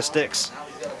fresh set of sticks.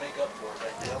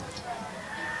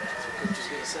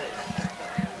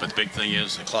 But the big thing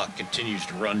is the clock continues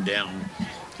to run down,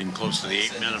 getting close to the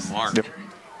 8-minute mark. Yep.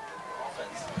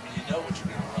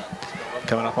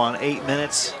 Coming up on 8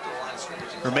 minutes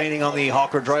remaining on the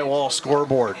Hawker Drywall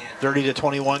scoreboard.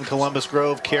 30-21 Columbus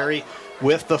Grove. Carey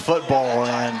with the football,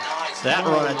 and that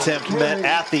run attempt met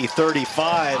at the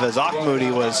 35 as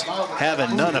Akmoudi was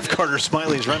having none of Carter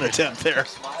Smiley's run attempt there.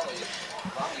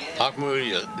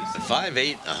 Akmoudi, a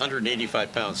 5'8",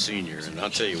 185-pound senior, and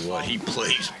I'll tell you what, he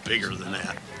plays bigger than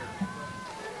that.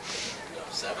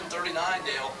 7:39,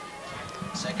 Dale.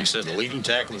 Like I said, the leading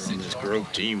tackler on this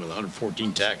Grove team with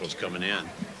 114 tackles coming in.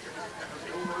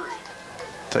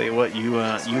 Tell you what,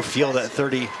 you feel that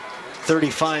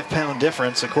 35-pound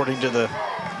difference according to the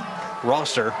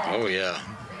roster. Oh, yeah.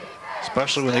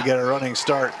 Especially when they get a running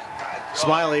start.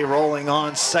 Smiley rolling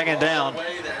on second down.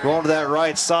 Rolling to that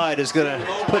right side is going to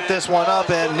put this one up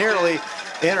and nearly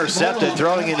intercepted.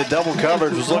 Throwing into double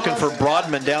coverage, was looking for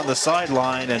Broadman down the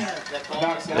sideline, and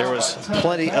there was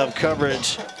plenty of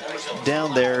coverage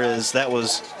down there as that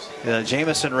was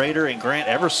Jamison Rader and Grant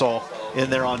Eversole in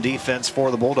there on defense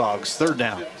for the Bulldogs. Third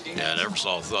down. Yeah, and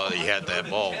Eversole thought he had that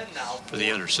ball for the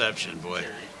interception. Boy,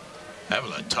 that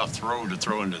was a tough throw to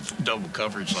throw into double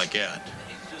coverage like that.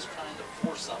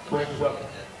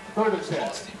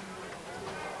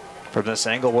 From this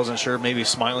angle, wasn't sure, maybe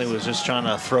Smiley was just trying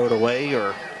to throw it away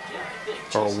or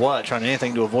what, trying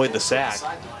anything to avoid the sack.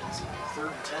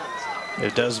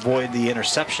 It does void the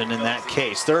interception in that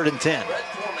case. 3rd and 10.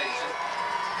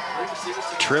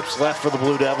 Trips left for the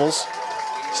Blue Devils.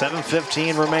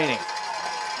 7:15 remaining.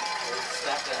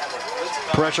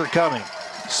 Pressure coming.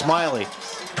 Smiley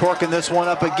torquing this one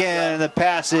up again. The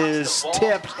pass is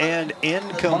tipped and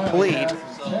incomplete.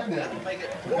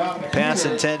 Pass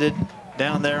intended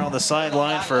down there on the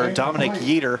sideline for Dominic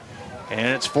Yeater. And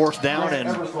it's 4th down and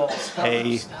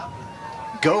a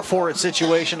go-for-it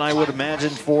situation, I would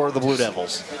imagine, for the Blue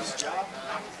Devils.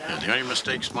 Yeah, the only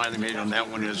mistake Smiley made on that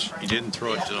one is he didn't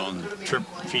throw it on Trip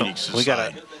Phoenix's side. We got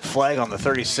a flag on the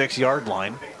 36-yard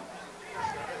line.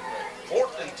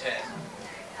 4th and 10.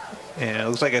 And it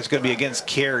looks like it's going to be against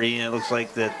Carey, and it looks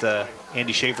like that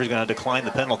Andy Schaefer's going to decline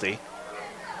the penalty.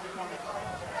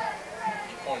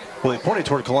 Well, he pointed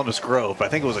toward Columbus Grove, but I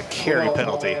think it was a Carey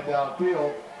penalty.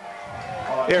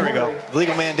 There we go.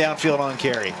 Legal man downfield on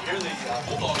Carey. Here the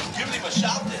Bulldogs giving him a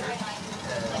shot there.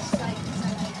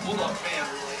 Bulldog fans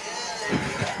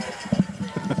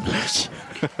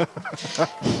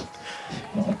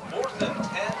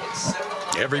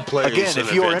Every play. Again,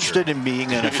 if you are interested in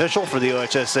being an official for the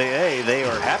OHSAA, they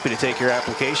are happy to take your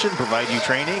application, provide you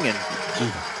training, and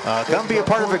come be a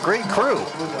part of a great crew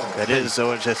that is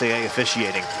OHSAA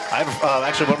officiating. I've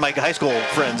actually, one of my high school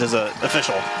friends is an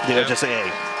official, the OHSAA.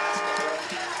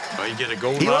 Well, you get a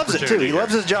golden He loves it too. He here.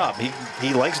 loves his job.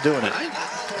 He likes doing it.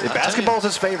 Basketball is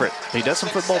his favorite. He does some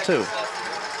football too.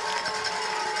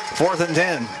 4th and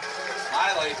 10.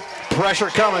 Smiley. Pressure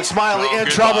coming. Smiley in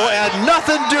goodbye. trouble and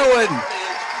nothing doing.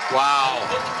 Wow.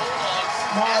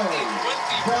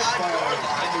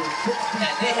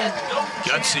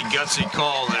 Gutsy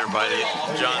call there by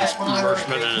John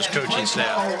Hirschman and his coaching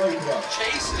staff.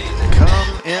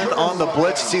 Come in on the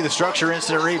blitz. See the structure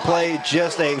instant replay.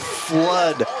 Just a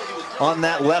flood on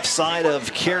that left side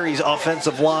of Carey's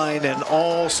offensive line, and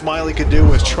all Smiley could do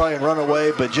was try and run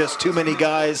away, but just too many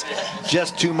guys,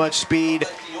 just too much speed,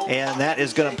 and that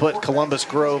is going to put Columbus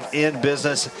Grove in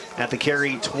business at the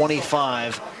Carey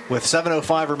 25 with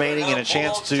 7:05 remaining and a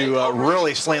chance to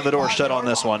really slam the door shut on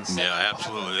this one. Yeah,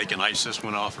 absolutely. They can ice this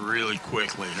one off really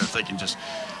quickly. If they can just,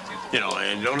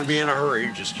 and don't be in a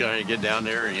hurry. Just try to get down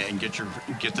there and get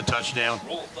the touchdown.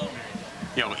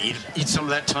 Eat some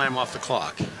of that time off the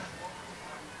clock.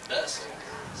 Best.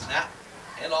 Snap.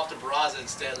 Hand off to Barraza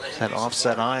instead. That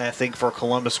offset eye, I think, for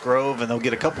Columbus Grove, and they'll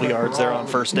get a couple yards there on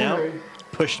 1st down.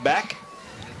 Pushed back.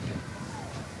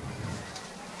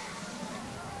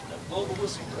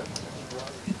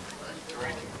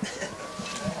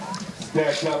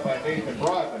 Stacked up by Nathan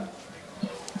Broadman.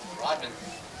 Rodman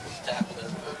tackled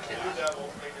it.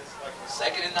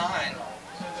 2nd and 9.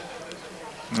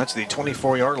 That's the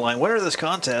 24-yard line. Winner of this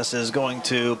contest is going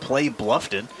to play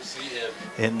Bluffton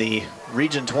in the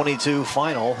Region 22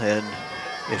 final, and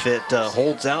if it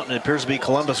holds out and it appears to be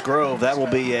Columbus Grove, that will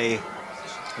be a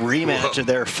rematch of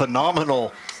their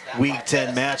phenomenal Week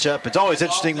 10 matchup. It's always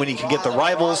interesting when you can get the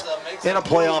rivals in a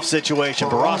playoff situation.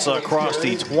 Barraza across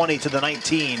the 20 to the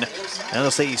 19, and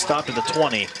let's say he stopped at the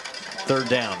 20. 3rd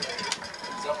down.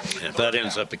 If that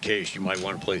ends up the case, you might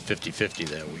want to play 50-50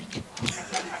 that week.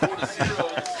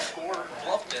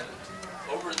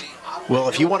 Well,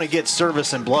 if you want to get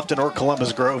service in Bluffton or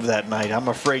Columbus Grove that night, I'm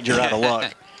afraid you're out of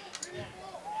luck.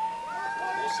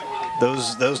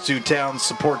 Those two towns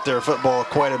support their football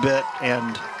quite a bit,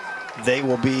 and they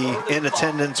will be in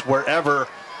attendance wherever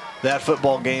that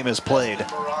football game is played.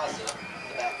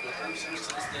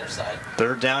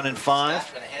 3rd down and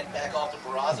 5.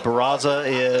 Barraza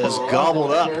is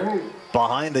gobbled up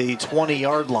behind the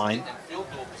 20-yard line.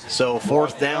 So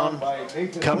 4th down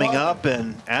coming up,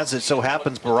 and as it so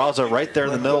happens, Barraza right there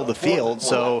in the middle of the field.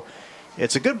 So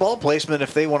it's a good ball placement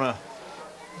if they want to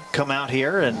come out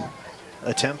here and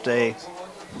attempt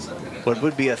what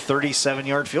would be a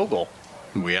 37-yard field goal.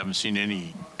 We haven't seen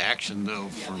any action, though,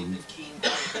 from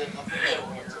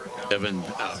Evan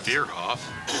Veerhoff.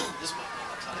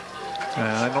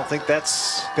 I don't think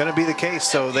that's going to be the case,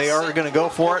 so they are going to go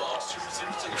for it.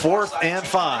 4th and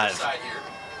 5.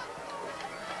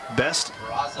 Best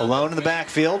alone in the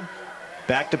backfield.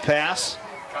 Back to pass.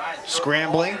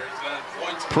 Scrambling.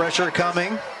 Pressure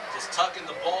coming.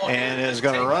 And is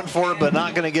going to run for it, but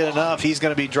not going to get enough. He's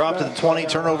going to be dropped to the 20,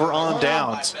 turnover on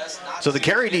downs. So the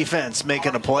Carey defense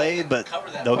making a play, but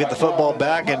they'll get the football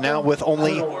back, and now with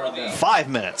only 5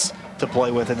 minutes to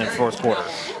play with in the 4th quarter.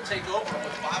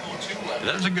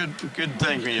 That's a good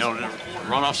thing, you know, to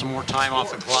run off some more time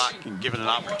off the clock and give it an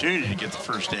opportunity to get the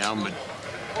 1st down. But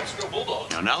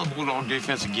you know, now the Bulldog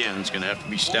defense again is going to have to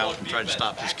be stout and try to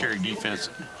stop this Carey defense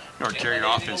or Carey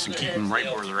offense and keep them right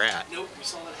where they're at.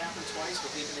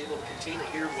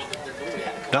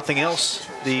 Nothing else.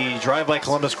 The drive by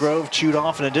Columbus Grove chewed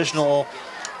off an additional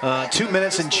 2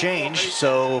 minutes and change,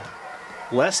 so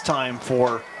less time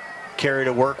for Carey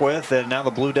to work with, and now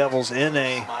the Blue Devils in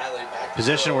a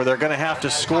position where they're going to have to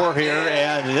score here,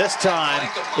 and this time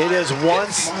it is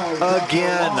once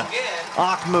again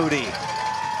Moody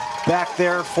back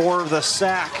there for the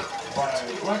sack.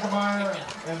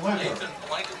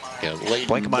 Yeah,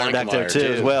 Blankemeyer back there too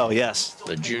as well, yes.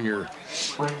 The junior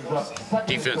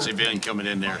defensive end coming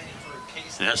in there.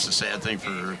 And that's the sad thing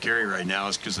for Carey right now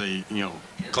is because they, you know,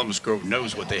 Columbus Grove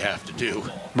knows what they have to do.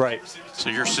 Right.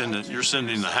 So you're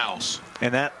sending the house.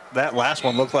 And that last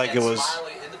one looked like it was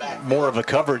more of a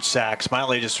coverage sack.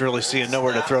 Smiley just really seeing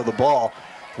nowhere to throw the ball.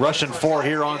 Rushing 4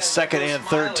 here on 2nd and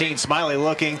 13. Smiley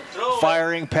looking,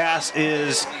 firing, pass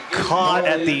is caught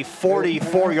at the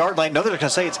 44-yard line. No, they're going to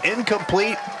say it's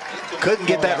incomplete. Couldn't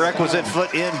get that requisite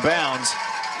foot in bounds.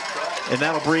 And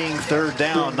that'll bring 3rd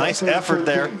down. Nice effort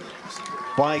there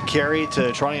by Carey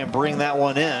to try and bring that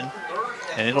one in.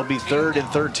 And it'll be 3rd and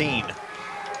 13.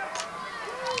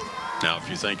 Now, if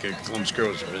you think Columbus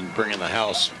Grove's been bringing the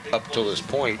house up till this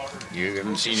point, you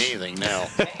haven't seen anything now.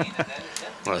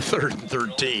 On 3rd and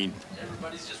 13.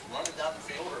 Everybody's just running down the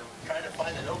field or trying to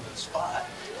find an open spot.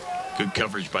 Good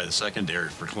coverage by the secondary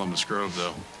for Columbus Grove,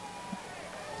 though.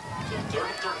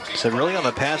 So really on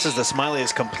the passes that Smiley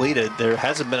has completed, there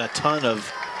hasn't been a ton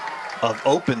of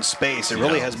open space. It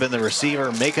really has been the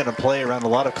receiver making a play around a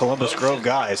lot of Columbus Grove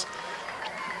guys.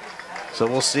 So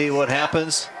we'll see what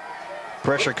happens.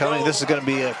 Pressure coming. This is going to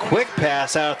be a quick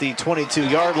pass out at the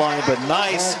 22-yard line, but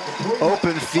nice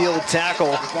open field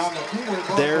tackle.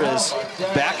 There is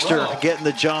Baxter getting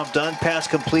the job done. Pass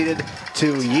completed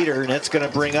to Yeater, and it's going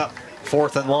to bring up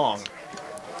 4th and long.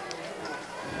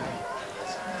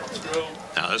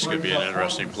 Now this could be an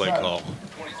interesting play call.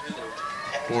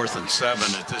 4th and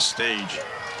 7 at this stage.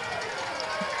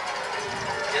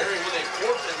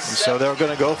 So they're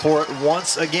going to go for it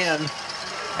once again.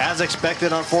 As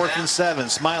expected on 4th and 7,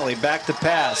 Smiley back to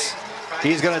pass.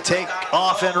 He's going to take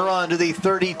off and run to the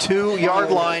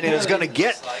 32-yard line and is going to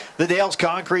get the Dales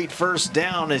Concrete 1st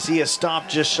down as he is stopped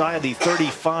just shy of the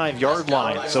 35-yard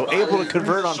line. So able to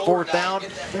convert on 4th down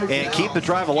and keep the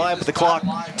drive alive with the clock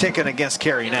ticking against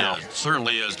Carey now. Yeah, it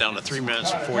certainly is down to 3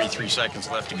 minutes and 43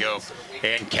 seconds left to go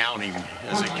and counting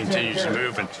as it continues to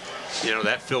move. And, you know,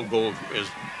 that field goal is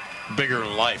bigger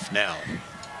than life now.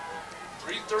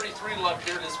 3:33 left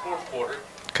here in this 4th quarter.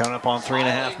 Coming up on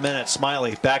 3.5 minutes.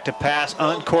 Smiley back to pass,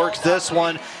 uncorks this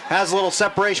one, has a little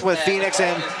separation with Phoenix,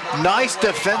 and nice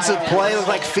defensive play. Looked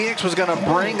like Phoenix was going to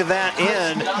bring that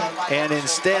in, and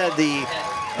instead the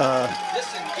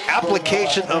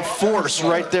application of force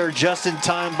right there just in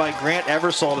time by Grant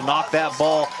Eversole to knock that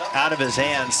ball out of his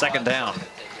hands. 2nd down.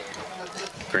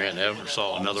 Grant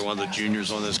Eversole, another one of the juniors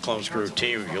on this Columbus Grove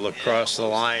team. If you look across the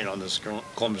line on this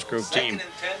Columbus Grove team,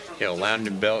 you know,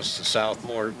 Landon Bells to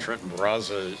Southmore, Trenton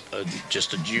Barraza,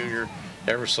 just a junior,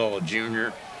 Eversole a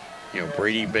junior, you know,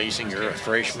 Brady Basinger, a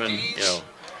freshman, you know,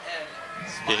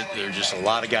 there are just a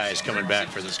lot of guys coming back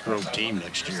for this Grove team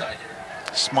next year.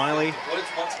 Smiley,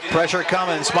 pressure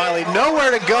coming, Smiley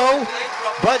nowhere to go,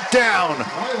 but down.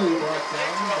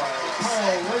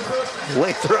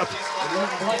 Lathrop.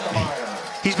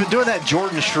 He's been doing that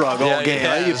Jordan shrug all game.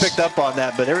 I know you picked up on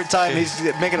that, but every time he's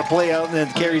making a play out and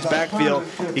then Carey's backfield,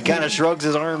 he kind of shrugs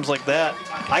his arms like that.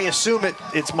 I assume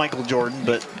it's Michael Jordan,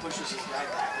 but.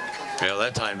 Yeah,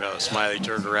 that time Smiley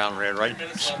turned around and ran right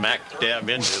smack dab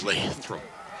into Lathrop.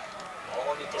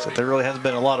 So there really hasn't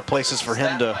been a lot of places for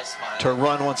him to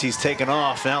run once he's taken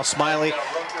off. Now Smiley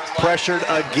pressured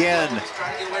again,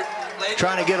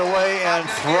 trying to get away and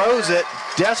throws it,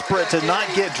 desperate to not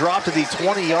get dropped to the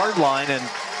 20-yard line, and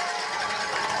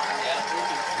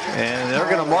they're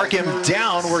going to mark him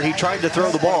down where he tried to throw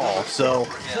the ball. So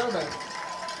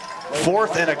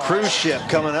 4th and a cruise ship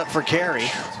coming up for Carey.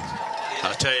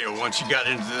 I'll tell you, once you got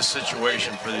into this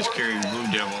situation for these Carey Blue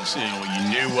Devils, you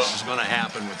knew what was going to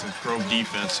happen with the Grove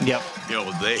defense. Yep.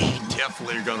 They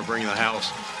definitely are going to bring the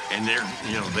house, and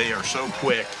they are so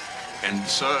quick and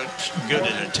such good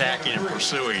at attacking and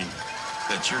pursuing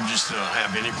that you're just going to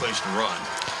have any place to run.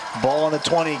 Ball on the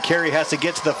 20. Carey has to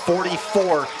get to the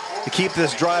 44 to keep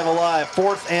this drive alive.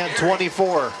 4th and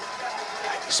 24.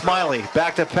 Smiley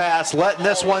back to pass, letting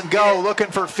this one go, looking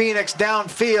for Phoenix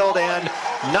downfield and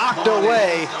knocked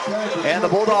away. And the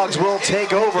Bulldogs will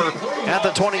take over at the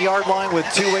 20-yard line with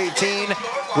 2:18,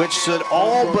 which should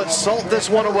all but salt this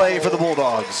one away for the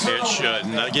Bulldogs. It should.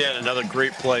 And again, another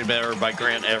great play there by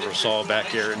Grant Eversole back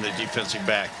here in the defensive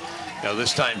back. Now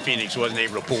this time Phoenix wasn't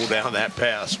able to pull down that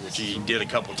pass, which he did a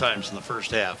couple times in the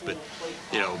first half. But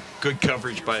good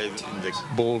coverage by the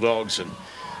Bulldogs, and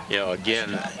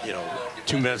again,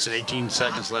 2 minutes and 18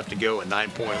 seconds left to go, a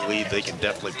 9-point lead. They can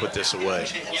definitely put this away.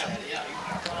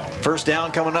 First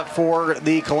down coming up for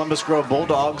the Columbus Grove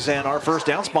Bulldogs, and our first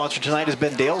down sponsor tonight has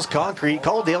been Dale's Concrete.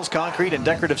 Call Dale's Concrete and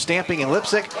Decorative Stamping in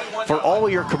Lipsick for all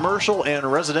your commercial and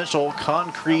residential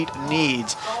concrete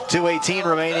needs. 2:18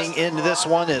 remaining in this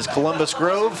one is Columbus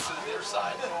Grove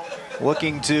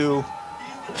looking to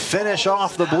finish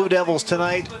off the Blue Devils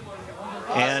tonight.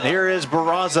 And here is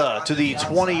Barraza to the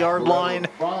 20-yard line,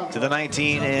 to the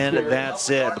 19, and that's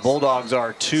it. The Bulldogs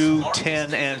are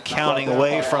 2-10 and counting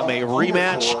away from a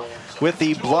rematch with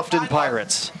the Bluffton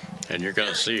Pirates. And you're going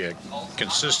to see a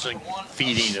consistent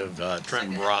feeding of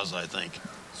Trenton Barraza, I think.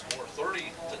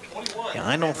 Yeah,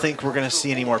 I don't think we're going to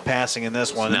see any more passing in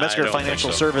this one. The Metzger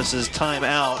Financial Services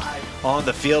timeout on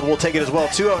the field. We'll take it as well.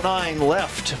 2:09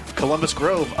 left. Columbus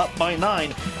Grove up by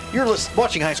 9. You're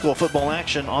watching high school football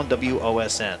action on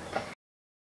WOSN.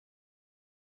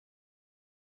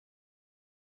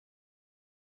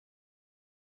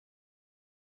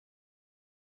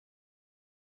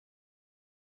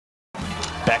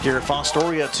 Back here at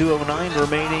Fostoria, 2:09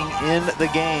 remaining in the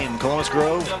game. Columbus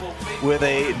Grove with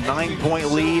a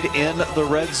 9-point lead in the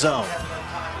red zone.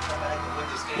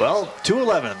 Well,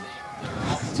 2:11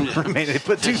 remaining. They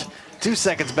put two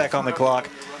seconds back on the clock,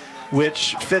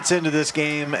 which fits into this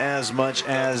game as much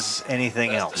as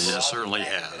anything else. It certainly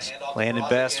has. Landon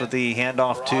Best with the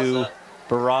handoff to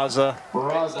Barraza,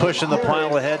 pushing the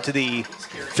pile ahead to the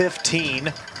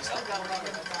 15.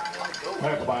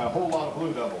 By a whole lot of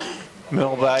Blue Devils.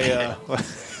 Middle by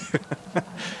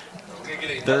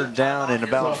third down and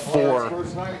about 4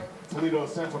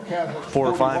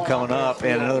 or 5 coming up,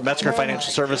 and another Metzger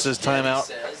Financial Services timeout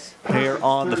here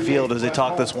on the field as they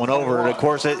talk this one over. And of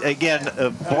course, again,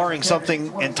 barring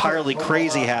something entirely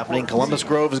crazy happening, Columbus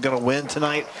Grove is going to win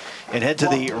tonight and head to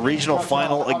the regional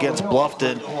final against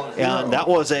Bluffton. And that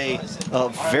was a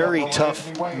very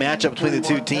tough matchup between the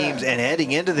two teams. And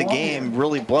heading into the game,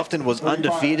 really, Bluffton was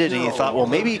undefeated, and you thought, well,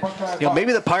 maybe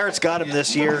the Pirates got him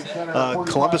this year.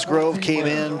 Columbus Grove came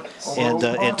in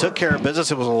and took care of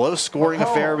business. It was a low-scoring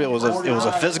affair. It was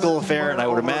a physical affair, and I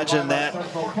would imagine that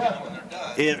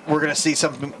we're going to see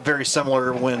something very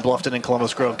similar when Bluffton and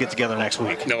Columbus Grove get together next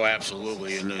week. No,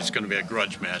 absolutely, and it's going to be a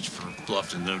grudge match for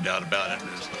Bluffton, no doubt about it.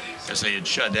 As they had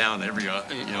shut down every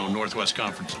Northwest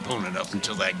Conference opponent up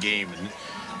until that game,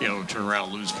 and turn around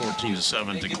and lose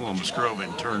 14-7 to Columbus Grove,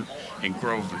 and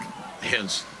Grove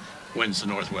hence wins the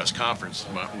Northwest Conference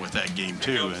with that game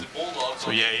too. And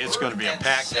so yeah, it's going to be a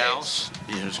packed house.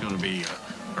 It's going to be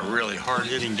a really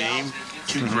hard-hitting game.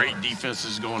 Two great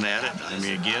defenses going at it. I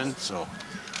mean, again, so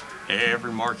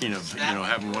every marking of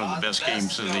having one of the best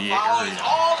games in the area.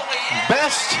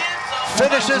 Best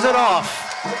finishes it off.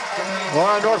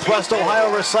 Well, Northwest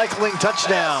Ohio recycling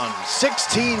touchdown,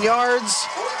 16 yards,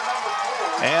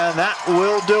 and that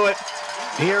will do it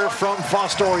here from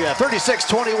Fostoria.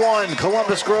 36-21,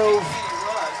 Columbus Grove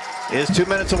is 2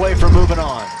 minutes away from moving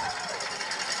on.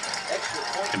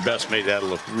 And Best made that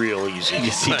look real easy.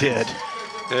 Yes, he did.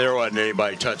 There wasn't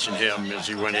anybody touching him as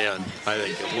he went in. I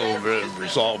think a little bit of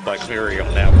resolve by Carey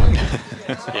on that one.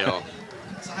 You know.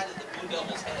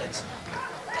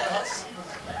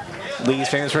 Lee's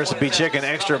famous recipe chicken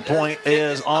extra point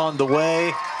is on the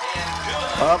way.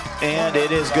 Up, and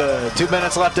it is good. 2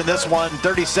 minutes left in this one.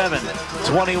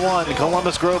 37-21.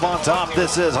 Columbus Grove on top.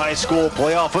 This is high school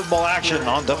playoff football action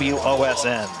on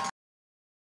WOSN.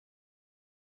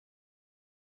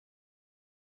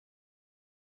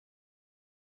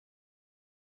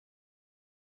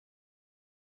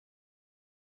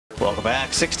 Welcome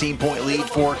back. 16-point lead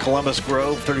for Columbus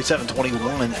Grove.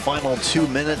 37-21. Final 2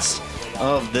 minutes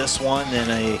of this one,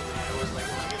 and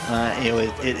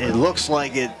it looks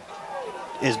like it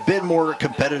has been more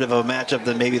competitive of a matchup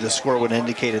than maybe the score would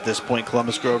indicate at this point.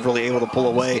 Columbus Grove really able to pull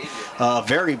away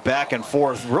very back and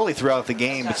forth really throughout the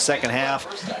game. But second half,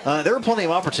 there were plenty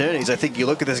of opportunities. I think you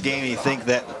look at this game and you think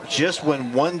that just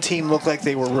when one team looked like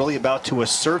they were really about to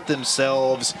assert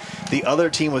themselves, the other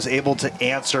team was able to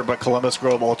answer, but Columbus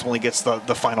Grove ultimately gets the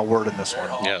final word in this one.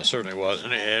 Yeah, it certainly was.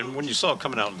 And when you saw it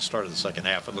coming out in the start of the second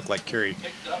half, it looked like Carey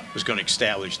was going to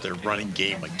establish their running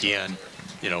game again.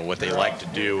 You know, what they like to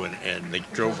do, and they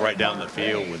drove right down the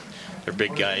field with their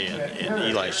big guy in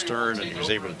Eli Stern, and he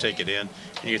was able to take it in.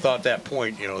 And you thought at that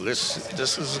point, you know, this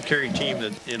is a Carey team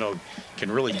that, you know,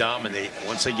 can really dominate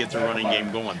once they get the running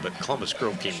game going. But Columbus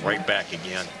Grove came right back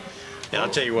again. And I'll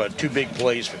tell you what, 2 big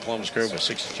plays for Columbus Grove, a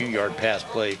 62-yard pass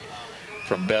play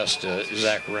from Best to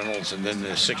Zach Reynolds, and then the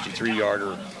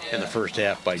 63-yarder in the first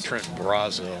half by Trenton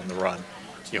Barraza on the run.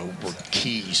 You know, were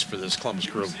keys for this Columbus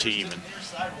Grove team.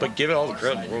 But give it all the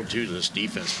credit in the world, too, to this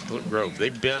defense. Grove, they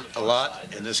bent a lot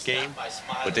in this game,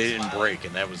 but they didn't break,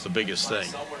 and that was the biggest thing.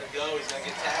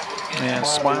 And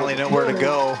Smiley nowhere to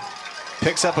go.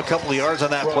 Picks up a couple of yards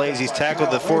on that play as he's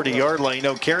tackled the 40-yard line. You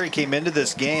know, Carey came into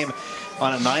this game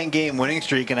on a 9-game winning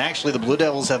streak, and actually the Blue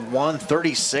Devils have won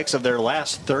 36 of their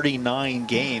last 39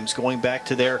 games, going back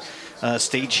to their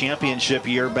state championship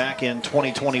year back in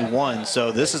 2021.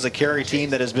 So this is a Carey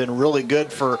team that has been really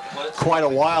good for quite a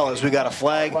while. As we got a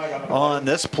flag on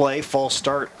this play, false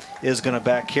start is going to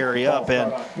back Carey up.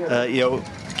 And, you know,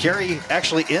 Carey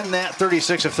actually in that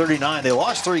 36 of 39, they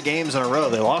lost 3 games in a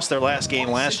row. They lost their last game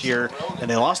last year, and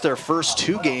they lost their first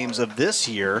 2 games of this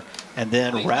year, and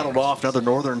then rattled off another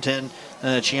Northern 10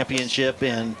 championship.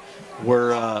 And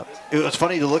it was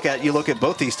funny to look at. You look at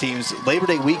both these teams. Labor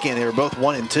Day weekend, they were both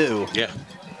 1-2. Yeah,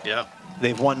 yeah.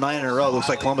 They've won 9 in a row. Looks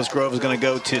like Columbus Grove is going to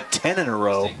go to 10 in a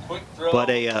row.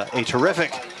 But a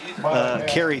terrific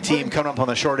Carey team coming up on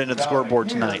the short end of the scoreboard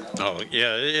tonight. Oh,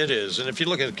 yeah, it is. And if you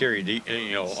look at Carey,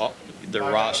 you know, their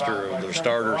roster of their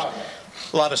starters,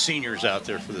 a lot of seniors out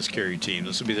there for this Carey team.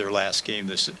 This will be their last game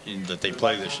that they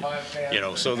play this year. You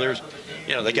know, so there's,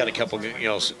 you know, they got a couple, you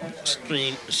know,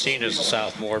 Steen is a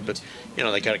sophomore, but, you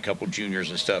know, they got a couple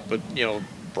juniors and stuff. But, you know,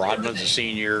 Broadman's a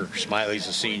senior, Smiley's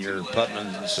a senior,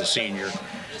 Putman's a senior,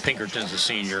 Pinkerton's a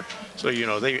senior. So, you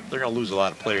know, they're going to lose a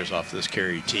lot of players off this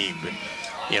Carey team. But,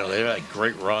 you know, they've had a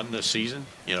great run this season.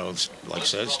 You know, like I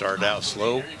said, started out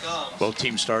slow. Both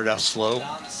teams started out slow.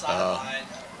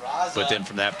 But then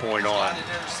from that point on.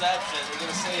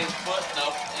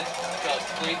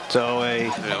 So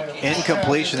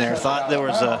incompletion there. Thought there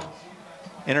was a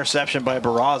interception by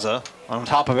Barraza on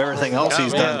top of everything else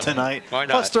he's done tonight. Why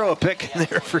not? Let's throw a pick in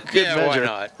there for good measure.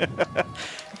 Why not?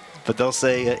 But they'll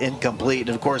say incomplete.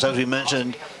 And of course, as we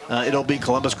mentioned, it'll be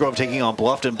Columbus Grove taking on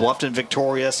Bluffton. Bluffton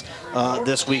victorious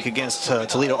this week against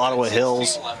Toledo Ottawa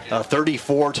Hills,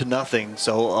 34-0.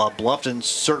 So Bluffton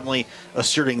certainly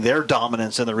asserting their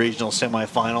dominance in the regional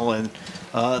semifinal,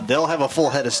 and they'll have a full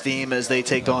head of steam as they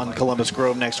take on Columbus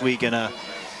Grove next week in a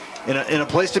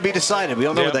place to be decided. We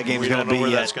don't know where that game's going to be yet.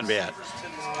 That's going to be at.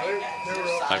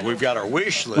 Like, we've got our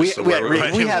wish list.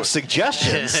 We have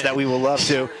suggestions that we will love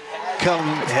to come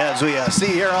as we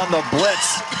see here on the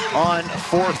blitz on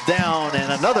 4th down,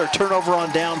 and another turnover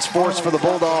on downs forced for the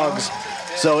Bulldogs.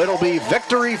 So it'll be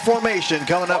victory formation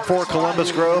coming up for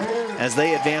Columbus Grove as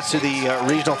they advance to the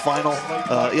regional final.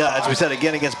 Yeah, as we said,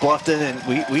 again against Bluffton,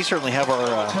 and we certainly have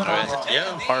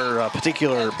our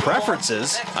particular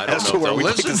preferences as to where we'd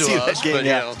like to see that game.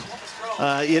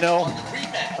 You know,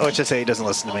 OHSA doesn't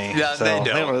listen to me. Yeah, so they don't.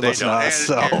 They don't really listen to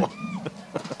us.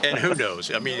 And who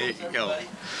knows? I mean, you know,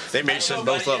 they may send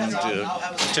both of them to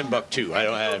Timbuktu. I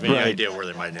don't have any idea where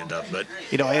they might end up. But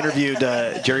you know, I interviewed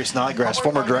Jerry Snodgrass,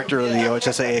 former director of the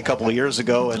OHSAA, a couple of years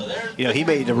ago, and you know, he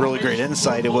made a really great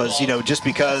insight. It was, you know, just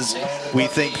because we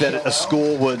think that a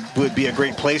school would be a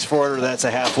great place for it, or that's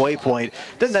a halfway point,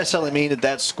 doesn't necessarily mean that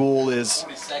that school is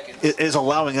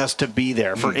allowing us to be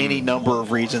there for any number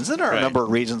of reasons. There are a number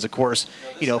of reasons, of course.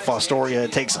 You know, Fostoria,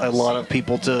 it takes a lot of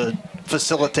people to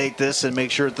facilitate this and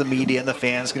make sure that the media and the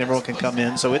fans and everyone can come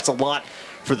in. So it's a lot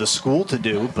for the school to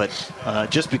do, but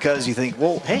just because you think,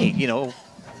 well, hey, you know,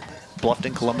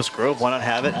 Bluffton, Columbus Grove, why not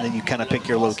have it? And then you kind of pick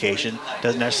your location.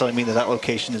 Doesn't necessarily mean that that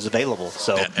location is available.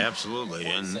 So absolutely,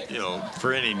 and you know,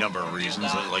 for any number of reasons,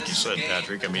 like you said,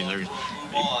 Patrick. I mean, there's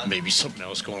maybe something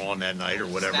else going on that night or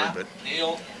whatever, but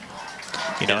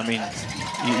you know, I mean,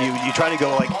 you try to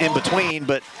go like in between,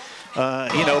 but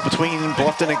you know, between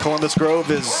Bluffton and Columbus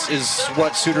Grove is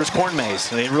what Suiters Corn Maze.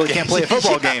 They really can't play a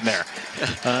football game there.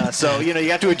 So you know, you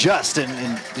have to adjust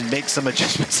and make some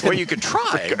adjustments. Well, you could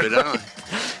try, but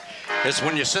it's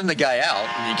when you send the guy out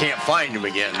and you can't find him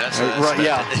again. That's right.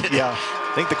 Yeah, yeah.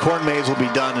 I think the corn maze will be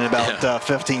done in about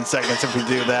 15 seconds if we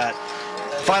do that.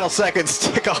 Final seconds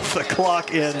tick off the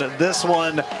clock in this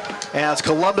one as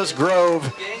Columbus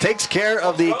Grove takes care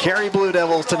of the Carey Blue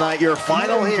Devils tonight. Your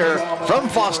final here from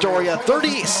Fostoria,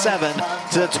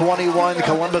 37-21.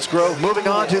 Columbus Grove moving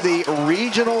on to the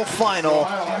regional final.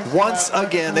 Once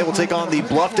again, they will take on the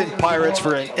Bluffton Pirates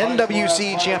for an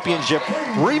NWC Championship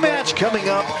rematch coming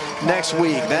up next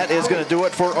week. That is going to do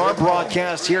it for our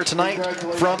broadcast here tonight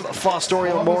from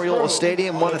Fostoria Memorial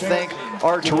Stadium. Want to thank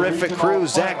our terrific crew,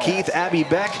 Zach Keith, Abby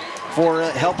Beck, for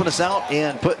helping us out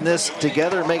and putting this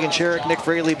together. Megan Sherrick, Nick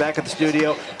Fraley back at the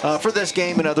studio for this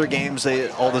game and other games,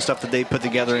 all the stuff that they put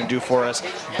together and do for us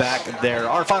back there.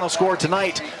 Our final score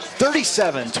tonight,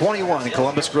 37-21.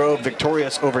 Columbus Grove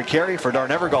victorious over Carey. For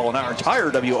Darn Evergall and our entire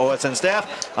WOSN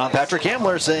staff, I'm Patrick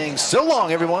Hamler saying so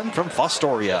long, everyone, from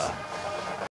Fostoria.